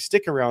YouTube Live,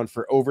 stick around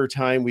for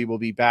overtime. We will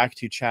be back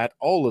to chat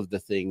all of the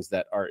things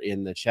that are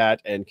in the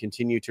chat and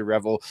continue to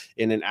revel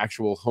in an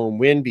actual home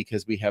win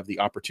because we have the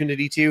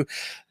opportunity to.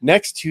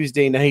 Next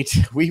Tuesday night,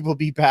 we will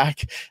be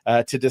back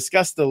to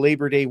discuss the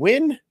Labor Day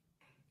win.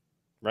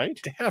 Right?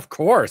 Yeah, of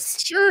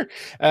course. Sure.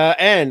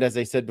 And as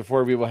I said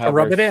before, we will have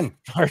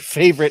our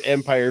favorite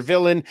Empire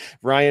villain,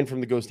 Ryan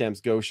from the Go Stamps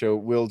Go Show,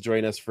 will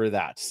join us for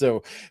that.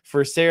 So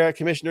for Sarah,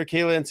 Commissioner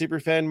Kayla, and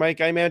Superfan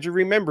Mike, I'm Andrew.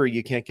 Remember,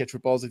 you can't catch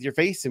footballs with your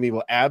face, and we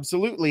will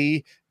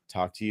absolutely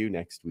talk to you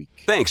next week.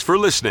 Thanks for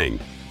listening.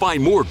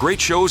 Find more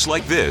great shows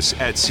like this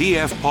at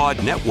CF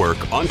Pod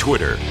Network on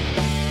Twitter.